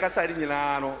Miensa, Casari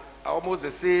Nilano, almost the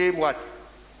same what?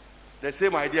 The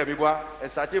same idea, Bibwa,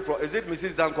 starting from, is it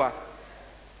Mrs. Dankwa?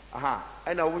 Aha,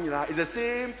 and now it's the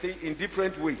same thing in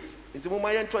different ways. Into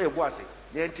my entire bossy,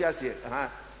 the entire here.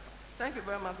 Thank you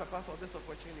very much, Papa, for this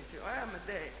opportunity. I am a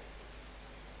day.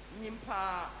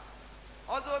 Nimpa.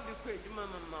 Although be quick, you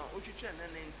mamma, Uchichen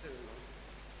and Ansel.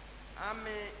 I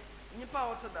may nip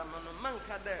out of the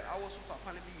manka there, I was for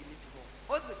Panabi in it.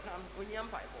 What's the come on Yam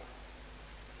Pipe?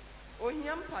 Oh,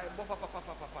 Yam Pipe,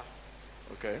 Papa.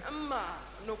 Okay.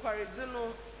 No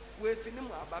Quarizino with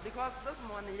Finuma, because this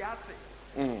morning Yate.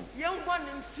 Young one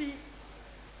in fee,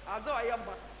 as though I am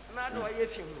not know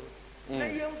if you know.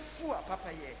 Young fool,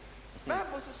 Papa, ye.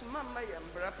 Bible says, Mama,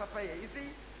 papa, you see,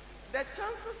 the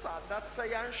chances are that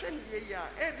Sayan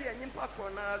every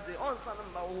corner the on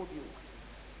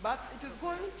but it is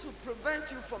going to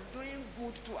prevent you from doing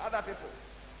good to other people.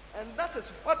 And that is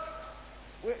what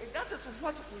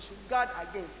we should guard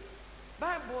against.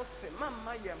 Bible says,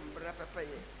 Mama, papa,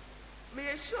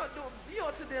 may sure do be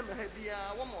to them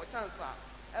one more chance.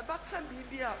 A back can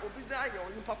be there, or be there,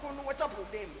 you papa no watch up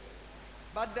with them.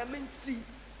 But the men see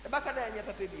a back at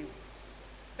the view.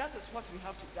 That is what we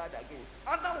have to guard against.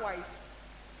 Otherwise,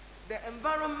 the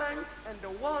environment and the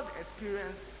world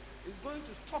experience is going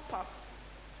to stop us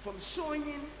from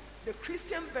showing the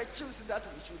Christian virtues that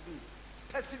we should do.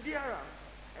 Perseverance,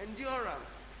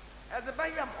 endurance. As a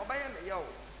bayam or bayam yo,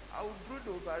 I will brood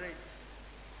over it.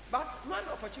 But when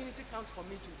opportunity comes for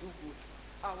me to do good,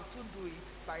 I will still do it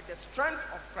by the strength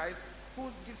of Christ who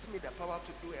gives me the power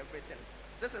to do everything.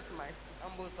 This is my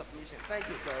humble submission. Thank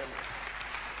you very much.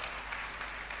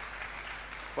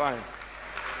 Fine.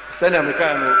 Send them a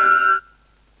kind of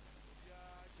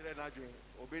children are doing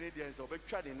obedience of a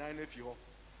trading 9 if you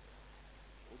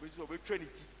obey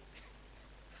Trinity.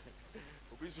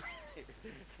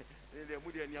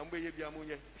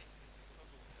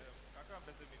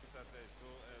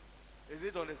 Is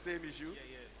it on the same issue?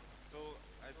 Yeah. So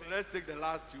I think let's take the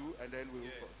last two and then we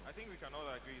will. I think we can all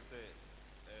agree say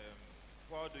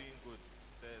while doing good,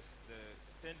 there's the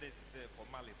tendency say for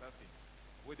malice, as in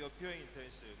with your pure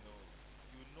intention,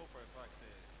 you know for a fact say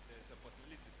there's a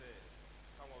possibility say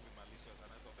someone will be malicious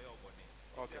and that's a very funny.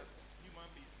 Okay. As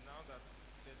human beings, now that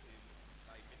let's say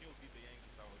like many of people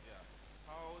there,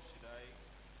 how should I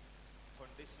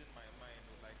condition my mind,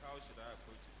 or like how should I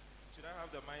approach it? Should I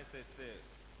have the mindset say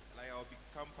like I'll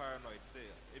become paranoid, say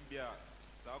India,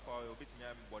 so I'll be me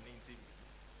born in team.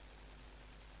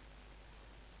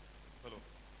 Hello.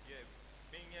 Yeah.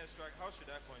 Being strike, how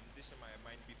should I condition my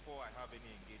mind before I have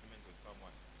any engagement with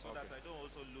someone, so that I don't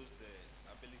also lose the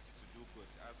ability to do good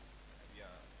as we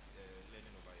are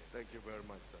learning over here? Thank you very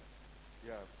much, sir.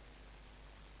 Yeah.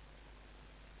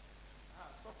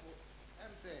 So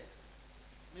I'm saying,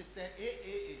 Mr.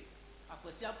 AAA,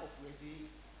 Akosia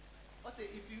Pofwedi, I say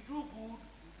if you do good,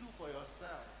 you do for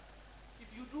yourself.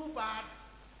 If you do bad,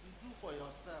 you do for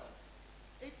yourself.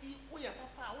 Eti uya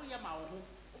papa, uya maohu,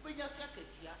 ubenya suya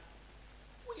ketua.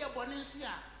 Uya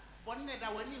boninsia, bonne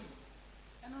da wanim.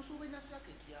 Eno so ubenya suya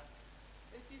ketua.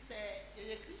 Eti se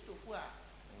ye Kristo fu a,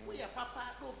 uya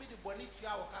papa do bi de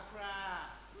bonitua wo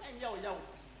kakra, na nya wo ya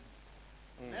obi.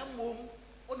 Na mom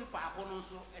oni pa ko no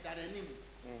so edaranim.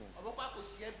 Obokwa ko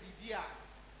hia bibia,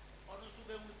 ono so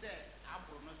be hu se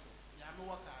abro no so. Ya no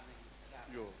waka ni.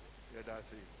 Yo, yeah,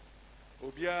 that's it.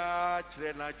 Obia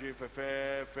chere na dwe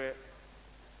fefefe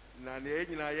na ne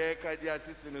nyina ye ka di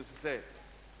asisi no se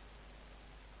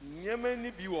nyema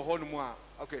ni bi wo hono mu a.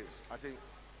 Okay, I think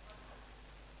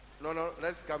no,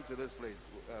 let's come to this place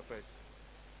first.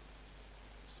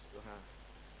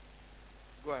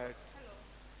 Go ahead. Hello.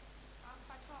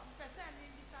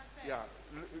 Yeah.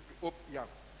 Yeah.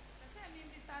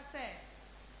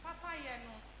 Papa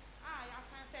yeno I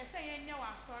can say you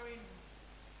are sorry.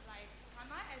 Like, can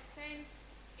I extend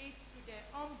it to the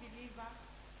unbeliever?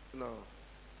 No.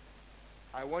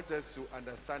 I want us to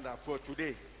understand that for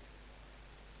today.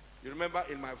 You remember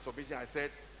in my submission I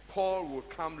said Paul will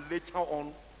come later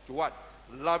on to what?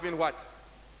 Loving what?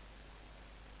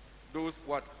 Those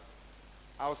what?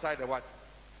 Outside the what?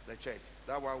 The church.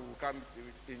 That one will come to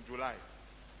it in July.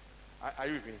 Are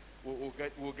you with me?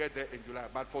 We'll get there in July.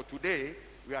 But for today,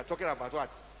 we are talking about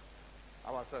what?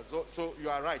 Ourselves. So you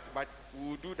are right, but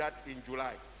we'll do that in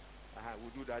July.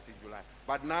 We'll do that in July.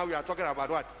 But now we are talking about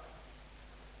what?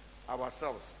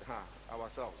 Ourselves.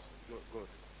 Ourselves. Good.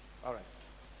 All right.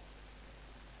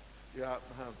 Yeah.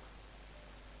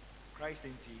 Christ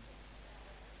in tea.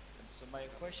 So my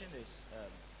question is,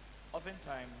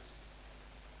 oftentimes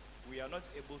we are not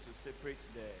able to separate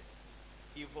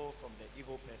the evil from the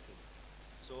evil person.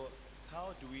 So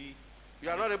how do we? You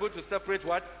are not able to separate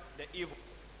what? The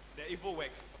evil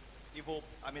works. Evil.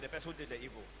 I mean, the person who did the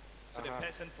evil. So the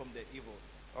person from the evil.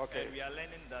 Okay. And we are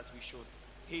learning that we should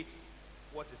hate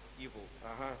what is evil.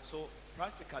 So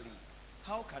practically,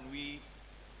 how can we,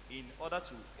 in order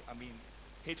to,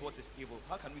 hate what is evil,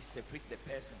 how can we separate the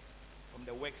person from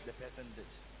the works the person did?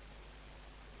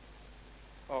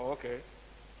 Oh, okay.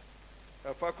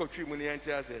 Faculty money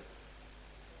said.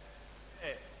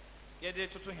 Yeah, they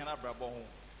told him about Brabon.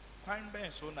 Quine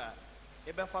Ben Sona,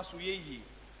 Ebefasu ye.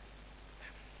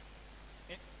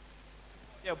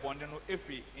 Yeah, Bondeno,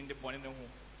 Effie in the Bondeno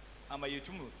home. Am I you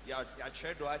to move? Ya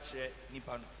chair do I chair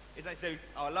Nippon. As I say,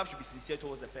 our love should be sincere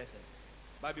towards the person.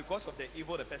 But because of the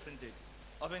evil the person did,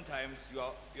 oftentimes you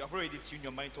have already tuned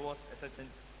your mind towards a certain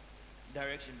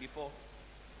direction before.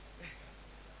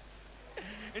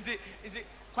 Is it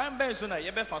quite bad? So now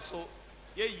you better so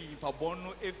ye impabon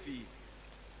no efi.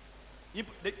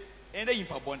 And the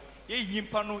impabon ye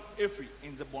impano efi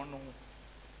in the bono.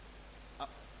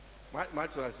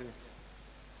 Matsuasi.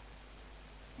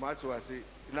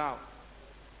 Now,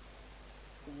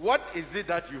 what is it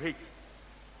that you hate?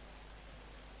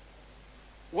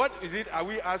 What is it are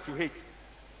we asked to hate?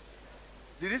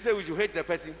 Did he say we should hate the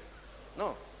person?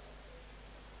 No.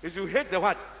 Is you hate the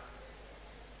what?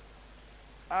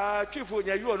 Chief,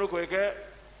 you are no going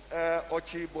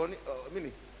Ochi Boni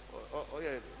Mini. Oh,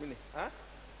 yeah, Mini. Huh?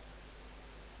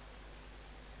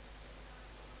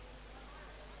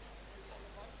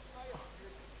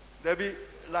 There be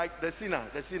like the sinner.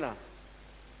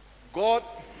 God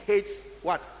hates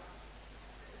what?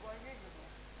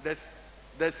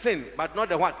 The sin, but not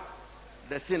the what?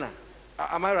 The sinner.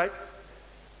 Am I right?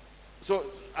 So,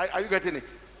 are you getting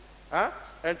it? Huh?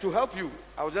 And to help you,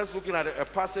 I was just looking at a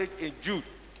passage in Jude.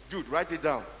 Jude, write it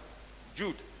down.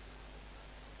 Jude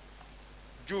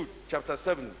chapter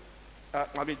 7.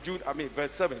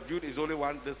 Verse 7. Jude is only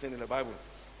one this thing in the Bible.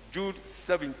 Jude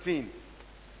 17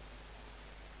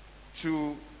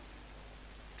 to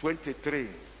 23.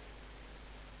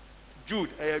 Jude,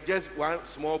 just one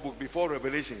small book before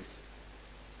Revelations.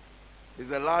 It's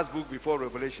the last book before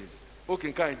Revelations.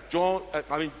 Okay,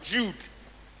 Jude,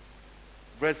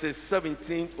 verses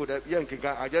 17.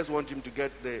 I just want him to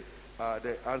get the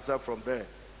answer from there.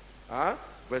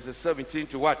 Verses 17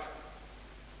 to what?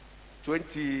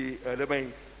 23.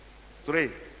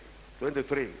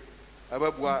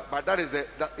 But that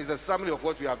is a summary of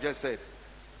what we have just said.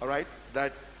 All right?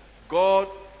 That God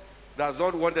does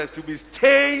not want us to be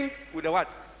stained with the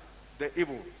what? The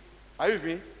evil. Are you with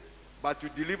me? But to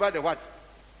deliver the what?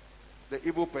 The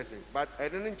evil person. But I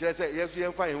didn't just say, yes, you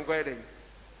can find him going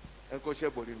and go share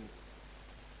body.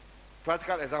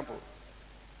 Practical example.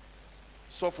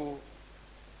 So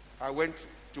I went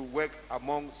to work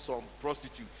among some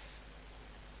prostitutes.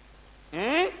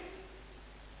 So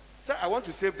I want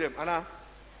to save them, Anna.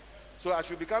 So I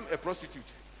should become a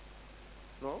prostitute.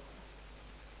 No?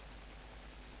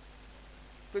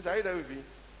 Please, are you there with me?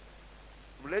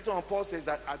 Later on, Paul says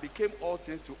that I became all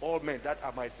things to all men that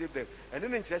I might save them. And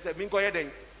then in church, I mean, go ahead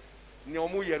and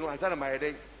Niomu Yeno and Sana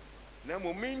Mayden.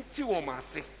 Nemo minti wo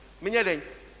masi. Minyeden.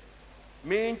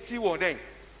 Minti wo den.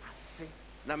 Asi.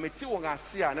 Na meti wo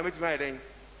ngasia. Na meti mayden.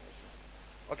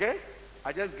 Okay?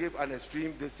 I just gave an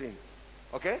extreme this thing.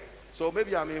 Okay? So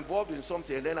maybe I'm involved in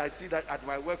something and then I see that at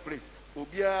my workplace.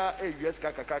 Ubia US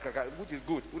kaka, which is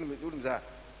good.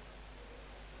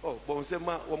 Oh,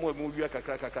 Bonsema, one more movie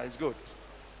kaka is good.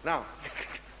 Now,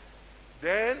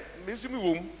 then, Miss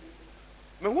Wum,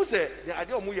 who said, I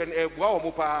don't move and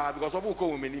because of who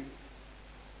women.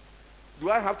 Do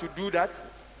I have to do that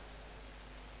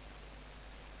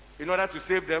in order to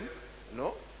save them?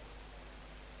 No.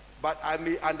 But I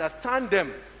may understand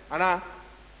them,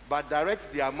 but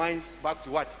direct their minds back to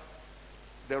what?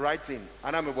 The right thing.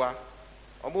 Sakawa.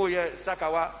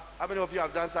 How many of you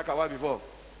have done Sakawa before?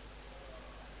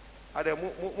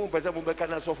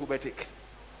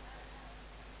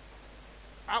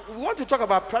 We want to talk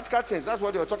about practical things. That's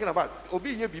what you're talking about.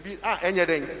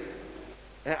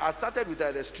 I started with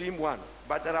the extreme one,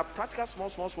 but there are practical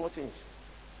small things.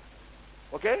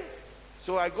 Okay?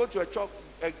 So I go to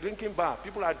a drinking bar.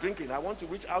 People are drinking. I want to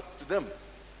reach out to them.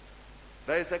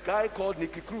 There is a guy called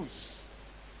Nicky Cruz.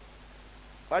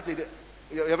 What is it?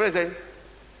 You're very saying?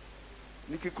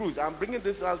 Nicky Cruz. I'm bringing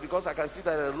this out because I can see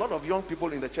that there are a lot of young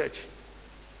people in the church.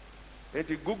 And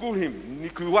to Google him,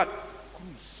 Nicky what?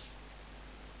 Cruz.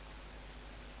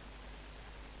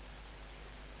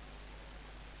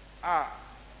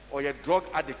 Or a drug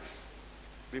addict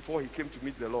before he came to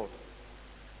meet the Lord.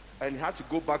 And he had to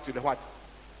go back to the what?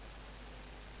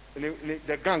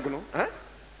 The gang, no? Huh?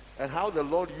 And how the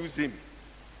Lord used him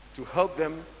to help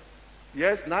them.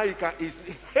 Yes, now he's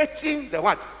hating the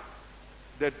what?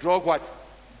 The drug what?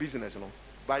 Business, you know.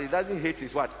 But he doesn't hate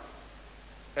his what?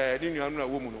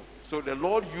 So the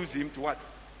Lord used him to what?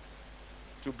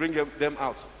 To bring them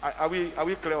out. Are we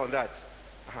clear on that?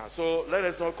 So let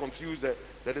us not confuse that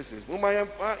this is.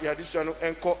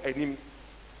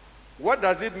 What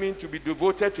does it mean to be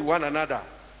devoted to one another?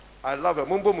 I love it.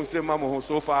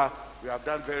 So far, we have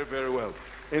done very, very well.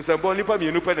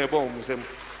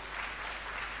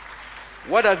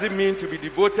 What does it mean to be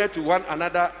devoted to one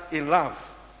another in love?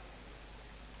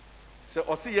 So,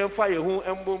 what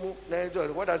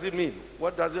does it mean?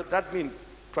 What does that mean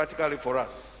practically for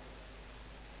us?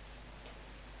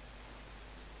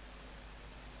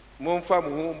 Momfa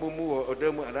mu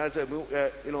odemu and I said,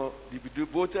 you know, be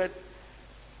devoted.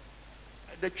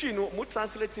 The tree, no, more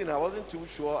translating, I wasn't too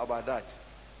sure about that.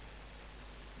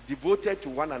 Devoted to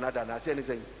one another, and I said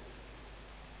anything.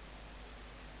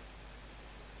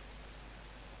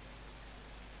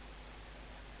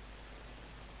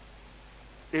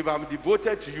 If I'm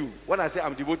devoted to you, when I say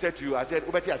I'm devoted to you, I said,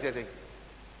 Ubeti, I said,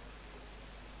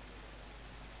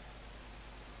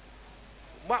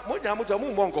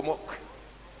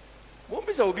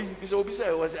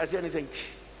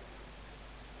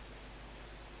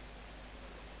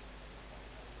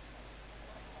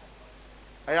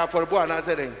 I have for a boy and I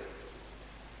said,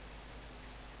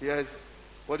 yes,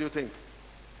 what do you think?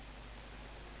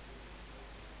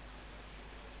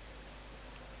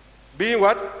 Being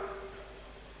what?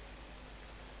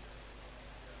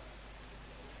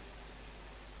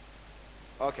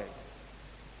 Okay.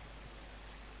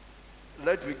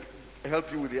 Let me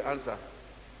help you with the answer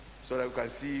so that you can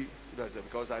see it,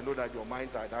 because I know that your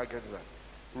minds are dark.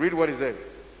 Read what is there.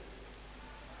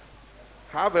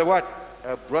 Have a what?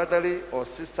 A brotherly or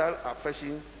sister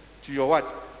affection to your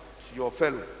what? To your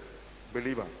fellow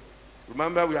believer.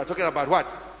 Remember, we are talking about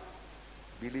what?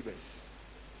 Believers.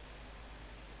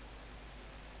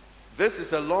 This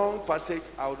is a long passage.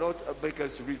 I will not make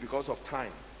us read because of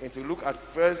time. And to look at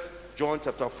 1 John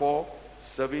chapter 4,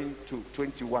 7 to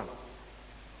 21.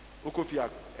 Ukufia,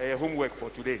 homework for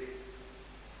today.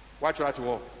 Watch that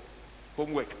all.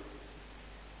 Homework.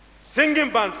 Singing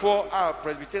band for our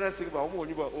Presbyterian singing band.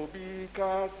 Obi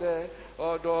kase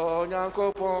odo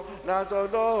nyankopon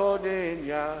nasodo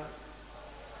nenya.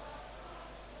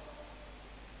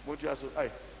 Motu aso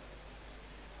ai.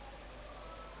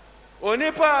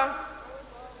 Onipa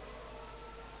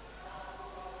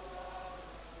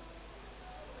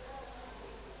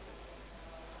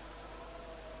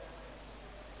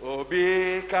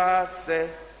Obi kase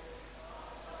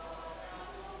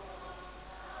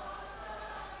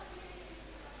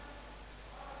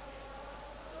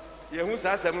Yehu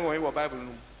sa asem won in Bible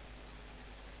no.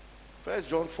 1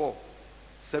 John 4,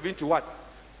 7 to what?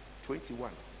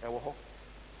 21.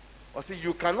 Or see,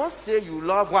 you cannot say you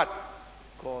love what?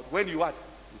 God. When you what?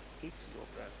 You hate your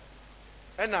brother.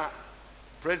 And now,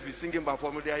 Presby singing by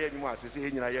formula anymore. Say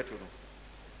in your yet.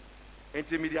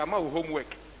 Intermediate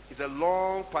homework is a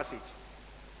long passage.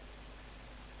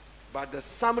 But the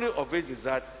summary of it is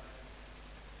that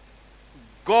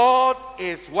God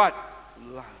is what?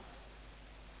 Love.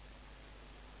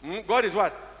 God is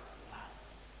what? Love.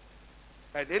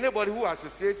 And anybody who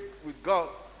associates with God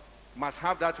must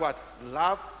have that what?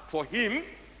 Love for him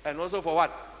and also for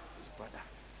what? His brother.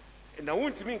 And I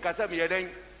want to mean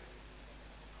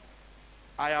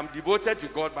I am devoted to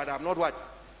God, but I'm not what?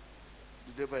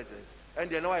 The devil says. And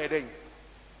they know I then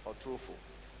or truthful.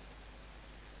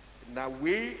 Now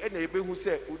we enable who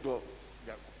say Udo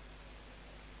Yanko.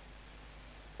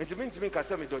 And to mean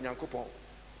Kasami Don Yankopon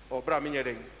or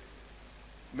Braminyadeng.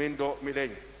 Mendo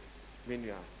Mileng.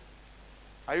 Minya.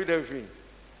 Are you there with me?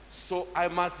 So I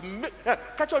must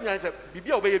catch on and say,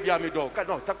 Bibi obey Biamido.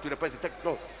 No, talk to the person.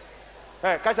 No.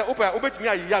 Hey, Kasa obey me,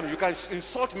 I am. You can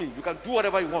insult me, you can do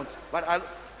whatever you want. But I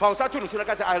found Saturn, so like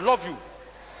I say, I love you.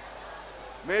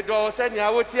 Medo send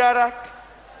ya tiara.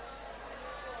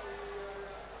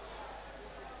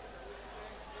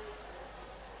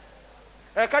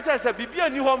 Kacha said, Bibi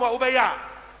and you home obey ya.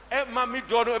 Mammy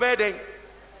don't obey them.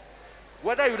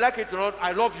 Whether you like it or not,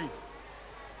 I love you.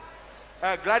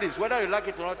 Gladys, whether you like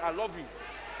it or not, I love you.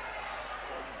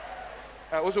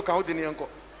 Also count in the uncle.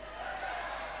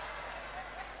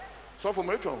 So for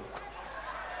Rachel.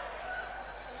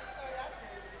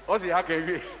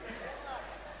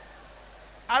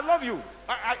 I love you.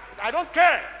 I don't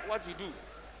care what you do.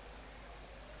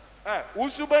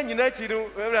 Usuba Ninechidu,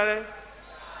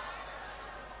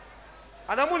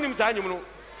 and I'm on him Sanum.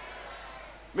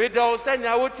 Medo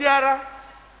Senya Utiara.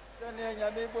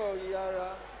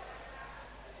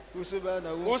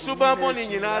 Usuba Moni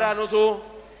Yinara no so.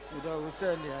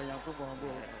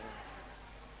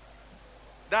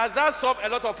 Does that solve a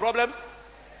lot of problems?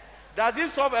 Does it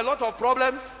solve a lot of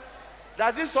problems?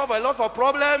 Does it solve a lot of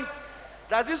problems?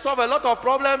 Does it solve a lot of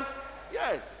problems?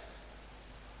 Yes.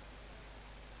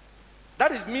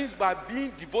 That is means by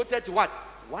being devoted to what?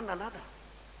 One another.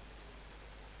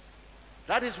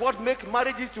 That is what makes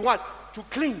marriages to what? To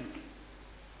cling.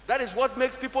 That is what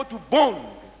makes people to bond.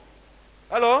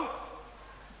 Hello?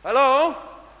 Hello?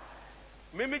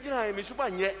 Mimijina Mishuba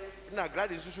nye. Na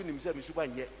glad is Susu himself Mishuba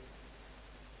nye.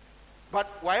 But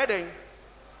why are they?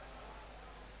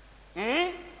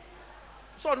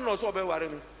 So no so be worry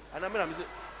me. And I mean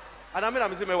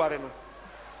I'm say me worry no.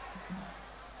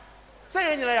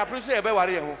 Say anything I appreciate be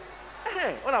worry ho.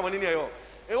 On a money near you.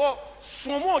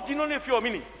 Some do not feel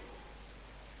meaning.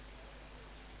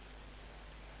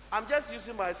 I'm just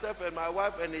using myself and my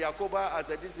wife and Yakoba as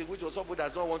a DC, which also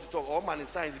does not want to talk. All man is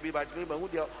science, but who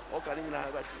they are all can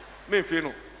me feel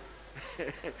no.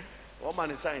 All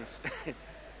man is science.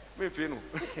 Me feel no.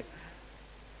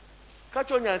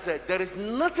 Kachonya said, there is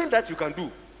nothing that you can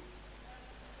do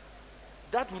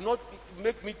that will not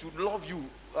make me to love you,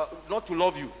 not to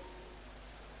love you.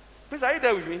 Please, are you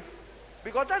there with me?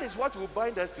 Because that is what will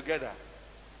bind us together.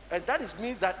 And that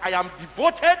means that I am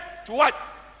devoted to what?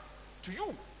 To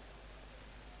you.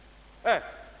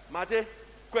 Mate,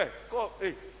 go,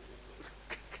 hey.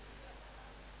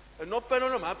 No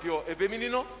phenomenon up your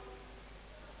ebeminino.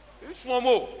 It's one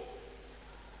more.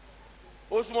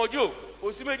 Osmojo,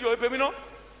 Osimejo, ebemino.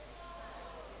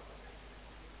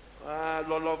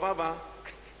 Lolo Vava.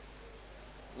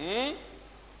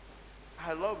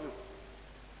 I love you.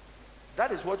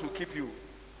 That is what will keep you.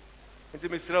 Into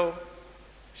Mr.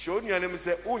 Show you and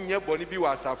say, Unya Bonibi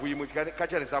was a we much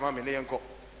catch a sama meneanco.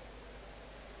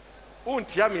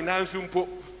 Untiami Nansumpo.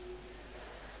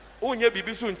 Unya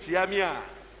Bibisun Tiamia.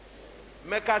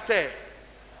 Meka say,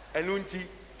 and Unti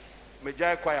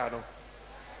Majai Quayano.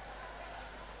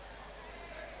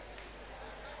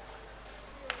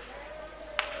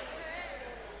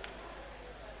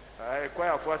 I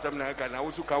quite for some Naka, and I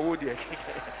also Kawudi.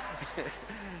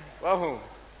 Wow.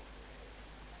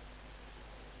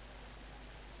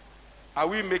 Are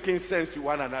we making sense to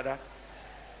one another?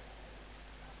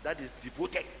 That is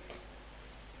devoted.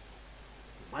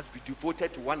 You must be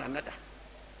devoted to one another.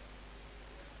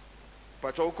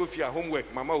 Pachokofia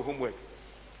homework, Mama homework.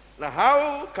 Now,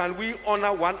 how can we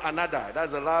honor one another?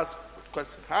 That's the last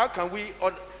question. How can we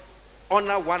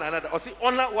honor one another? Or see,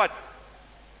 honor what?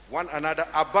 One another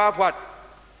above what?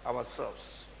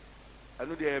 Ourselves. I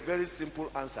know they are a very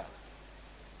simple answer.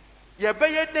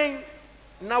 Yebeye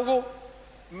nawo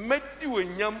meti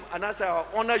wenyam and I say I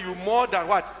honor you more than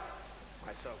what?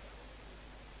 Myself.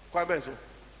 Kwa benso.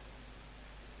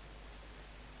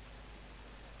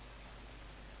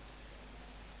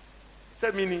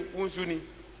 Say mini unsuni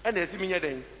and esi minya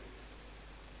den.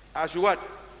 As you what?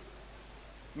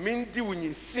 Mindi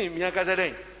unyi sim miakaza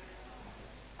den.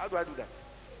 How do I do that?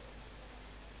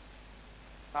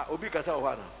 Obi kasa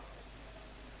ohana.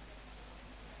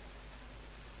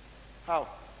 How?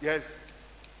 Yes.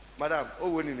 Madam, oh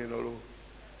winning in Oro.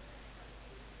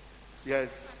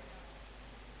 Yes.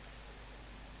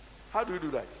 How do you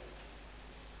do that?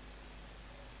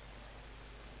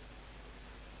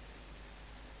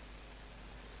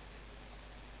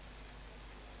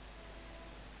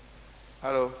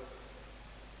 Hello.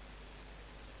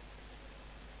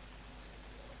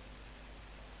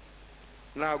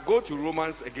 Now go to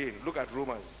Romans again. Look at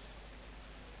Romans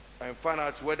and find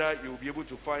out whether you'll be able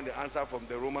to find the answer from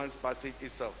the Romans passage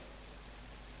itself.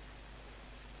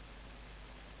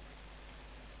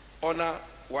 Honor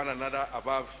one another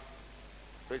above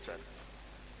Richard.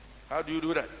 How do you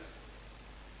do that?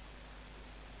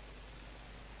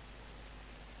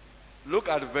 Look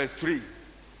at verse 3.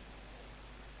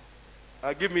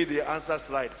 Give me the answer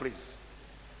slide, please.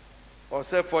 Or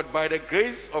say, for by the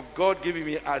grace of God giving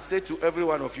me, I say to every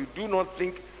one of you, do not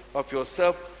think of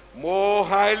yourself more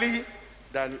highly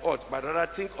than you ought, but rather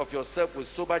think of yourself with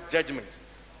sober judgment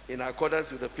in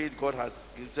accordance with the faith God has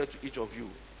given to each of you.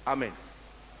 Amen.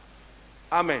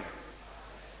 Amen.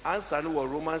 Answer no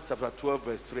Romans chapter 12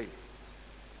 verse 3.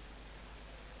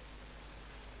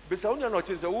 Besa unya no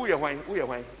chese who ye hwan? Who ye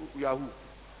hwan? You are who?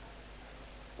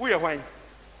 Who ye hwan?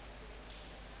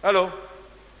 Hello?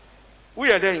 Who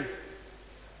ye den?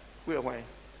 Who ye hwan?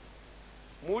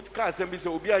 Mood ka asem bi se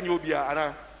obi anya obi a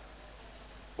ana.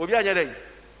 Obi anya den.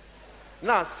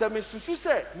 Now, se me susu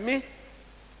se me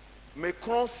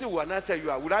cross you and I say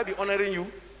you are. Would I be honoring you?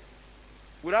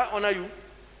 Would I honor you?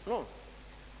 No.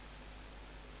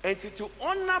 And to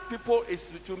honor people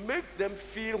is to make them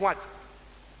feel what?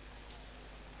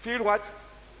 Feel what?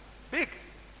 Big.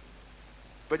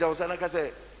 But I was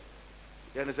say,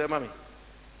 you understand, mommy?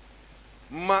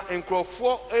 Ma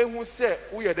enkrofo ehun se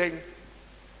wo ye den.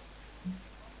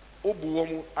 Obuo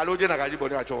mu alo je na gaji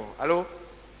boni acho. Alo?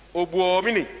 Obuo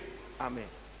mini. Amen.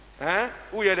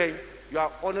 Wo ye den? You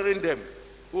are honoring them.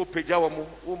 Wo peja wo mu,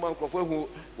 wo ma enkrofo ehun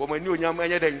wo mani onyam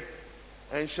anya den.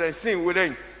 And shin wo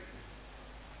den.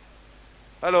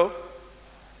 Hello?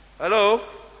 Hello?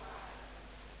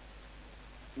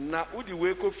 Na udi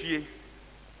weko fie.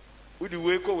 Udi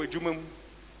weko wejumam.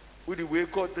 Udi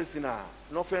weko tesina.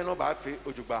 No fair no bad fe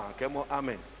ojuba. Kemo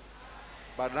amen.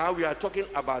 But now we are talking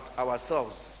about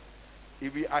ourselves.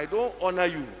 If I don't honor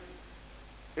you,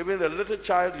 even the little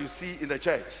child you see in the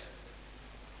church,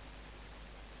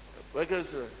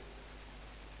 Because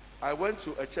I went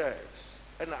to a church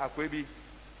and Akwebi,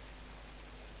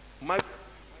 my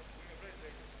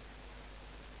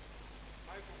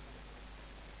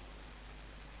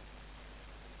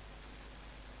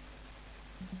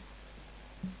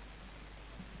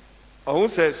who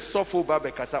says Sofo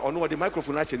Babe Kasa or no the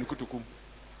microphone actually kutukum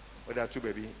or there are two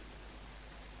baby.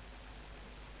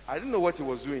 I didn't know what he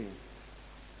was doing.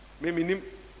 Maybe,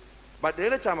 but the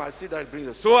other time I see that brings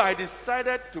us. So I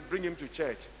decided to bring him to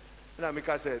church. And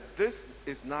Amika said, this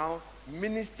is now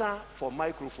minister for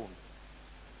microphone.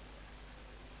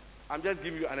 I'm just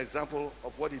giving you an example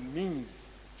of what it means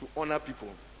to honor people.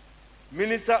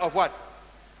 Minister of what?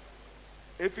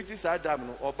 If it is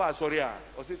Adam or Basoria,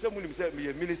 or say someone say me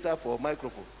a minister for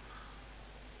microphone.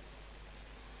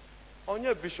 On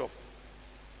your bishop,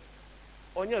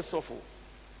 on your sopho,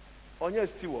 on your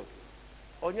steward,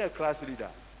 on your class leader.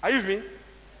 Are you with me?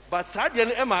 But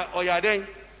Sadian Emma or Yaden,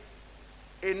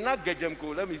 a not gejem ko.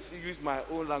 Let me use my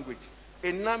own language.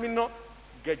 A namino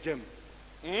gejem.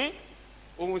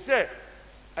 We say,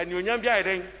 and you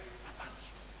nyambia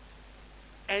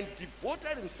and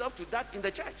devoted himself to that in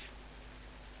the church.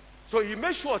 So he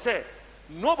made sure, say,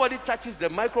 nobody touches the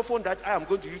microphone that I am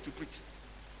going to use to preach.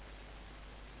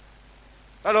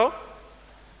 Hello?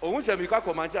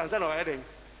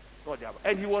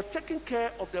 And he was taking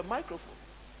care of the microphone.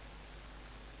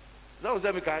 Some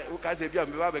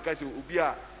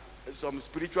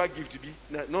spiritual gift to be.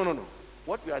 No.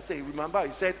 What we are saying, remember,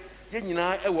 he said, and to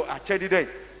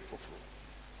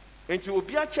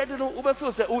be a chedino,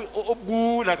 Uberfil said,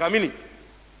 oh, like a mini.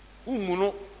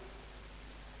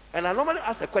 And I normally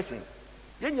ask a question.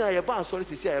 Yen ya yeba sorry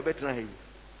to say a better na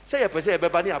say a person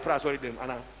beba ni apra sorry them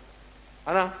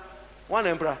ana one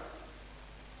embra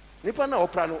nipa na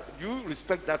opra no, do you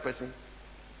respect that person?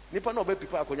 Nipa na obe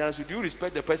people akonya so do you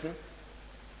respect the person?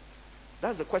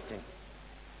 That's the question.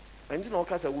 And you know,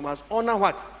 because we must honor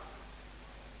what?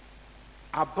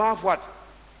 Above what?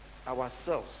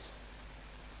 Ourselves.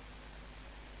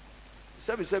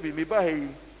 Sebi me ba he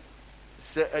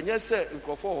se enye se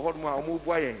nkofo ho mo a omo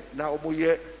bua yen na omo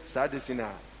ye sa de sina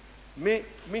me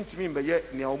ntimi mbe ye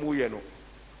ne omo ye no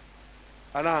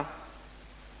ana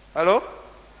hello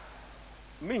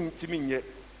me ntimi nye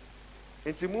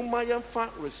enti mu ma yemfa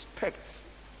respect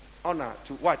honor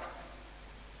to what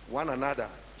one another,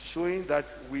 showing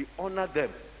that we honor them.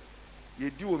 Ye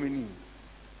do omini,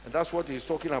 and that's what he's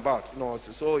talking about. No,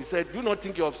 so he said, do not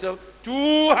think of yourself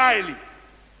too highly.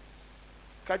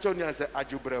 Catch on and say,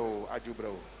 ajubreo,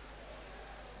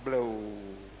 bleo.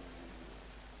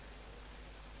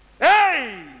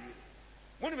 Hey!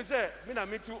 When we say, mina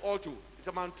meet you all too, it's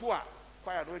a mantua.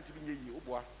 Quite don't to be ye,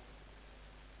 uboa.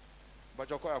 But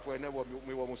your choir for never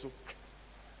me wamusu.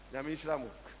 Yamin Shramu.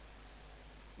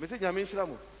 Mr. Yamin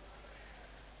Shramu.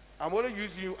 I'm only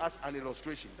using you as an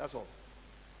illustration. That's all.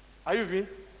 Are you with me?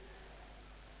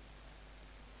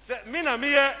 Say, mina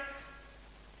miye.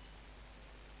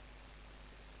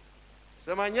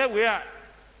 Say, manye wea.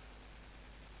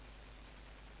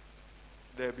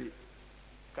 There be.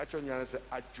 Catch on and say,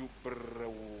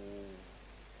 ajubreo.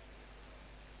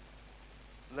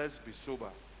 Let's be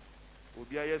sober.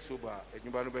 Ubiya sober.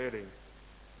 Enyubanu beering.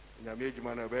 Nyame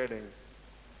jumana beering.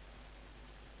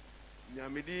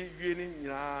 Nyamedi wieni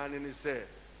nyina ne se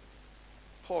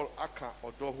Paul aka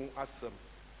odo hu asem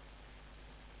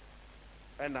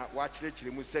ena wa chire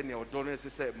mu se ne odo no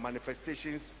se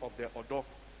manifestations of the odo.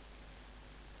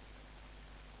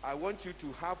 I want you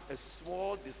to have a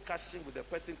small discussion with the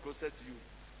person closest to you.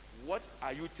 What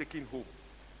are you taking home?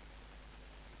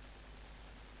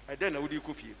 And then I would you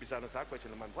coffee beside that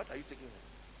question, man. What are you taking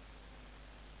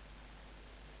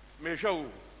home? Me show.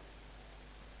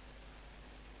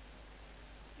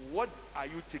 What are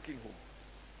you taking home?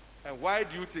 And why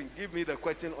do you think, give me the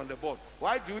question on the board,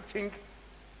 why do you think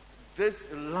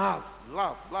this love,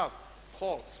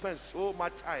 Paul spends so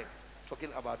much time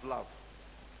talking about love?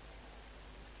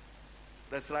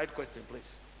 The slide question,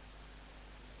 please.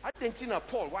 I didn't think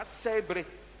Paul was sabre,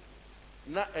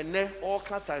 all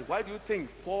kinds. Why do you think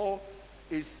Paul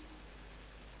is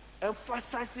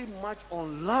emphasizing much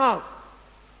on love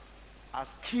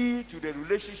as key to the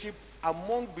relationship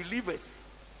among believers?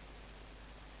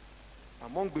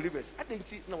 Among believers, I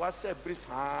didn't know what said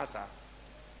brief answer.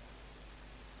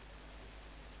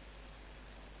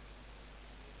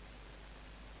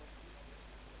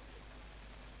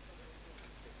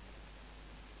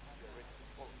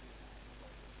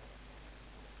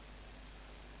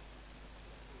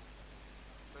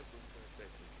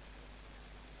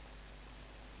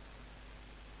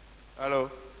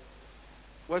 Hello,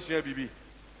 what's your BB?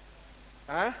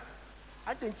 Huh?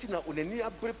 adɛn na onani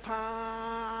abere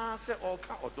paa sɛ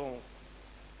ɔka ɔdɔn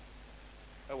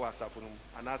ɛwɔ asafo no mu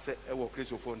anaasɛ ɛwɔ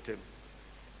kristofoɔ ntam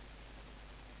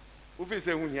wofiri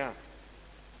sɛ ho hia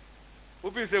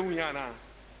wofiri sɛ ho hia anaa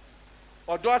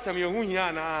ɔdɔ asɛm yɛ ho hia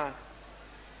anaa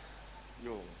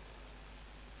yo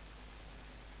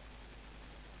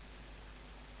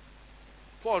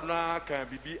Paul na kan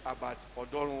bibi about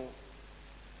ɔdɔ no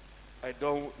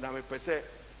ɛdɔn na mepɛ sɛ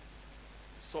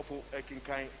sɔfo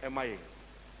ɛkenkan ɛma yɛn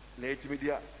na ɛtumi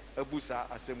de abu saa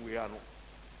asɛm wei ano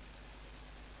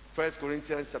 1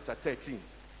 Corinthians chapter 13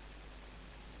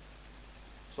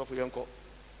 sɔfo yɛnkɔ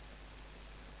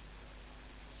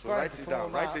so write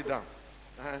it down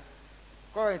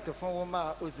Korintofo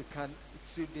woma ozikan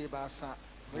tsude baasa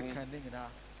mekan ne nyinaa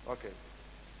okay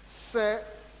sɛ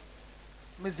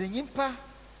meze nyimpa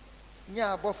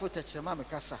nya abɔfo tɛkyerɛma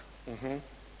mekasa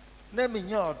na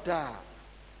menya ɔdɔ a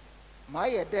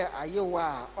maayɛ dɛ ayewa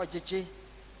a ɔgyegye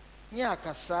nye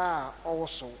akasa a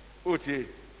ɔwosow otie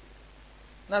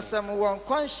na sɛ mewɔ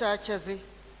nkɔnhyɛ akyɛdze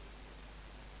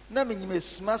na menyim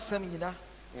esumasɛm nyina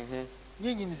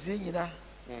nye nyimzie nyina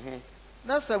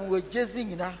na sɛ mewɔ gyezi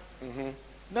nyina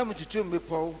na metutu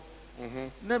mmepɔw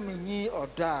na menyi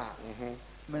ɔdɔ a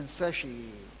mensa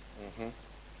hwee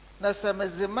na sɛ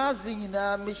medze maadze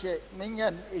nyinaa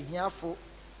menya ehiafo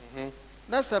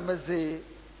na sɛ medze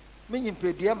me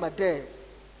nyimpadua ma dɛ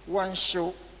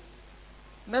wɔnhyew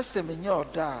na sɛ menya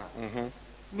ɔdɔ a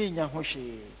menya ho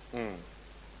hwee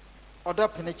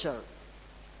ɔdɔ pene kyɛr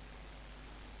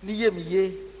ne yɛ me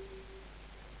ye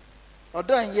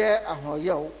ɔdɔ nyɛ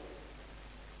ahoɔyɛw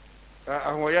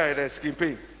ahoɔyɛ ayɛ dɛ skin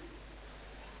pain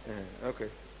okay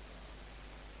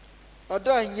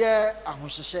ɔdɔ nyɛ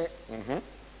ahohyehyɛ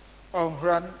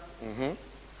ɔnhran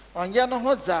ɔnyɛ no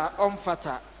ho dza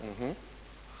ɔmfata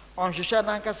ɔnhwehwɛ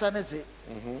n'ankasa ne dze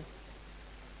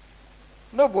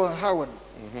no bɔ nhaw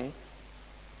no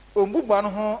ɔmbubɔ no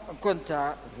ho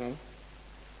nkontaa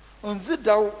ɔndzi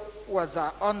daw wɔ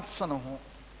dza ɔntse ne ho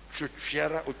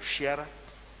otwiara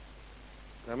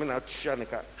na me na atwia ne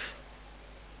ka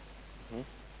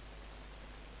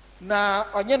na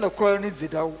ɔnyɛ nokɔr ne dzi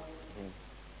daw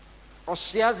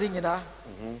ɔsoa adze nyinaa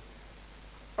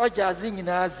ɔgye adze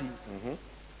nyinaa dzi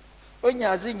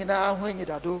onya adze nyinaa ho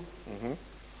anyidado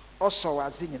ɔsɔw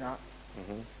adze nyinaa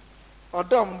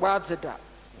ɔdɔ mbɔ adze da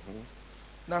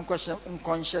na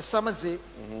nkɔnhyɛsɛm dze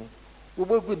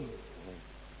wobɛgu no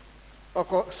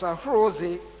ɔkɔsahorow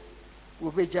dze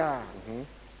wobɛgyaa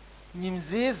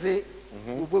nyimdzee dze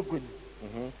wobɛgu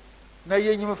no na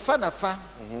yɛnyim fa nafa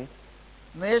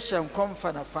na yɛhyɛ nkɔm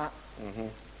fa nafa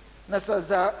na sɛ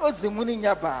dza odzi mu no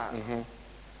nya baa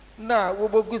na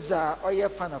wobɛgu dza ɔyɛ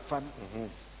fa nafa no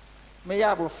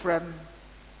meyɛ abofra no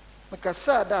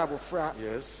mekasaa dɛ abofra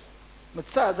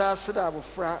metsaa dza ase dɛ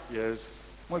abofra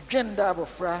modwen dɛ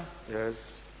abofra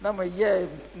na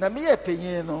meyɛ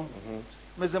panyin no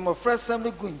medze mmɔfrasɛm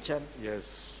no gu nkyɛn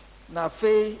na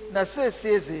afei na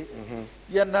seesie dze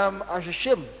yɛnam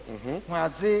ahwehwɛm ho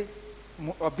adze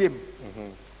mu ɔbɛm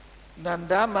na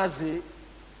ndaama dze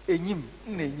enyim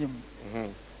na enyim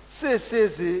seesie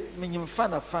dze menyim fa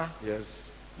nafa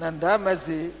na ndaama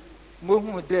dze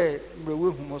mohu dɛ mmerɛ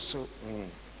wohu mo so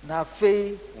na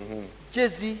afei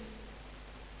gyezi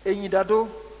enyidado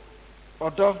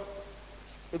ɔdɔ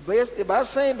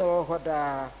ebaasan na ɔwɔ hɔ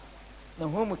daa na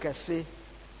ho mu kɛse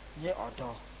nye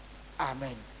ɔdɔ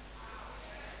amen.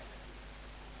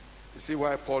 You see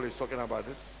why Paul is talking about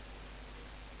this?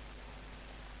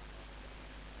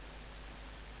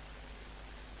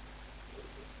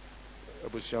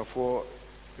 Abusuafoɔ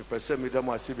mepɛ sɛ meda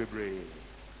mo ase bebree.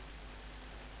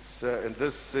 So in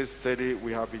this study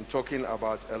we have been talking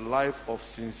about a life of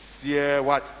sincere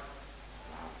what?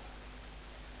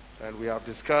 And we have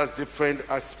discussed different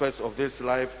aspects of this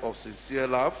life of sincere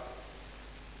love.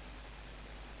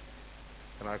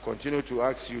 And I continue to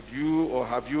ask you, do you or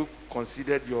have you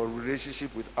considered your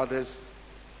relationship with others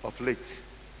of late?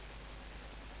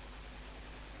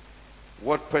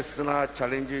 What personal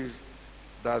challenges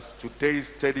does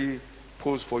today's study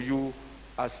pose for you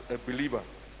as a believer?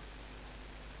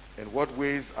 In what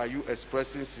ways are you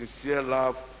expressing sincere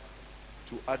love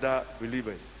to other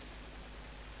believers?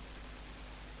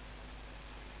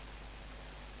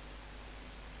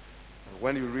 And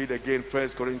when you read again 1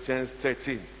 Corinthians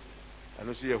 13, I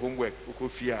don't see your homework.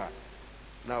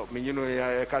 Now,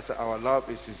 our love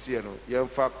is sincere.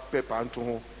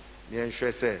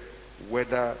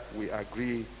 Whether we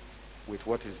agree with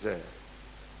what is there.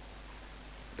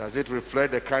 Does it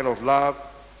reflect the kind of love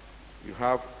you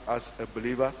have as a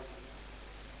believer?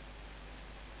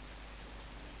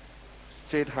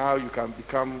 State how you can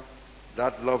become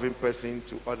that loving person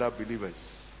to other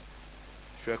believers.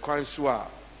 hwɛ kwan so a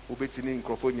wobɛtini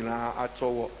nkurɔfoɔ nyinaa atɔ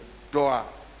wɔ dɔ a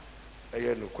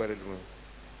ɛyɛ nokware no mu.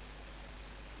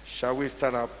 Shall we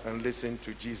stand up and listen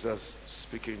to Jesus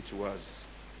speaking to us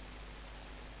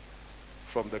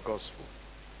from the gospel?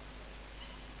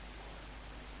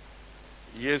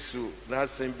 Yesu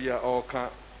n'asɛm bi a ɔreka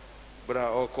bra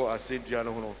ɔkɔ asɛnnua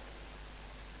no ho no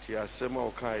te asɛm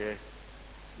a ɔkaeɛ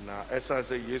na ɛsiane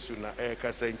sɛ Yesu na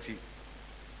ɛrekasa nti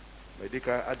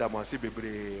medika adam ase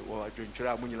bebree wɔ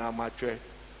adwentwerɛ a mo nyinaa matwɛ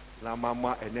na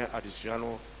mama ɛnɛ adesua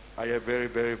no ayɛ very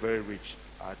very very rich.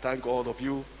 I thank all of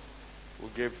you who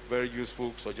gave very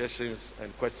useful suggestions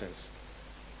and questions.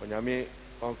 Onyame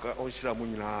onhyira mo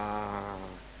nyinaa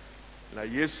na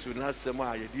Yesu n'asɛm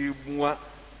a yɛde mua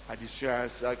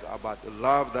adesua about the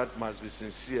love that must be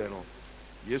sincere no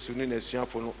Yesu ne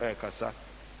n'asuafo no ɛrekasa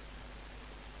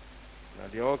na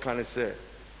deɛ ɔka ne sɛ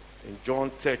in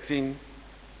John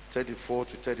 13:34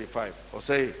 to 35 or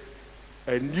say,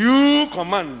 a new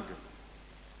command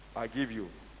I give you,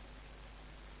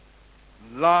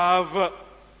 love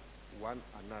one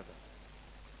another.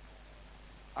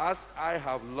 As I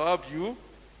have loved you,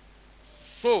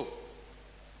 so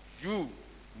you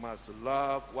must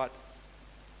love what?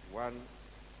 One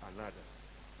another.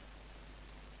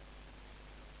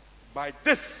 By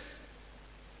this,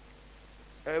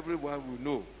 everyone will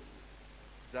know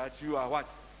that you are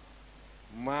what?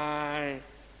 My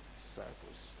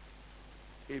disciples.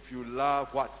 If you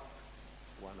love what?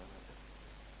 One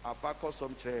another. Abako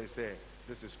some church say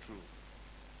this is true.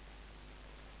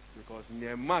 Because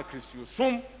Nehemiah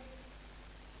Christiosum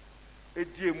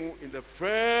Ediemu in the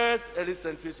first early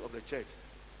centuries of the church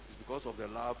is because of the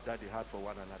love that they had for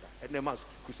one another. And Nehemiah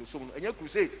Christiosum and your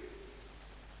crusade,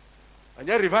 and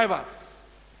your revivals,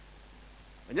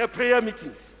 and your prayer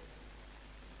meetings.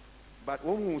 But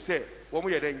one who say, one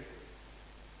we are doing,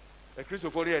 a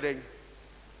Christopher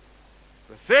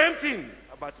the same thing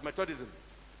about Methodism.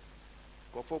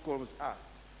 Kofo comes ask,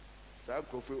 Sam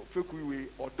Kofo Fekuwe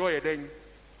or Doyeden,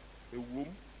 a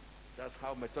womb. That's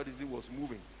how Methodism was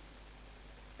moving.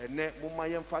 And then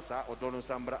Mumayam Fasa or Dono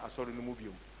Sambra are sorry no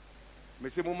mubium.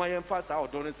 Missy Mumayam Fasa or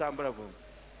Dono Sambra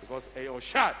because a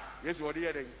shot, yes, what the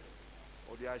other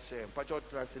or the shame. Pacho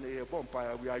Trans in a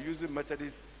bonfire. We are using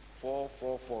Methodist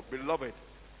 444. Beloved,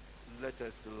 let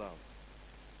us love.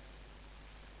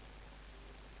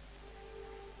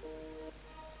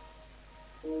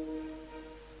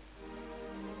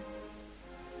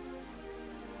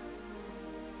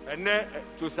 And then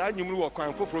to say you will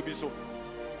come for Frobiso.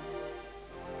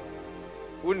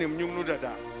 Unim you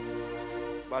dada.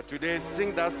 But today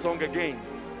sing that song again.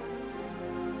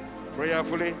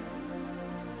 Prayerfully.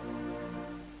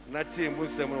 Nati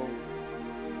Musemo.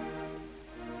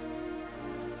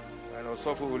 And our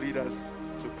software will lead us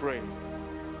to pray.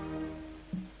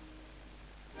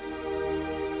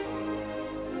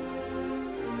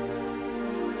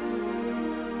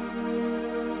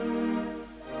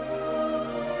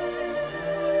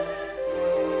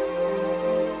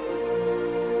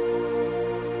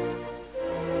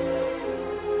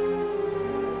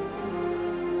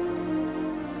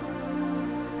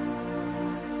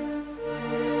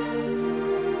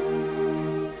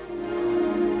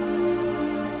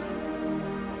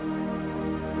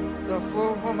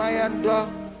 Mayando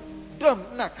dum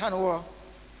na kanwo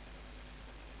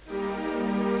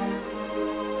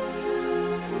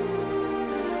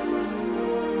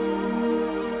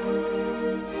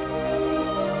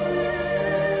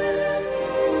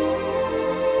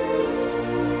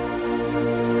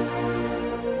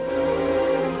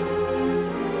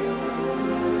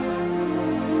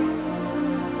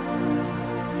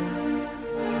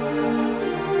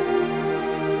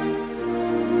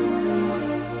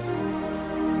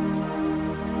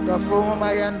for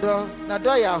my endo,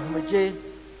 Nadoya Humaje.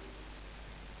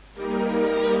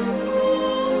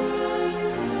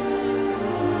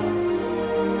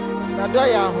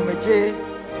 Nadoya Humaje.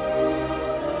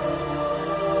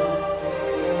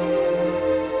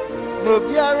 No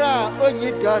biara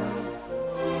only done.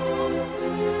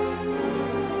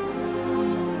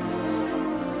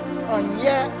 On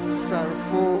ye,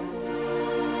 Sarfo.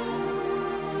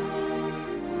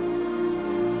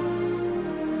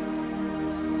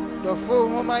 The full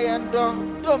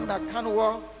Homayando, Dom na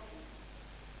Kanwa.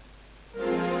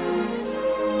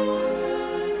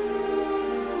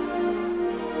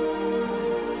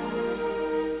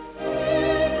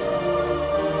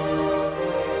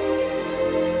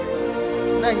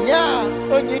 Nanya,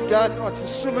 only done what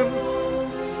is swimming.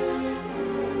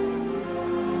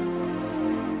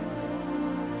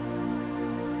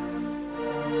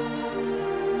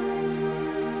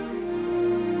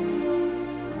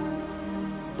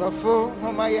 Dofo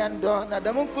Homayando,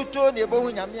 Nadamunkuto,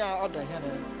 Nebo Yamia, or the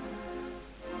Henne.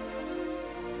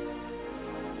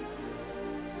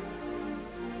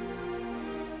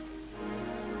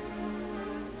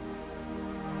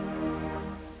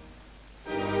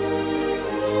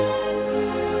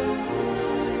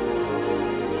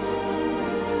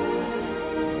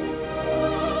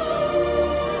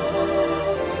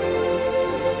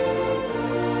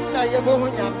 Yebo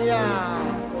Yamia.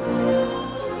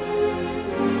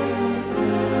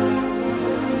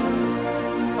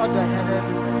 Other Helen.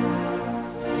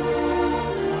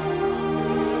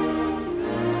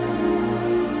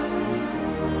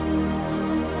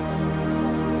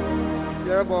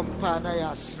 Yerabom Pana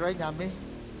ya Srenyame.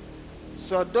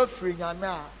 So do free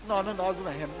Yama, no,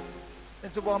 him.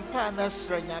 It's a one Pana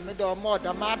Srenyame, or more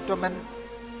than Madoman.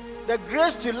 The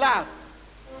grace to love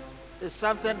is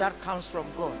something that comes from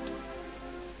God.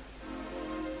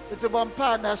 It's a one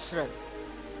Pana Sren.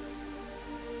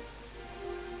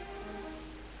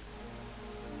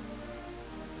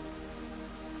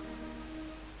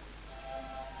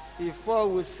 Before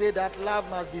we say that love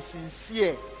must be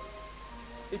sincere,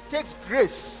 it takes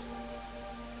grace.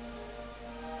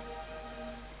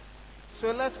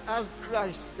 So let's ask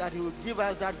Christ that he will give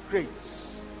us that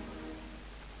grace.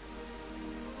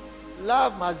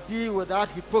 Love must be without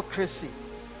hypocrisy.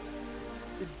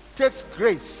 It takes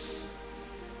grace.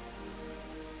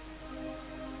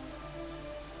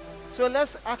 So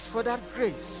let's ask for that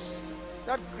grace.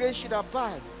 That grace should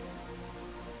abound.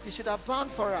 It should abound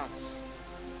for us.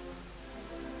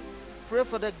 Pray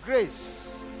for the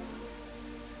grace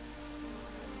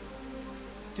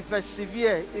to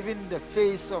persevere even in the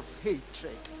face of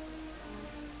hatred.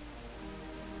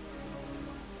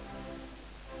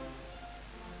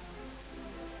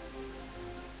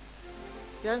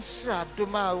 Yansra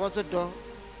Duma was a door.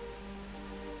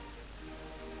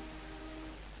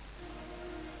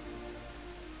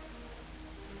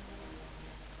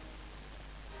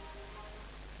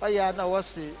 Ayana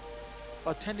was it.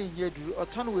 Attending Yedu, or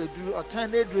turn we do, or turn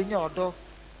they bring your door.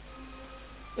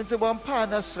 It's a one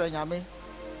partner, Srenyame.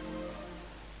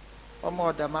 Or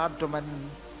more than Adoman.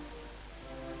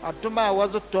 Adoma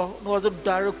was a dog, was a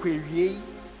direct query.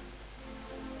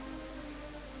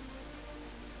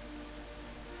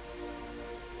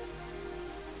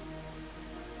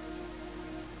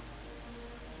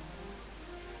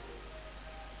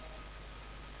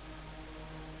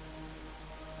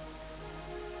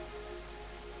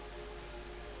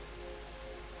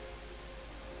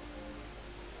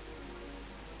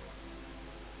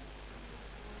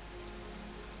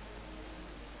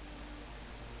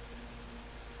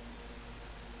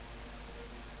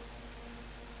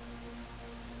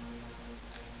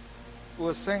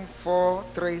 We'll sing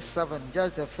 437,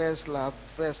 just the first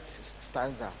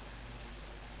stanza.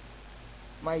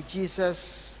 My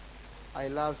Jesus, I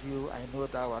love you, I know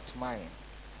thou art mine.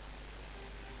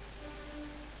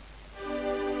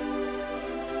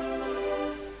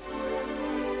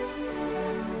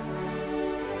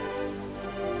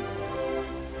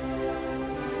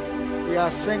 We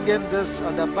are singing this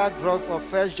on the backdrop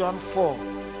of 1 John 4.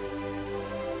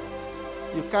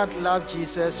 You can't love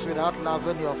Jesus without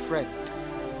loving your friend.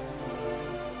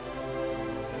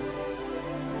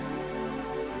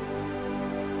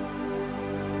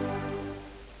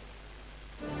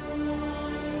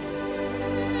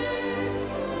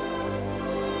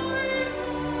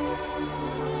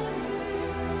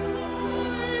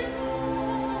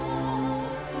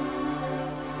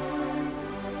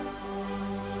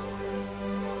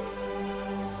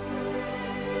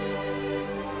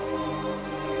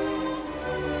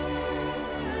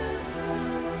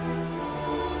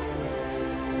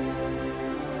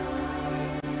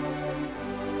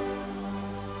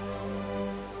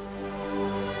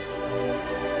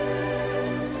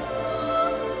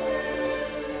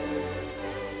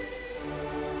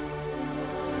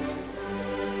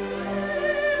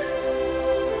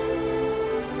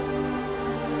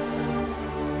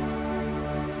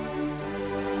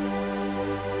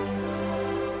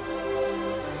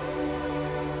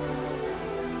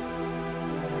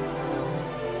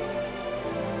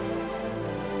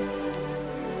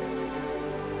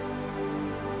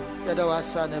 There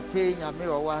was a pain, a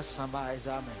mirror was somebody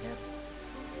examine him.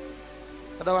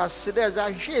 There was there's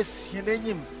a his in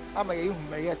him. I may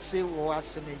yet say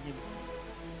was in him.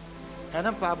 And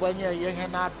a pabanya,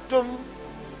 Yahana Dum,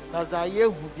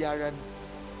 Nazaye who be a run.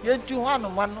 Yen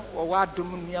 201 or what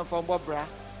doom me from Bobra.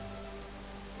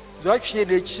 Zochi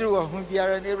the children who be a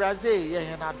run eraze,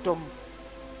 Yahana Dum.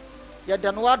 Yet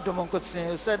than what Dum could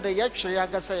say, said the Yatri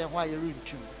Agasa and why you read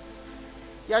to.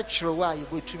 Yatri, why you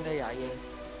go to me.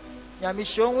 nyame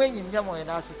hyɛ wɔn enyimnyam wɔ yɛn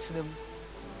asetena mu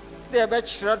na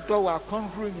yɛbɛkyerɛ dɔ wɔ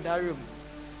akɔnhoro nyinara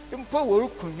mu mpo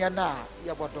wɔreku yɛn a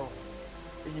yɛbɔdɔ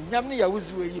enyimnyam no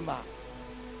yɛwodzi wɔ yi ma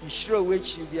nhyira wɔ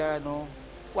akyiri biara no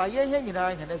wayɛ yɛn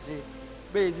nyinara hɛn dze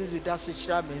bɛyɛ dzidzi da se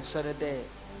kyerɛ me nsa no dɛ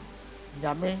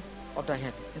nyame ɔdɔ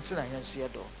hɛn nti na hɛn nso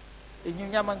yɛdɔ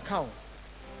enyimnyam nka wo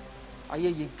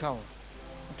ayɛyi nka wo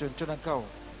ntonton nka wo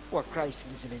wɔ Christ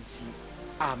ne dzin nti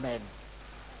amen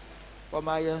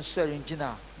wɔma yɛn nsɔre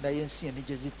ngyina na yɛnsi yɛn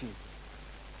gyedzi pii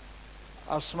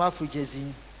asomafo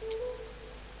gyedzi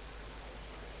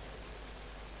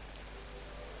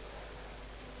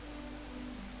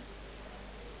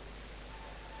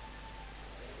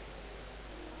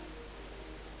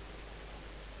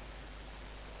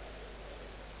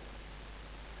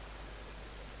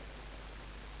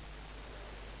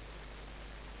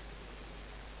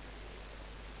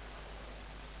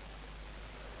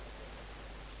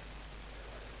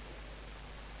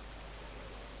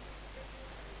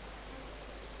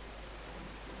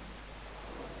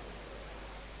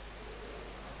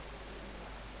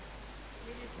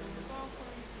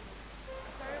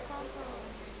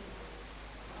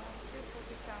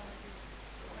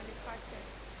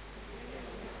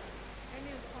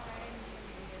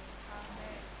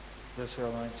Professor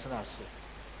Roman Sanasi.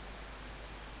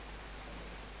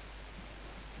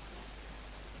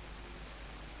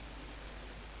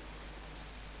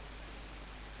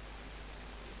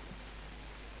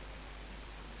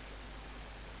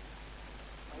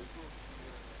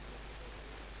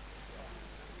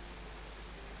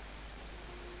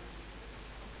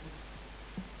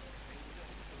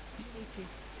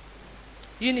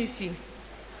 Unity,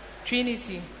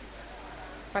 Trinity.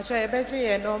 Pacha ebeje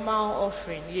ye normal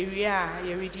offering. Ye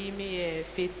redeem ye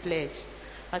faith pledge.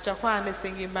 Pacha kwa ande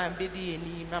singing band bidi ye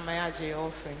ni mama yaje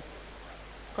offering.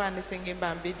 Kwa ande singing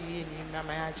band bidi ye ni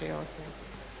mama yaje offering.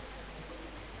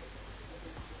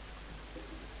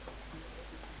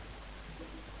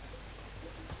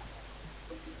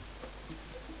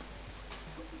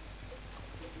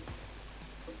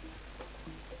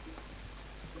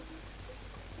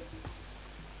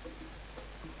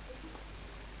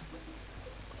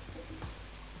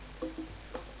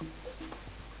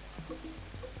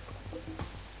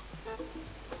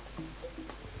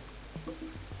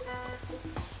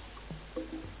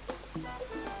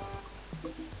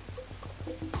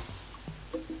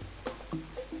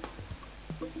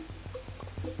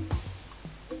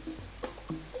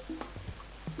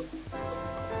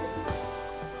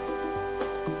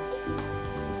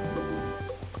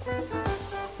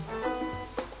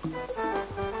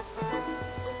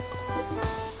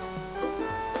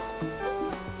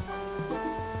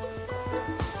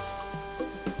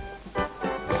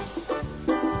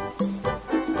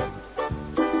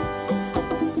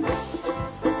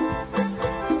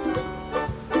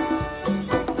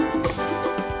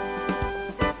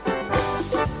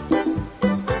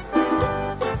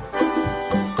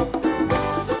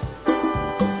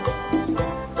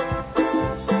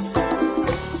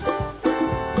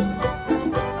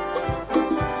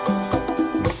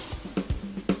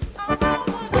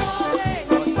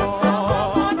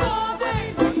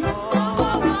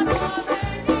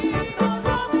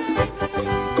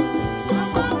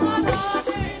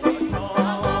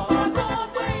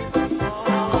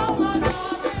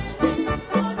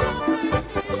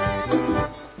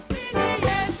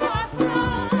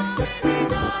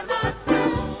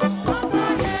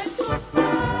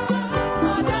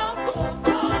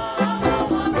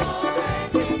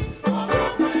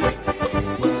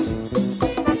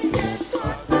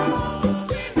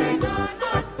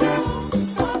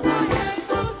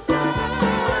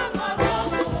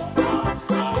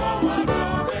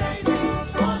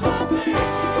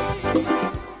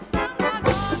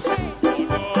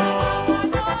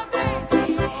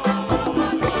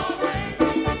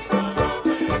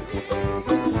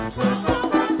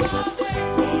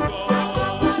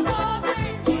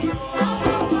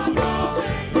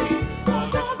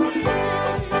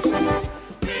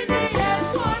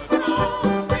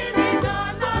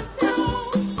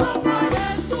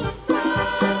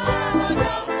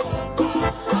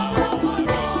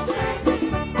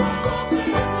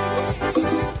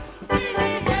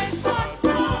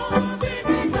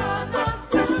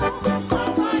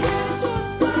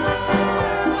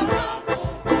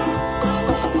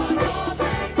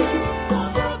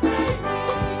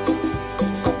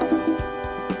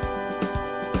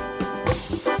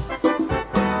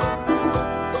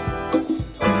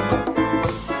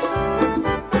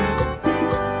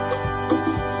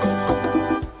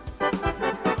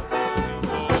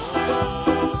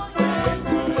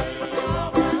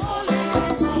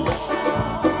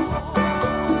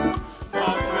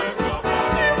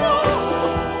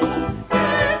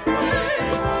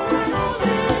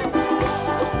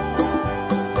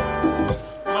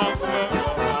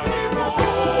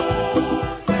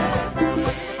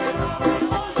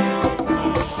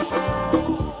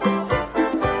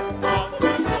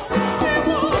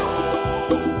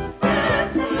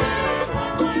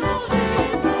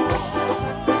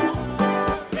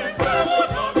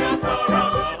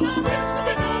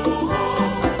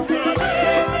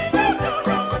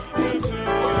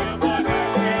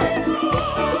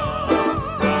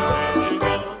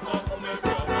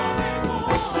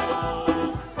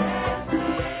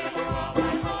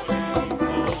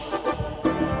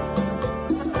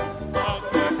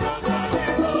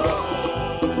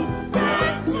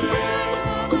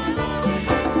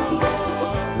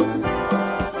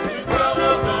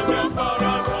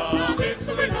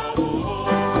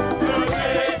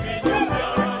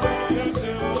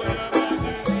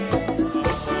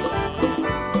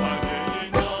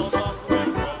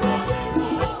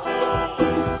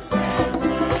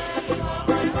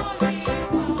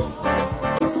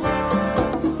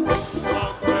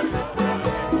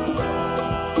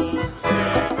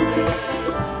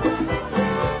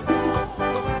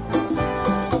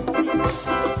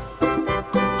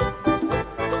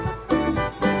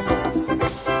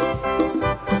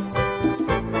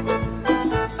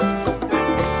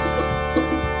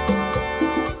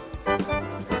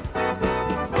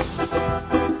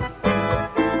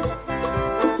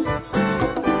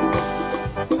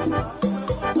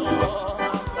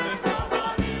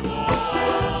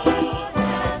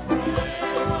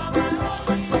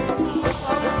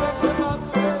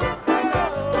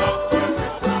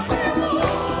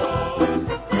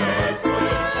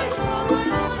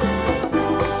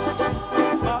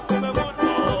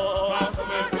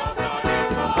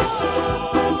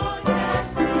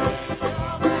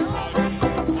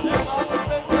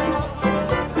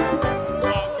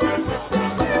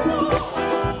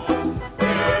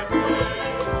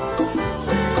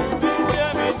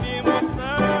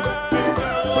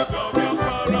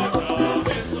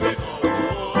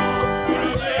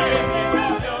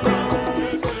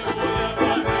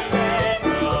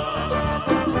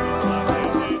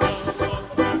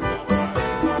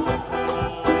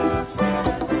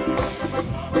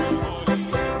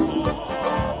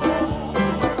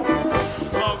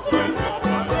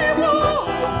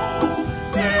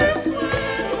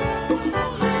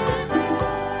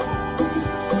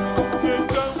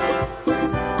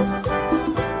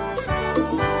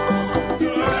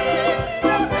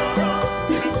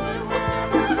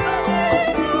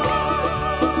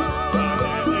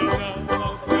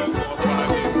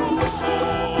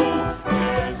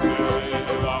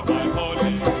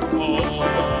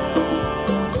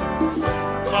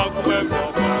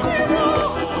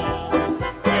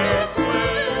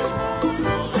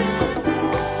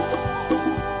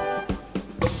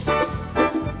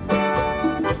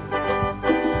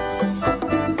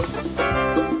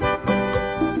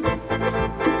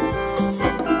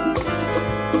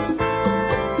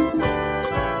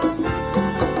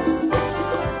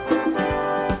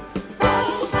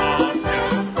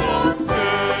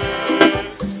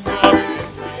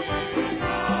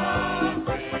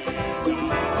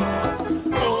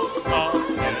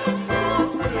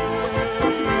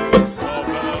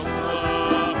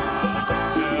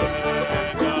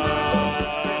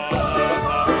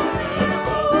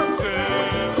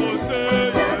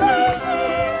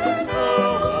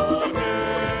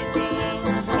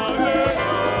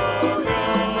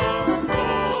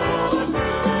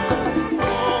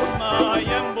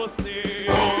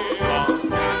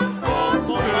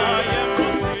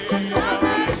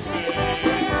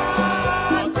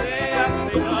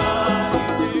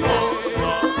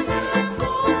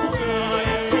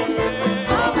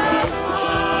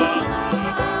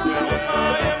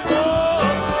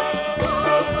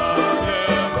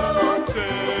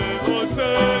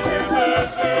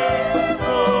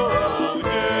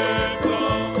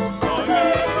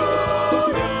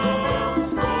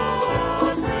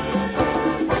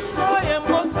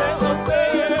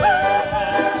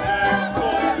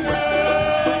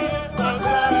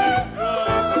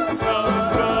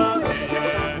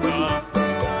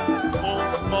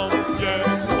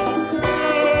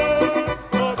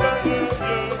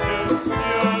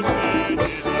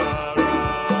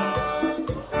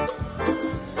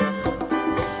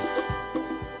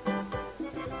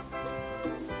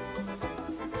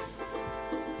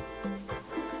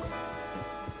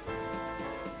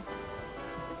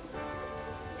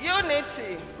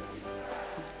 Unity.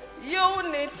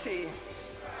 Unity.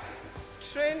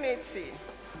 Trinity.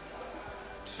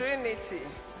 Trinity.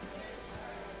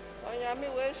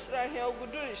 Onyami we shira here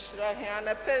oguduri shira here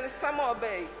na pen some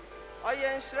obey.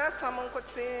 Oye shira some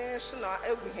nkotin so na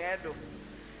egu here do.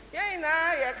 Ye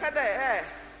na ye kada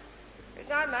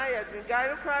Ghana ye din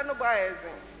gari kra no ba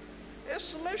ezin.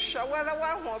 Esu me hwawara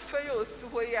wa ho fe ye osi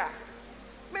ho ya.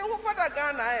 Me hu pada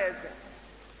Ghana ezin.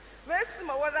 Me si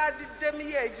ma wara didem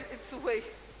ye iti ho yi.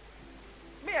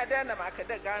 Me ya da na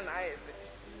makada Ghana ezin.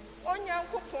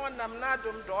 Onyankopon nam na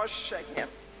adom do hwehye.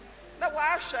 Na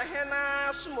wa hwehye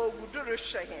na so ma oguduru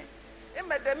hwehye. E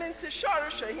madam nti shore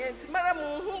hwehye nti mara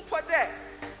mu hu pode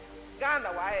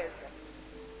Ghana wa ezin.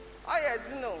 Oya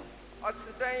dino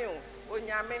otidan yo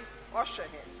onyame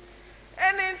ohwehye.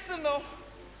 Eni nti no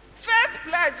faith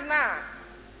pledge na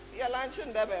ya lunch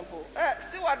ndabempo.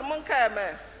 Steward monka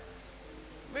me.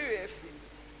 Me refi.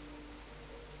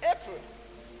 April.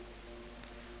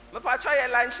 Me pa cha ya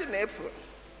lunch na April.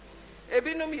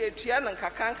 Ebinum ye tua na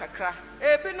nkakra.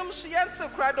 Ebinum so ye nte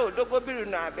kra da odogo biru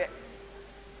no abe.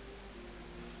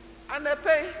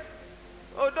 Anape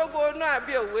odogo no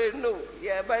abe we no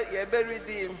ye be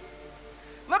redeem.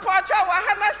 Me pa cha wa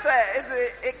hana se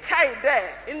e kai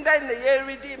there in the ye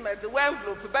redeem the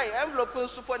envelope by envelope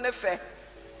nsupo ne fe.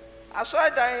 Aso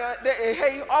dan de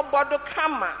ehei obodo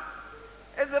kama.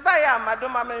 Eze ba ya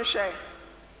amadoma menhwe.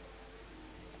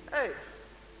 Hey.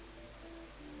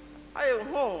 Ayo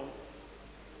home.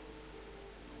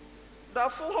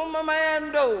 Dafu home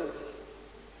mayendo.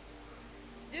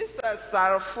 Jesus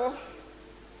sarfo.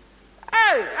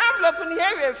 Hey, envelope ni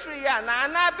here free ya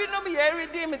na binom ye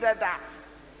redeem dada.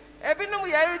 Ebinom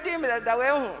ye redeem dada we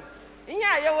hu.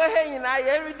 Nya ye wo he nyina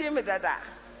ye redeem dada.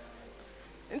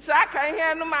 Nti aka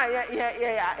ihe no ma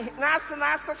ye na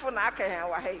asefo na aka ihe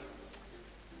wa he.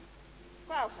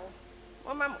 Kwafo.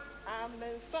 Mama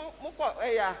amen so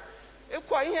mukọ ya.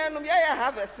 Ekọ ihe no ye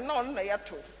harvest na on na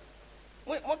yeto.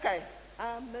 Mukai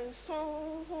amen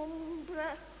so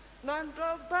humbra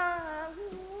nandroba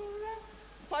ura.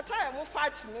 Pata e mu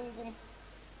fachi ngum.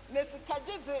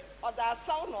 Nesikajeze oda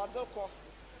asaw na odoko.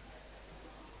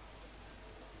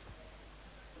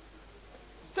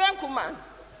 Senkuman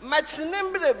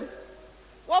machinimbrem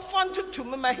wo fontu tu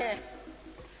me mahe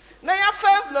na ya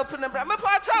fa envelope ne bra me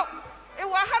pata e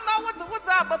wa ha na wo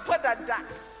abapodada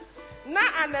na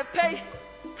anepei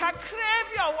kakra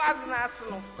bi o waz na ase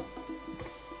no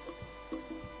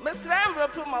mesra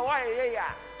envelope ma wa ye ya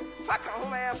fa ka ho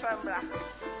ma ya fa mbra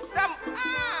dam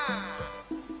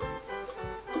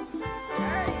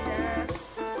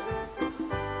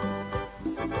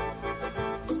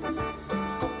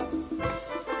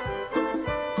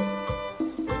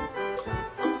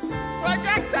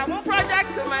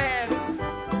project in my hand.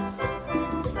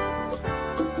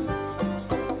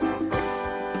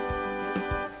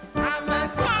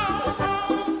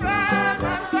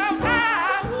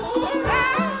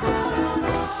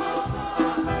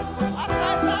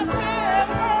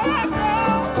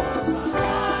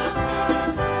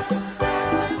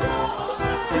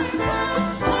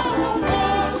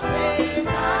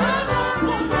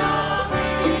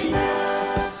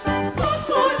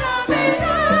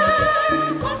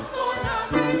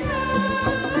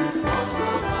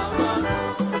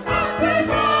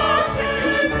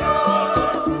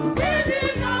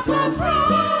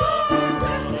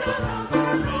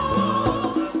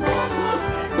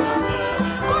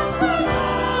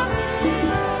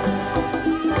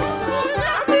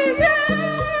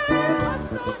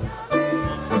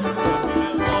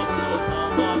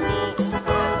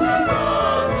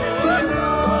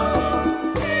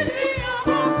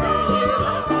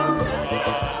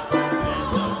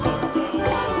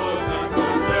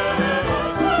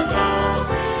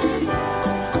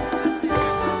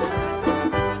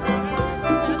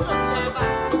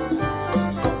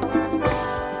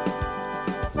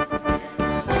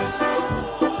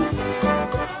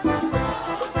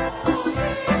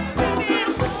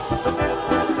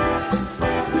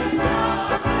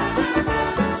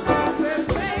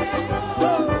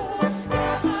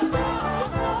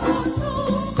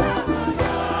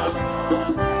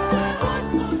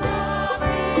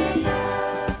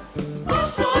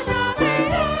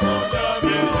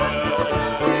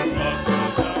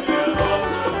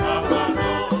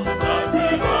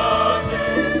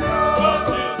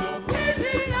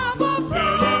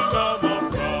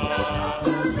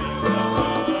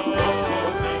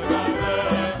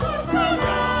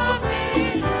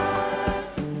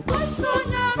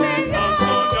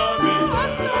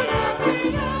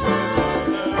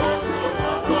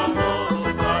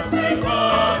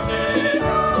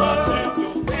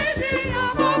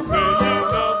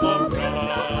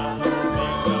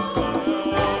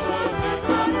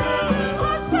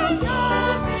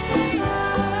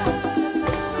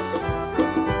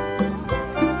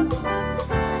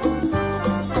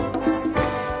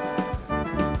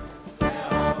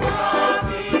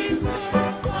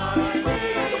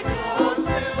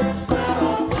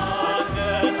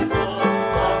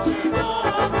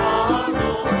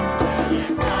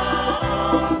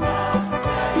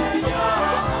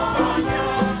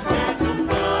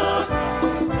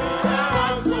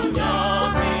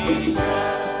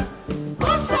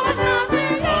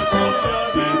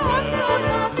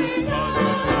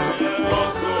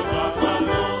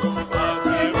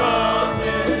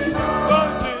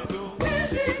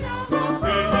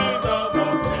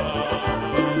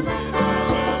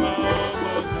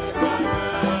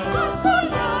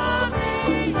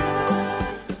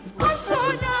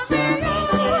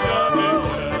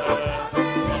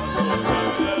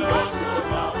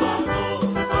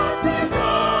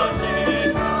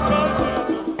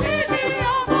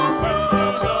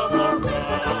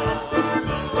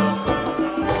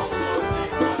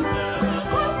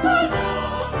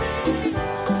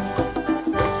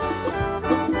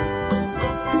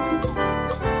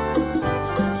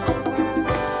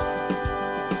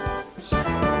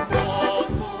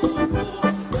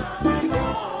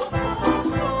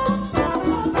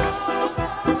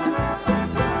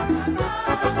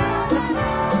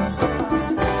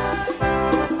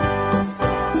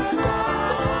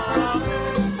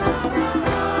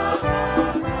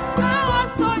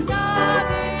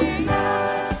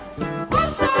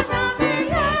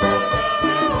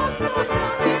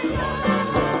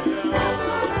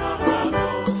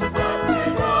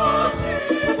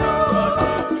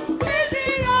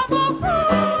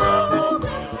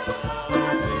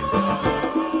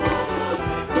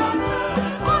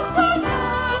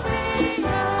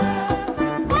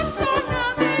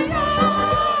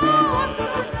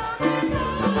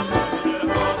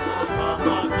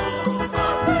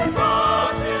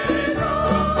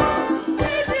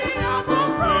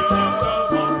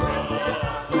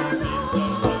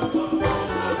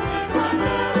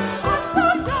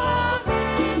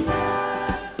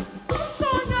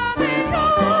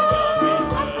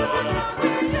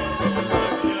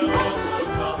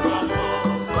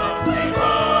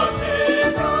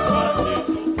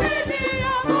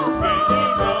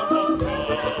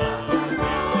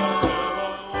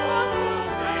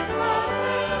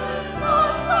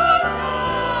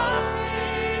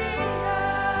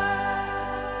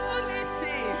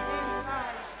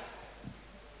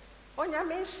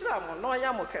 onyame nhyira mo no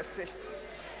ya mo kese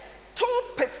to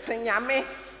petinyame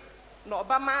no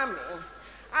ba mame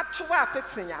atoa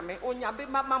petinyame onyabe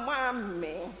mama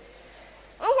mame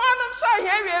Owanam so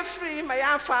here free my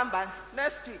famba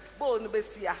next week bo no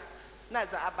besia na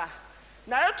za aba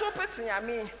na reto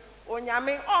petinyame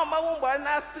onyame o ma wo mbọ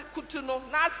na kutu no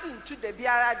na ntu de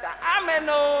biara da amen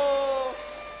o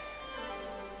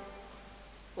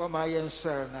wa ma yen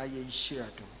sir na yen shira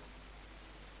do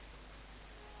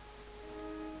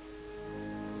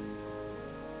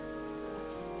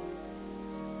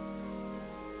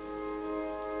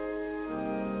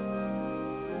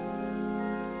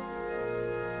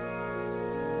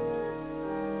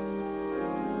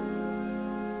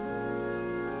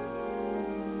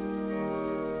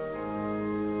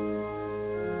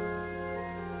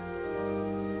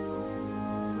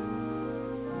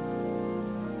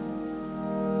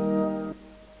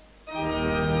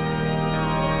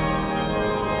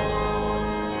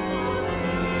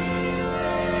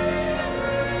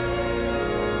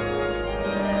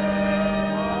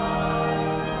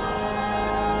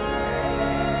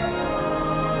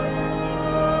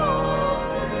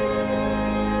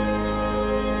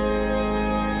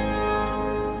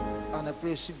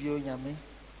Yesu bi onyame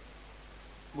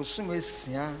musum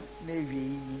esia na ewie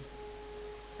yi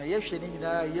na yehwe ne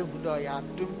nyinara yehu na ya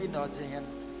adum bi na oze hen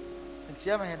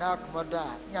ntia ma hen akomodo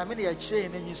a nyame na yekire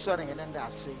hen nyi so na hen nda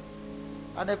ase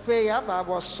ana pe ya ba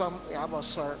bosom ya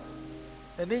bosor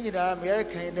na ne nyinara me yere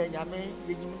kan na nyame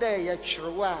yenyim da ye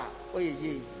kyerwa a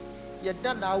oyeye ye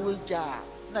da na awagya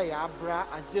na ya abra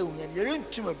azewu nya yere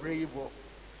ntum abre yi bo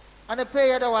ana pe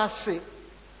ya da wase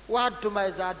waduma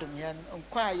za adum hen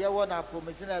nkwa ye wo na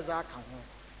promisi na za aka ho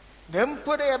na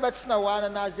mpo de ye betina wa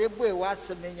na za ebu e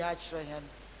wasem nya akire hen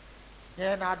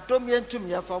ye na adom ye ntum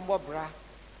ye fa mbobra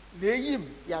na eyim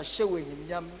ya hye wenyim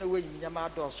nyam na wenyim nyam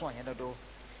adoso hen do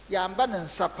ya amba ne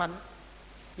nsapan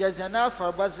ye zana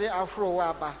farbaze afro wa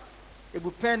aba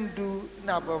ebupendu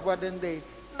na babode nde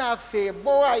na fe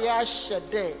bo a ya hye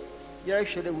de ye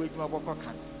hye de wejuma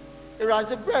bokokan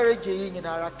iraze brere je yi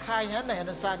nyinara kan hen na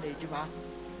hen sa na ejuma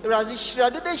irazi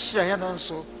shira de shira ya no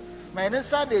so ma ene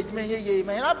sa na edwuma ye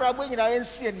ma ene abrabo nyina ye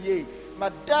nsie ne ye ma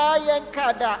da ye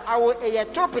nka da awo ye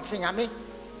topet nyame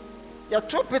ya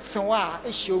topet wa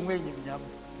e hye onwa nyimnyam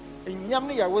nyam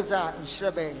ne ya woza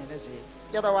nhira ba ye ne ze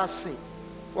ya da wase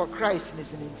for Christ ne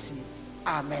zinti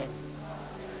amen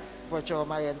pocho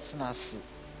ma ye ntinase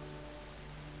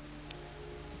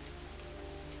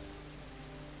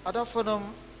adafonom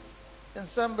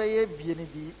nsamba ye biene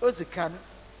bi ozikan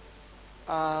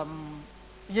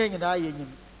nyina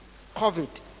yenyim COVID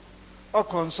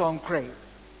okonso onkrai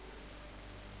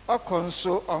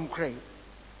okonso onkrai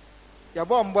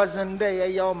yabo mbozen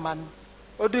de ye man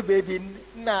odu baby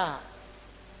na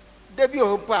debi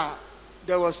opa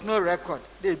there was no record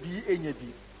there be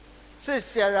enyebi since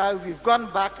Sarah we've gone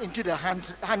back into the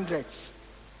hundreds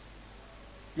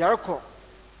yarko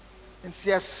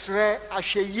ntiasre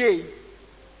ahweye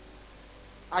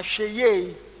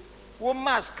wo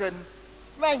mask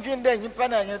manjun de nyipa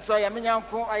na nyetso ya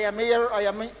menyanko aya meyer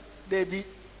aya me debi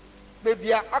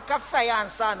bebia aka fa ya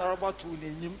ansa na roboto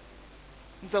n'enyim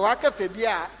nti waka fa bi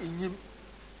a enyim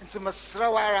nti mesra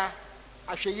wara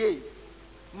ahweye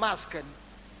mask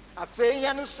afa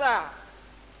ya no sa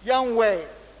yanwe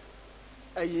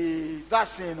ayi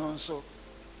vaccine no so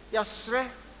ya sre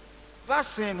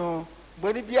vaccine no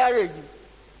boni biara enyim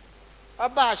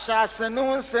aba sha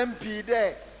senu nsempi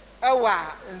de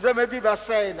ewa nzema bi ba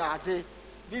sai na ate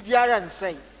bibiara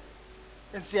nsai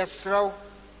nti esrew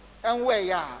enwe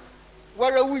ya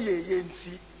wara wuye ye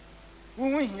nti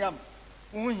wuhu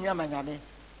hiam anyame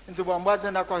nti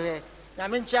bombaze na kohe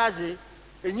nyame nchaze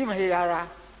enyim he yara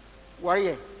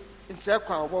wariye nti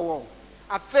ekwa obowo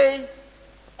afei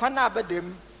kwana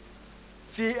abedem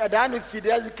fi adanu fi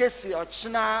de azikesi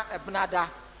ochina ebnada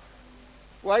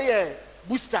wariye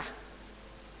booster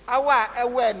awa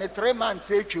ewe ne 3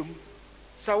 months etwum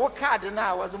sa wo card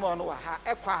na wazuma no wa ha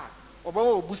ekwa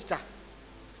obawo booster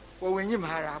wo wenyim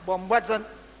hara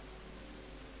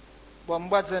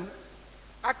bombazan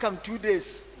akam 2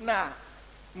 days na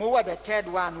mo wa the third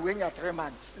one wenya 3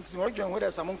 months nti mo dwen wo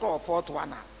da some nko fourth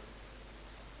one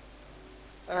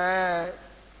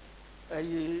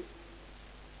ayi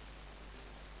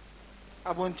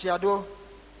abontiado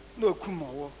na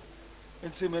okumowo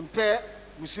nti mempe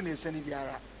musi na esani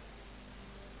biara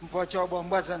mpocha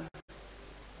bombazan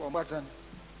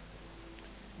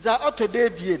za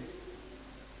otodebien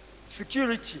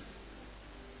security.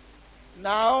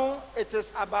 Now it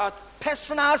is about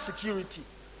personal security.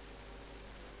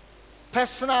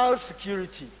 Personal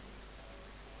security.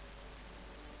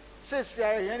 Says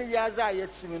yani yaza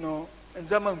yetimi no and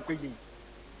zaman kweyi.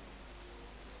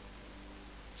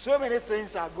 So many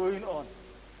things are going on.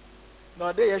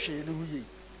 No dey yehwe no huye.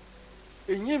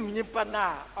 Enyim nyipa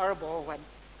na orbo wan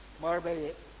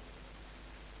morbe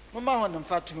mama hon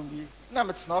mfatum bi na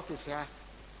metena office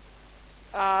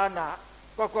ha na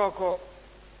kokoko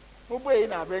mugbe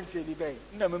na abrantie bi bai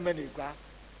na mema na egwa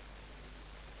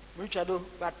muchado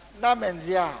but na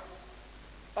menzia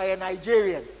oye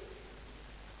Nigerian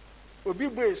obi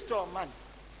boy store man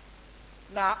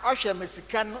na ohwe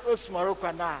mesikan osmoro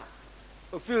kwa na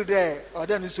o feel there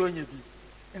oda no so nya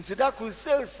bi nti da ku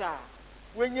sales a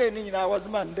wenye ni nyina was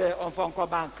man there on fonko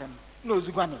bank no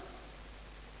zugwane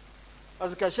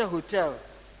Ozikasha hotel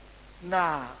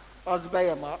na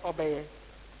Ozbaye ma obeye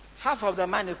half of the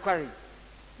money quarry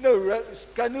no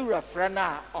scanura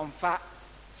frana onfa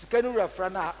scanura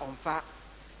frana onfa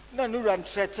no no run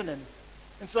threatening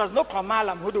and so as no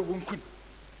kamalam hodo wunkun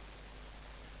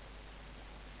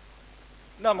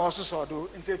na ma so do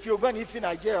nti if you go if in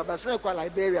Nigeria but say kwa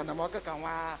Liberia na moka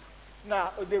kanwa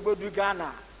na odebodu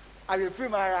Ghana awe free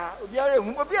mara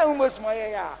obiara hu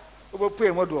mosmoye ya obopu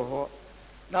emodo ho.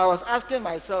 Now I was asking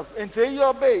myself, and say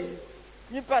your bay,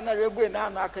 you pan a rebel now,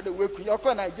 I could work with your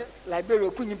corner, Liberia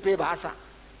couldn't pay Bassa.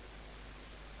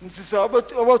 This is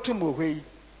about 2 more way.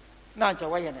 Nanja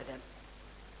Wayan then.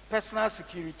 Personal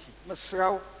security,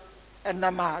 Masrau and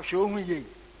Nama, show me.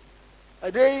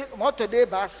 A day, more today,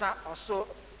 Bassa, also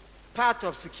part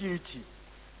of security.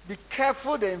 Be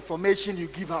careful the information you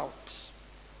give out.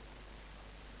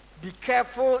 Be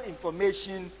careful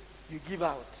information you give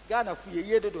out. Ghana for a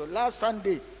year last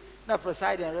Sunday, na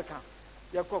presiding reckon,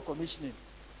 your commissioning.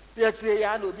 Let's say,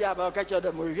 I know be about catch the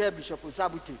Maria Bishop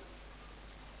Sabuti.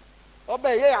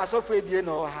 Obey, I saw pay be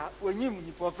no when you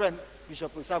for friend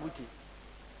Bishop Sabuti.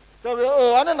 So,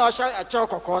 oh, I don't know, a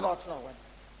chalk or cornuts no one.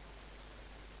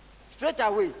 Straight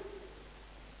away,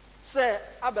 say,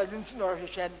 Abazin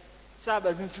Orishan,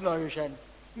 Sabazin Orishan,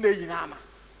 Nayinama.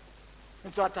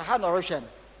 And so at a hand Orishan,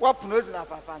 what knows in a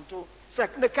fanto.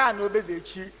 The car no busy,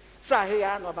 say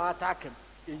here no about attacking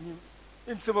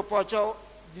in Singapore.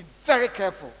 Be very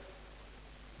careful.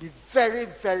 Be very,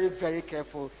 very, very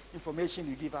careful information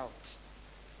you give out.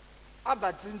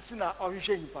 Abatintina or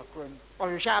you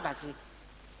or you shabasi.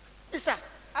 Bisa,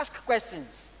 ask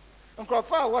questions. Uncle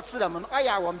for what's them on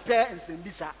I one pair and send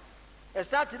Bisa. I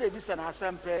started a Bisa and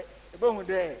Asampe, a bone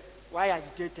there, why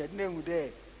agitated, name there,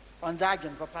 on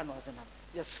Zagan, Papa Northern.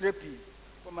 Yes, sleepy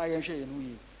for my young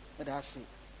we. That's it.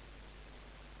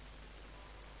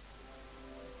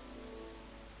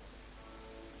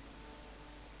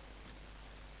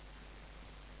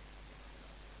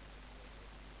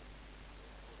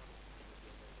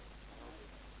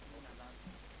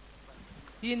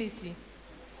 Unity,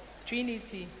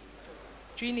 Trinity,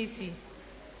 Trinity.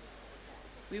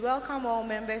 We welcome all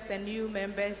members and new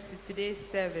members to today's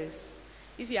service.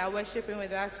 If you are worshiping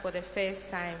with us for the first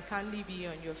time, kindly be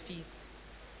on your feet.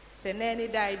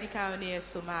 Seneni da idi kauni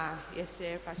esuma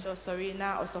yese pacho sorry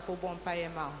na osofo bompa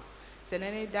yema.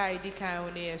 Seneni da idi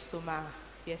kauni esuma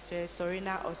yese sorry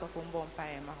na osofo bompa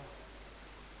yema.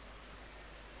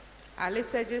 Our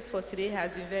liturgist for today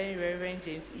has been very Reverend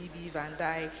James E.B. Van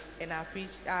Dyke, and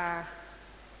our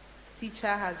teacher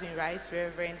has been Right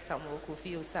Reverend Samuel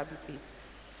Kofi Osabuti.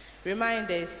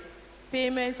 Reminders: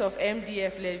 payment of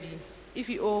MDF levy. If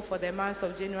you owe for the months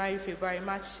of January, February,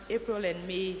 March, April, and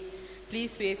May,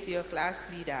 please pay to your class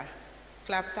leader.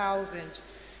 Clap 1,000.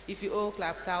 If you owe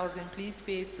clap 1,000, please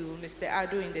pay to Mr.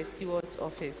 Ado in the steward's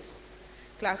office.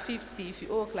 Clap 50. If you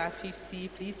owe clap 50,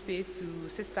 please pay to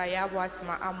Sister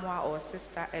Yabwatima Amwa or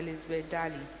Sister Elizabeth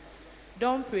Daly.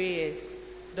 Dawn prayers.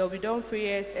 There will be dawn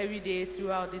prayers every day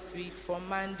throughout this week from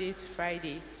Monday to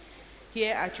Friday.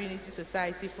 Here at Trinity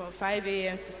Society from 5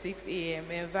 a.m. to 6 a.m.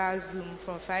 and via Zoom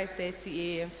from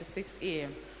 5:30 a.m. to 6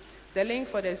 a.m. The link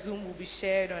for the Zoom will be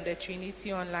shared on the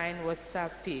Trinity Online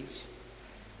WhatsApp page.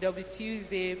 There will be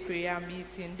Tuesday prayer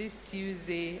meeting this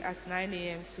Tuesday at 9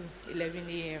 a.m. to 11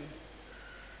 a.m.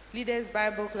 Leaders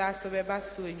Bible class will be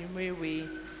Enyumrewe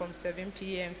from 7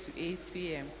 p.m. to 8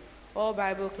 p.m. All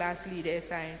Bible class leaders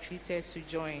are entreated to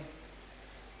join.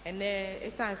 And then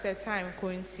it's a time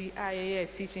going to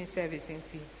teaching service in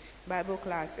Bible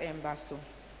class and Basso.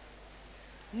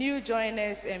 New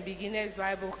joiners and beginners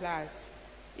Bible class.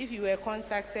 If you were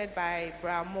contacted by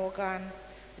Bra Morgan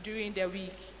during the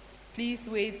week, please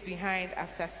wait behind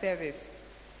after service.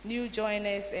 New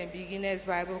joiners and beginners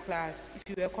Bible class.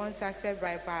 If you were contacted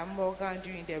by Bra Morgan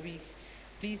during the week,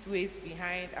 please wait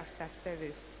behind after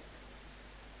service.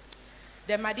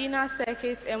 The Medina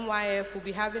Circuit MYF will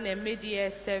be having a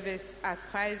mid-year service at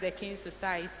Christ the King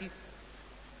Society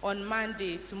on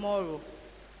Monday, tomorrow.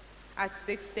 at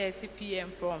 6:30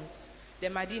 p.m. prompt. The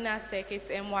Medina Circuit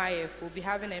MYF will be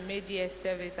having a mid-year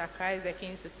service at Christ the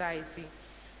King Society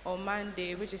on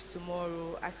Monday, which is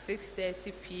tomorrow, at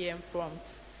 6:30 p.m.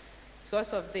 prompt.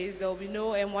 Because of this, there will be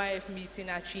no MYF meeting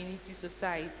at Trinity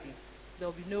Society. There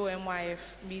will be no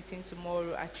MYF meeting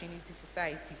tomorrow at Trinity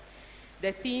Society.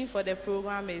 The theme for the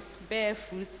program is Bear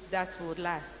Fruits That Will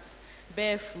Last.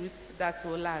 Bear Fruits That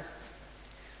Will Last.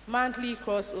 Monthly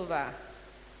crossover.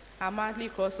 Our monthly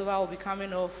crossover will be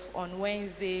coming off on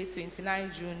Wednesday,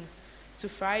 29 June to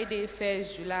Friday,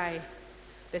 1st July.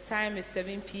 The time is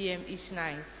 7 p.m. each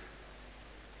night.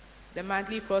 The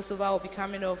monthly crossover will be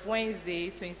coming off Wednesday,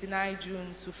 29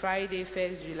 June to Friday,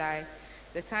 1st July.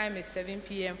 The time is 7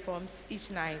 p.m. prompt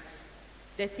each night.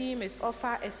 The theme is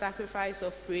Offer a Sacrifice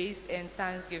of Praise and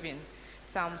Thanksgiving.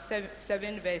 Psalm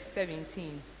 7 verse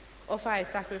 17. Offer a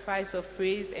sacrifice of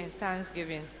praise and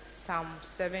thanksgiving. Psalm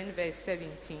 7 verse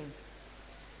 17.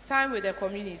 Time with the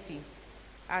community.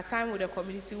 Our time with the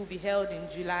community will be held in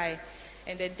July,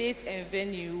 and the date and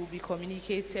venue will be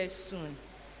communicated soon.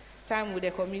 Time with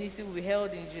the community will be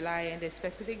held in July, and the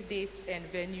specific date and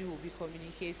venue will be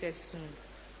communicated soon.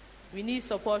 We need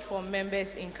support from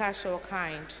members in cash or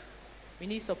kind. We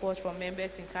need support from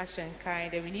members in cash and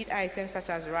kind, and we need items such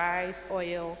as rice,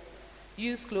 oil,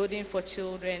 used clothing for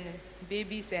children,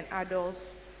 babies, and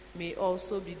adults may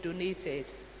also be donated.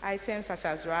 Items such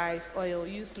as rice, oil,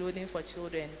 used clothing for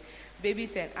children,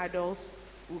 babies, and adults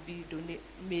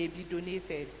may be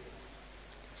donated.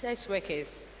 Church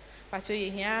workers,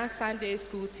 you hear Sunday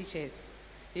school teachers.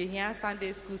 You hear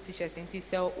Sunday school teachers in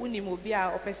Tissel,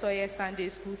 Unimobia, or Pesoye Sunday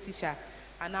school teacher,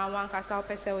 and now one Castle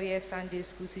Pesoye Sunday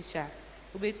school teacher,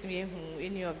 who beats me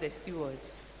any of the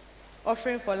stewards.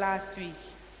 Offering for last week.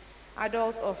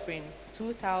 Adults offering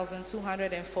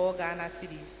 2,204 Ghana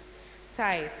cedis.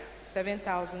 Tithe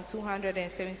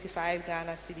 7,275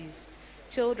 Ghana cedis.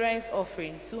 Children's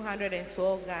offering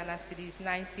 212 Ghana cedis,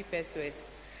 90 pesos.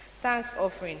 Thanks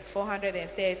offering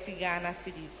 430 Ghana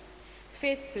cedis.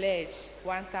 Faith pledge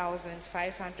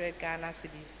 1,500 Ghana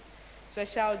cedis.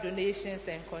 Special donations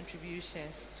and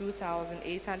contributions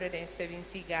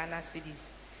 2,870 Ghana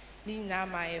cedis.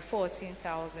 Ninamaye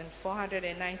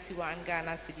 14,491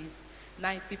 Ghana cedis,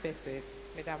 90 pesos.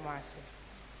 Madam Marcy.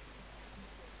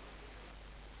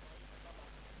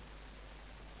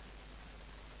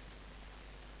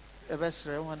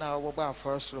 Ebesre when I was our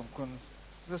first room,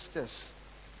 sisters,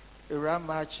 Iran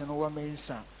March and woman,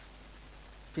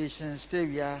 Patience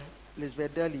Tavia,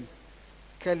 Lisbeth Deli,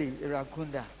 Kelly,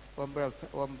 Irakunda,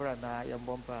 Wambrana,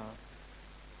 Yambompa.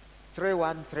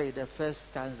 313, the first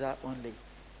stanza only.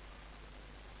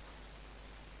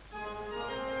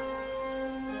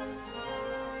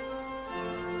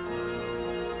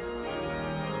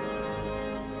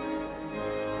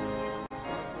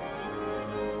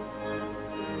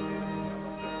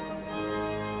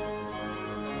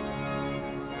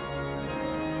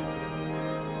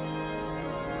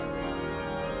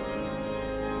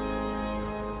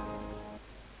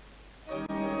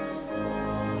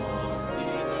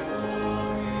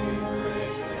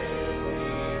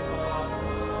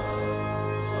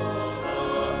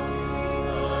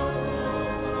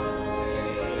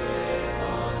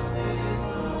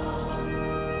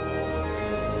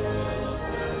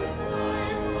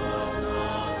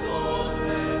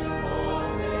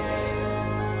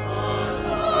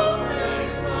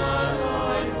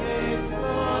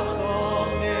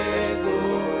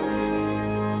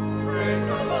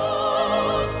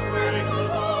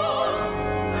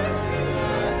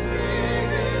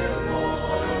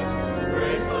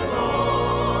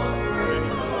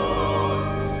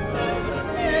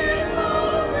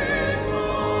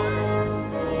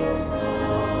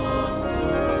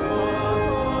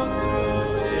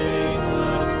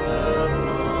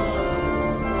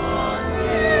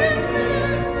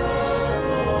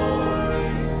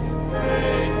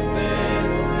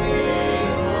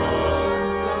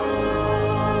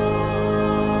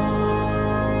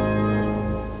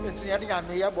 I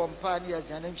may have one party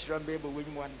as an insurance baby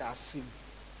when one does sim.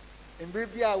 And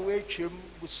baby, I wait him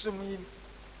with some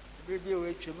baby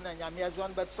wait him and Yami has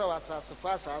one, but so as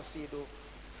far as I see, though.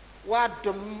 What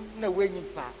them no winning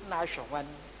part, national one.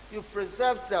 You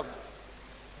preserve them.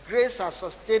 Grace has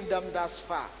sustained them thus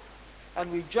far.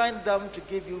 And we join them to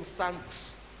give you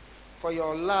thanks for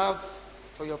your love,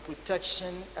 for your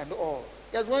protection, and all.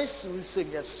 Yes, once we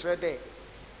sing yesterday.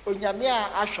 Onyamia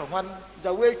Asha one,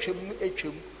 the way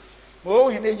chum.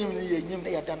 Mo hinayim ni yim na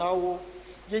yadanawo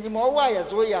yenyim owa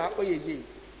yezo ya oyeye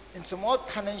nti mo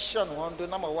connection won do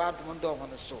na ma wa dum do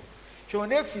hono so hwe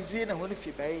na fizi na hono fi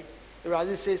bai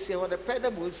erazi sese won the pedal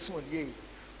mo sun ye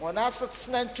won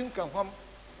asetsena ntun kan hom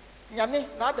nyame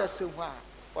na da se ho a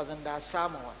wasn't that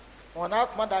Samuel on our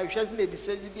command I shall be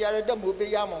says be a redem will be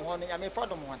yam on one nyame for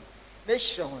them one they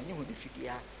show you who the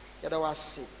figure that was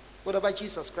say what about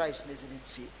Jesus Christ isn't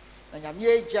see na nyame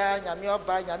eja nyame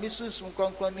oba nyame sunsun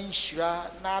konkron ni nhira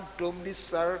na dom ni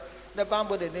sir na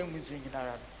bambo the name is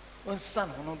nyinara on san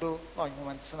hono do on you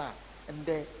want na and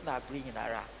then na bring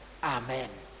nyinara amen.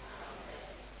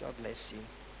 God bless you.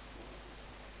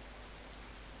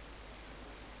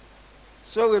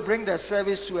 So we bring the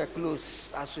service to a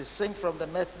close as we sing from the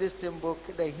Methodist hymn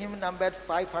book, the hymn numbered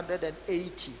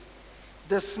 580.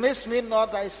 Dismiss me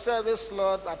not thy service,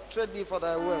 Lord, but tread me for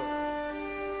thy will.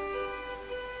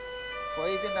 For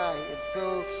even I, it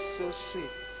feels so sweet.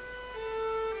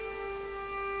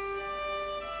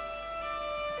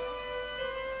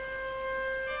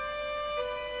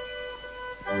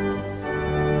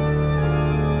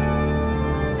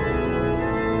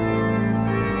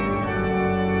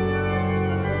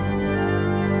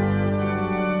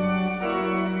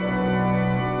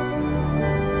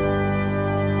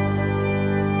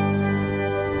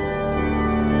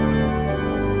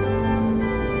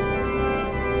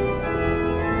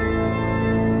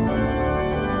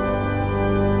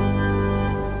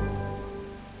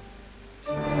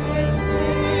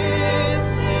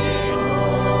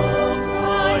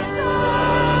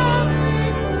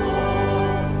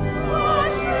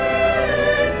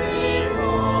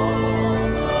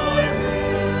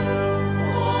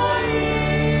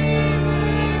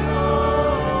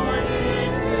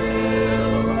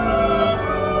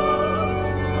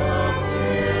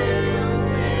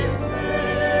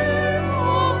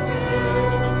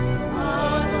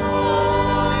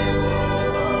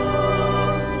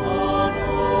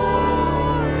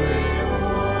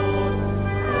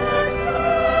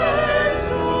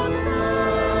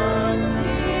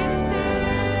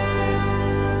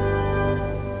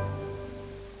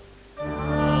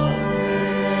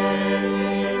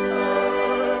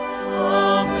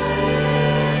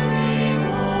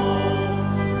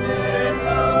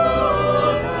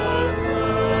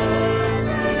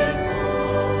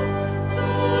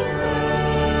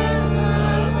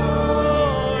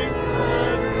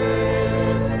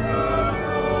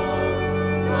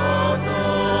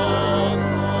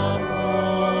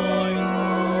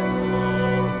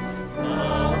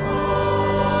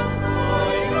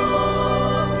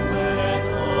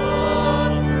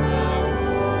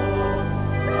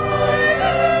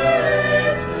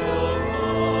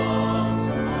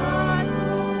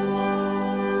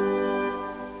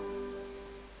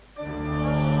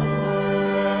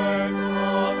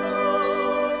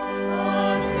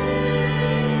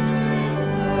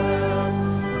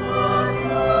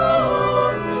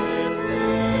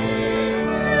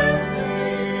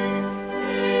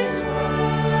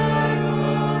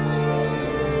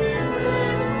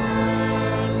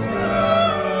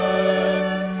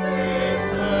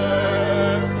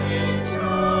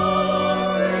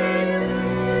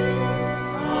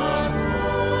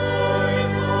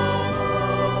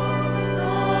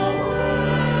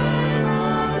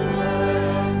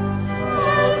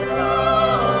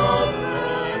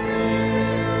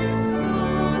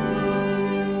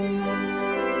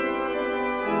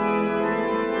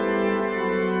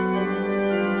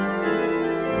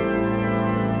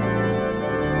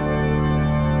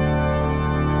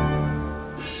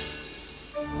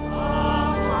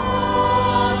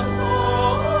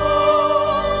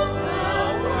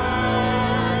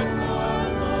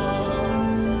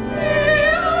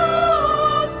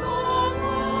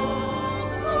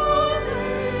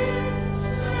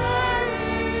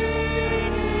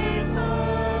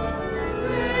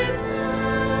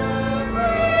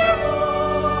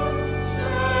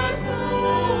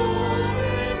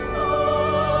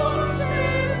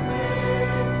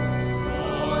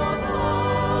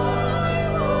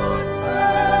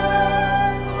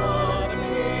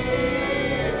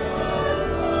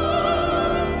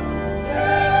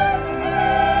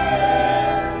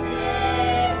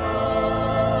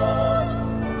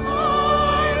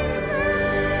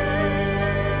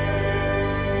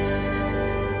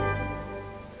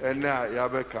 na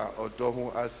yabeka odo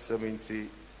ho asɛm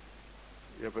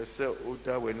yɛpɛsɛ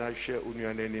oda we na hwɛ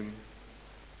onua nanim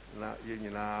na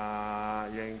yɛnyina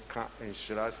yɛnka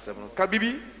nhyira asɛm no ka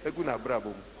bibi egu na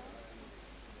brabom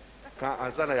ka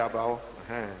azana yabawo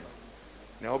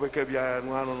na obeka bia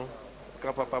no ano no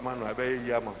ka papa ma no abɛyɛ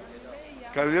yi ama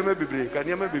ka nneɛma bebree ka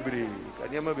nneɛma bebree ka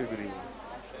nneɛma bebree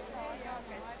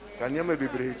ka nneɛma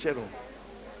bebree kyɛ no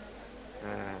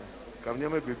ka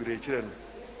nneɛma bebree kyerɛ no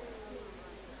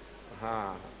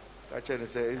ka kyɛ no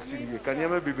sɛ ɛnsi nie ka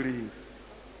nneɛma bebree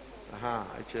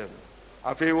akyɛ no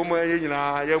Afi woman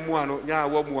yina ye mu ano nya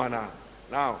wo mu ana.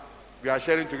 Now we are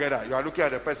sharing together. You are looking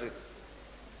at the person.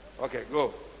 Okay,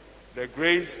 go. The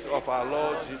grace of our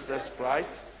Lord Jesus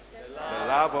Christ, the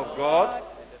love of God,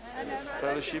 and the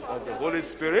fellowship of the Holy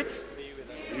Spirit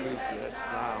be with us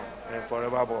now and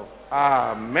forevermore.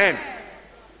 Amen.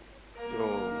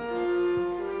 Yo.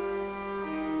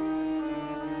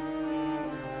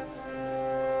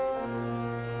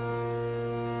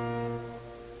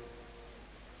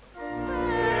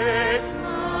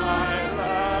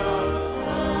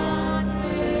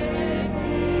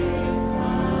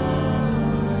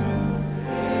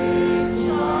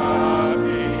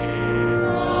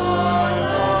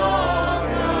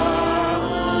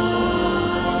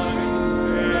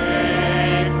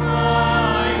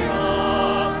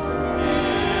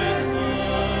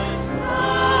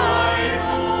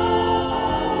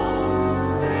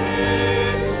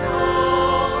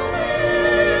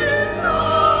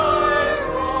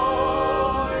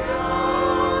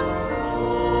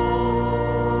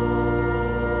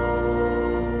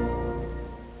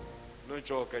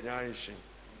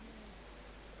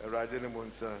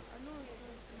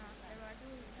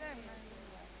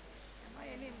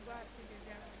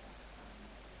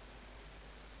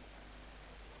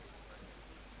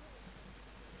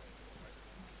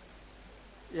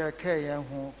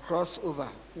 Crossover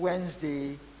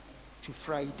Wednesday to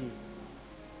Friday.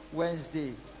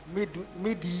 Wednesday,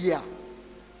 mid-year.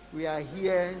 We are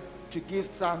here to give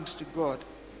thanks to God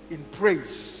in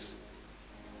praise.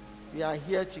 We are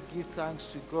here to give thanks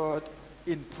to God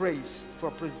in praise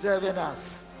for preserving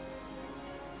us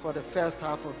for the first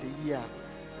half of the year.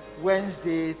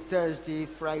 Wednesday, Thursday,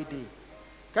 Friday.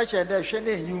 Catch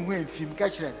you win film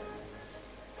catch.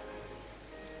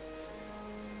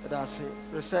 That's it.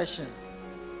 Recession.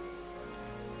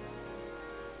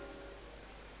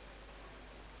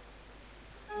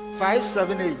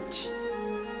 578.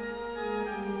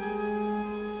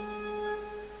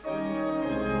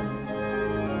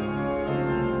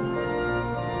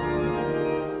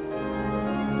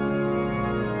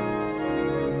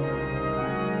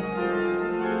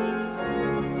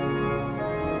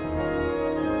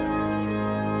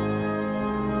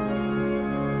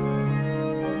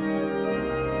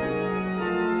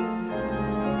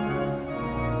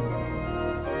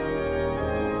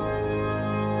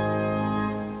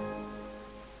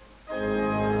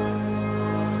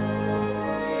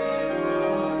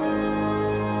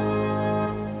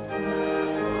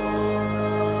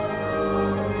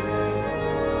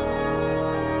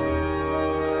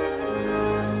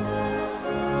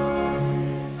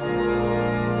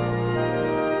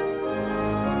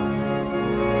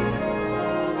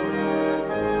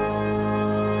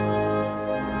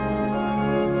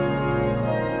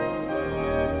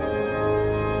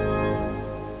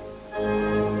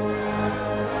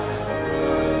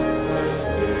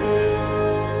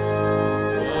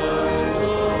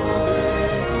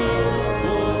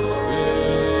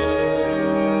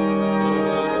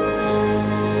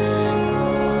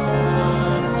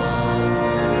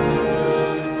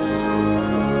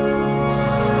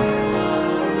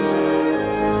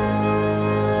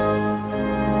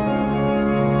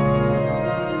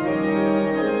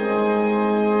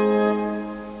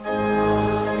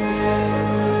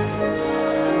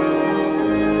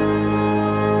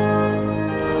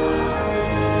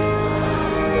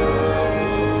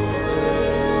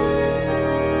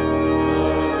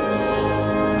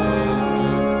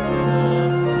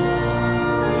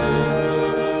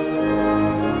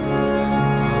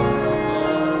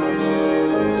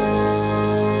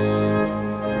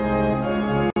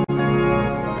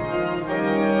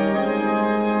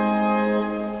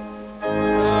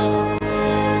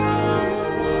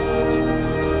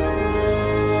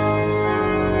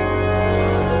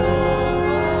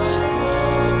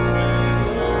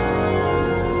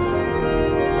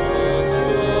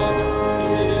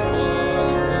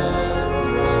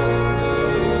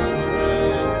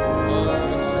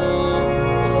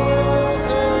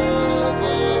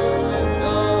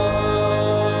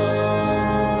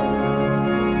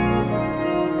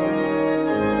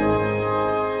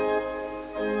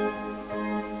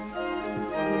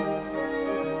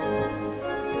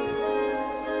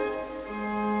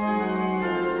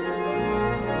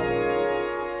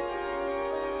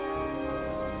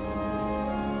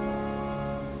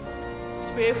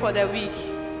 Pray for the weak.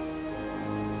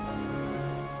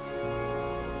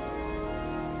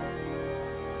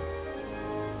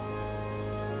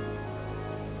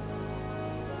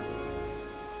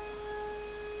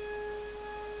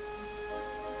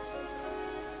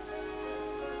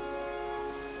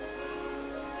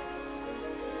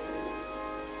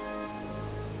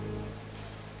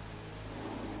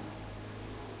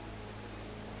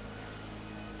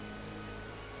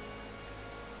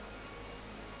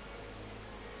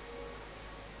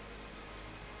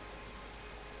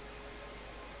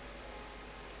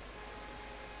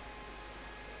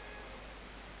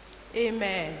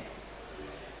 Amen.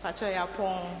 Pacho ya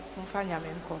pon mfanya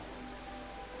menko.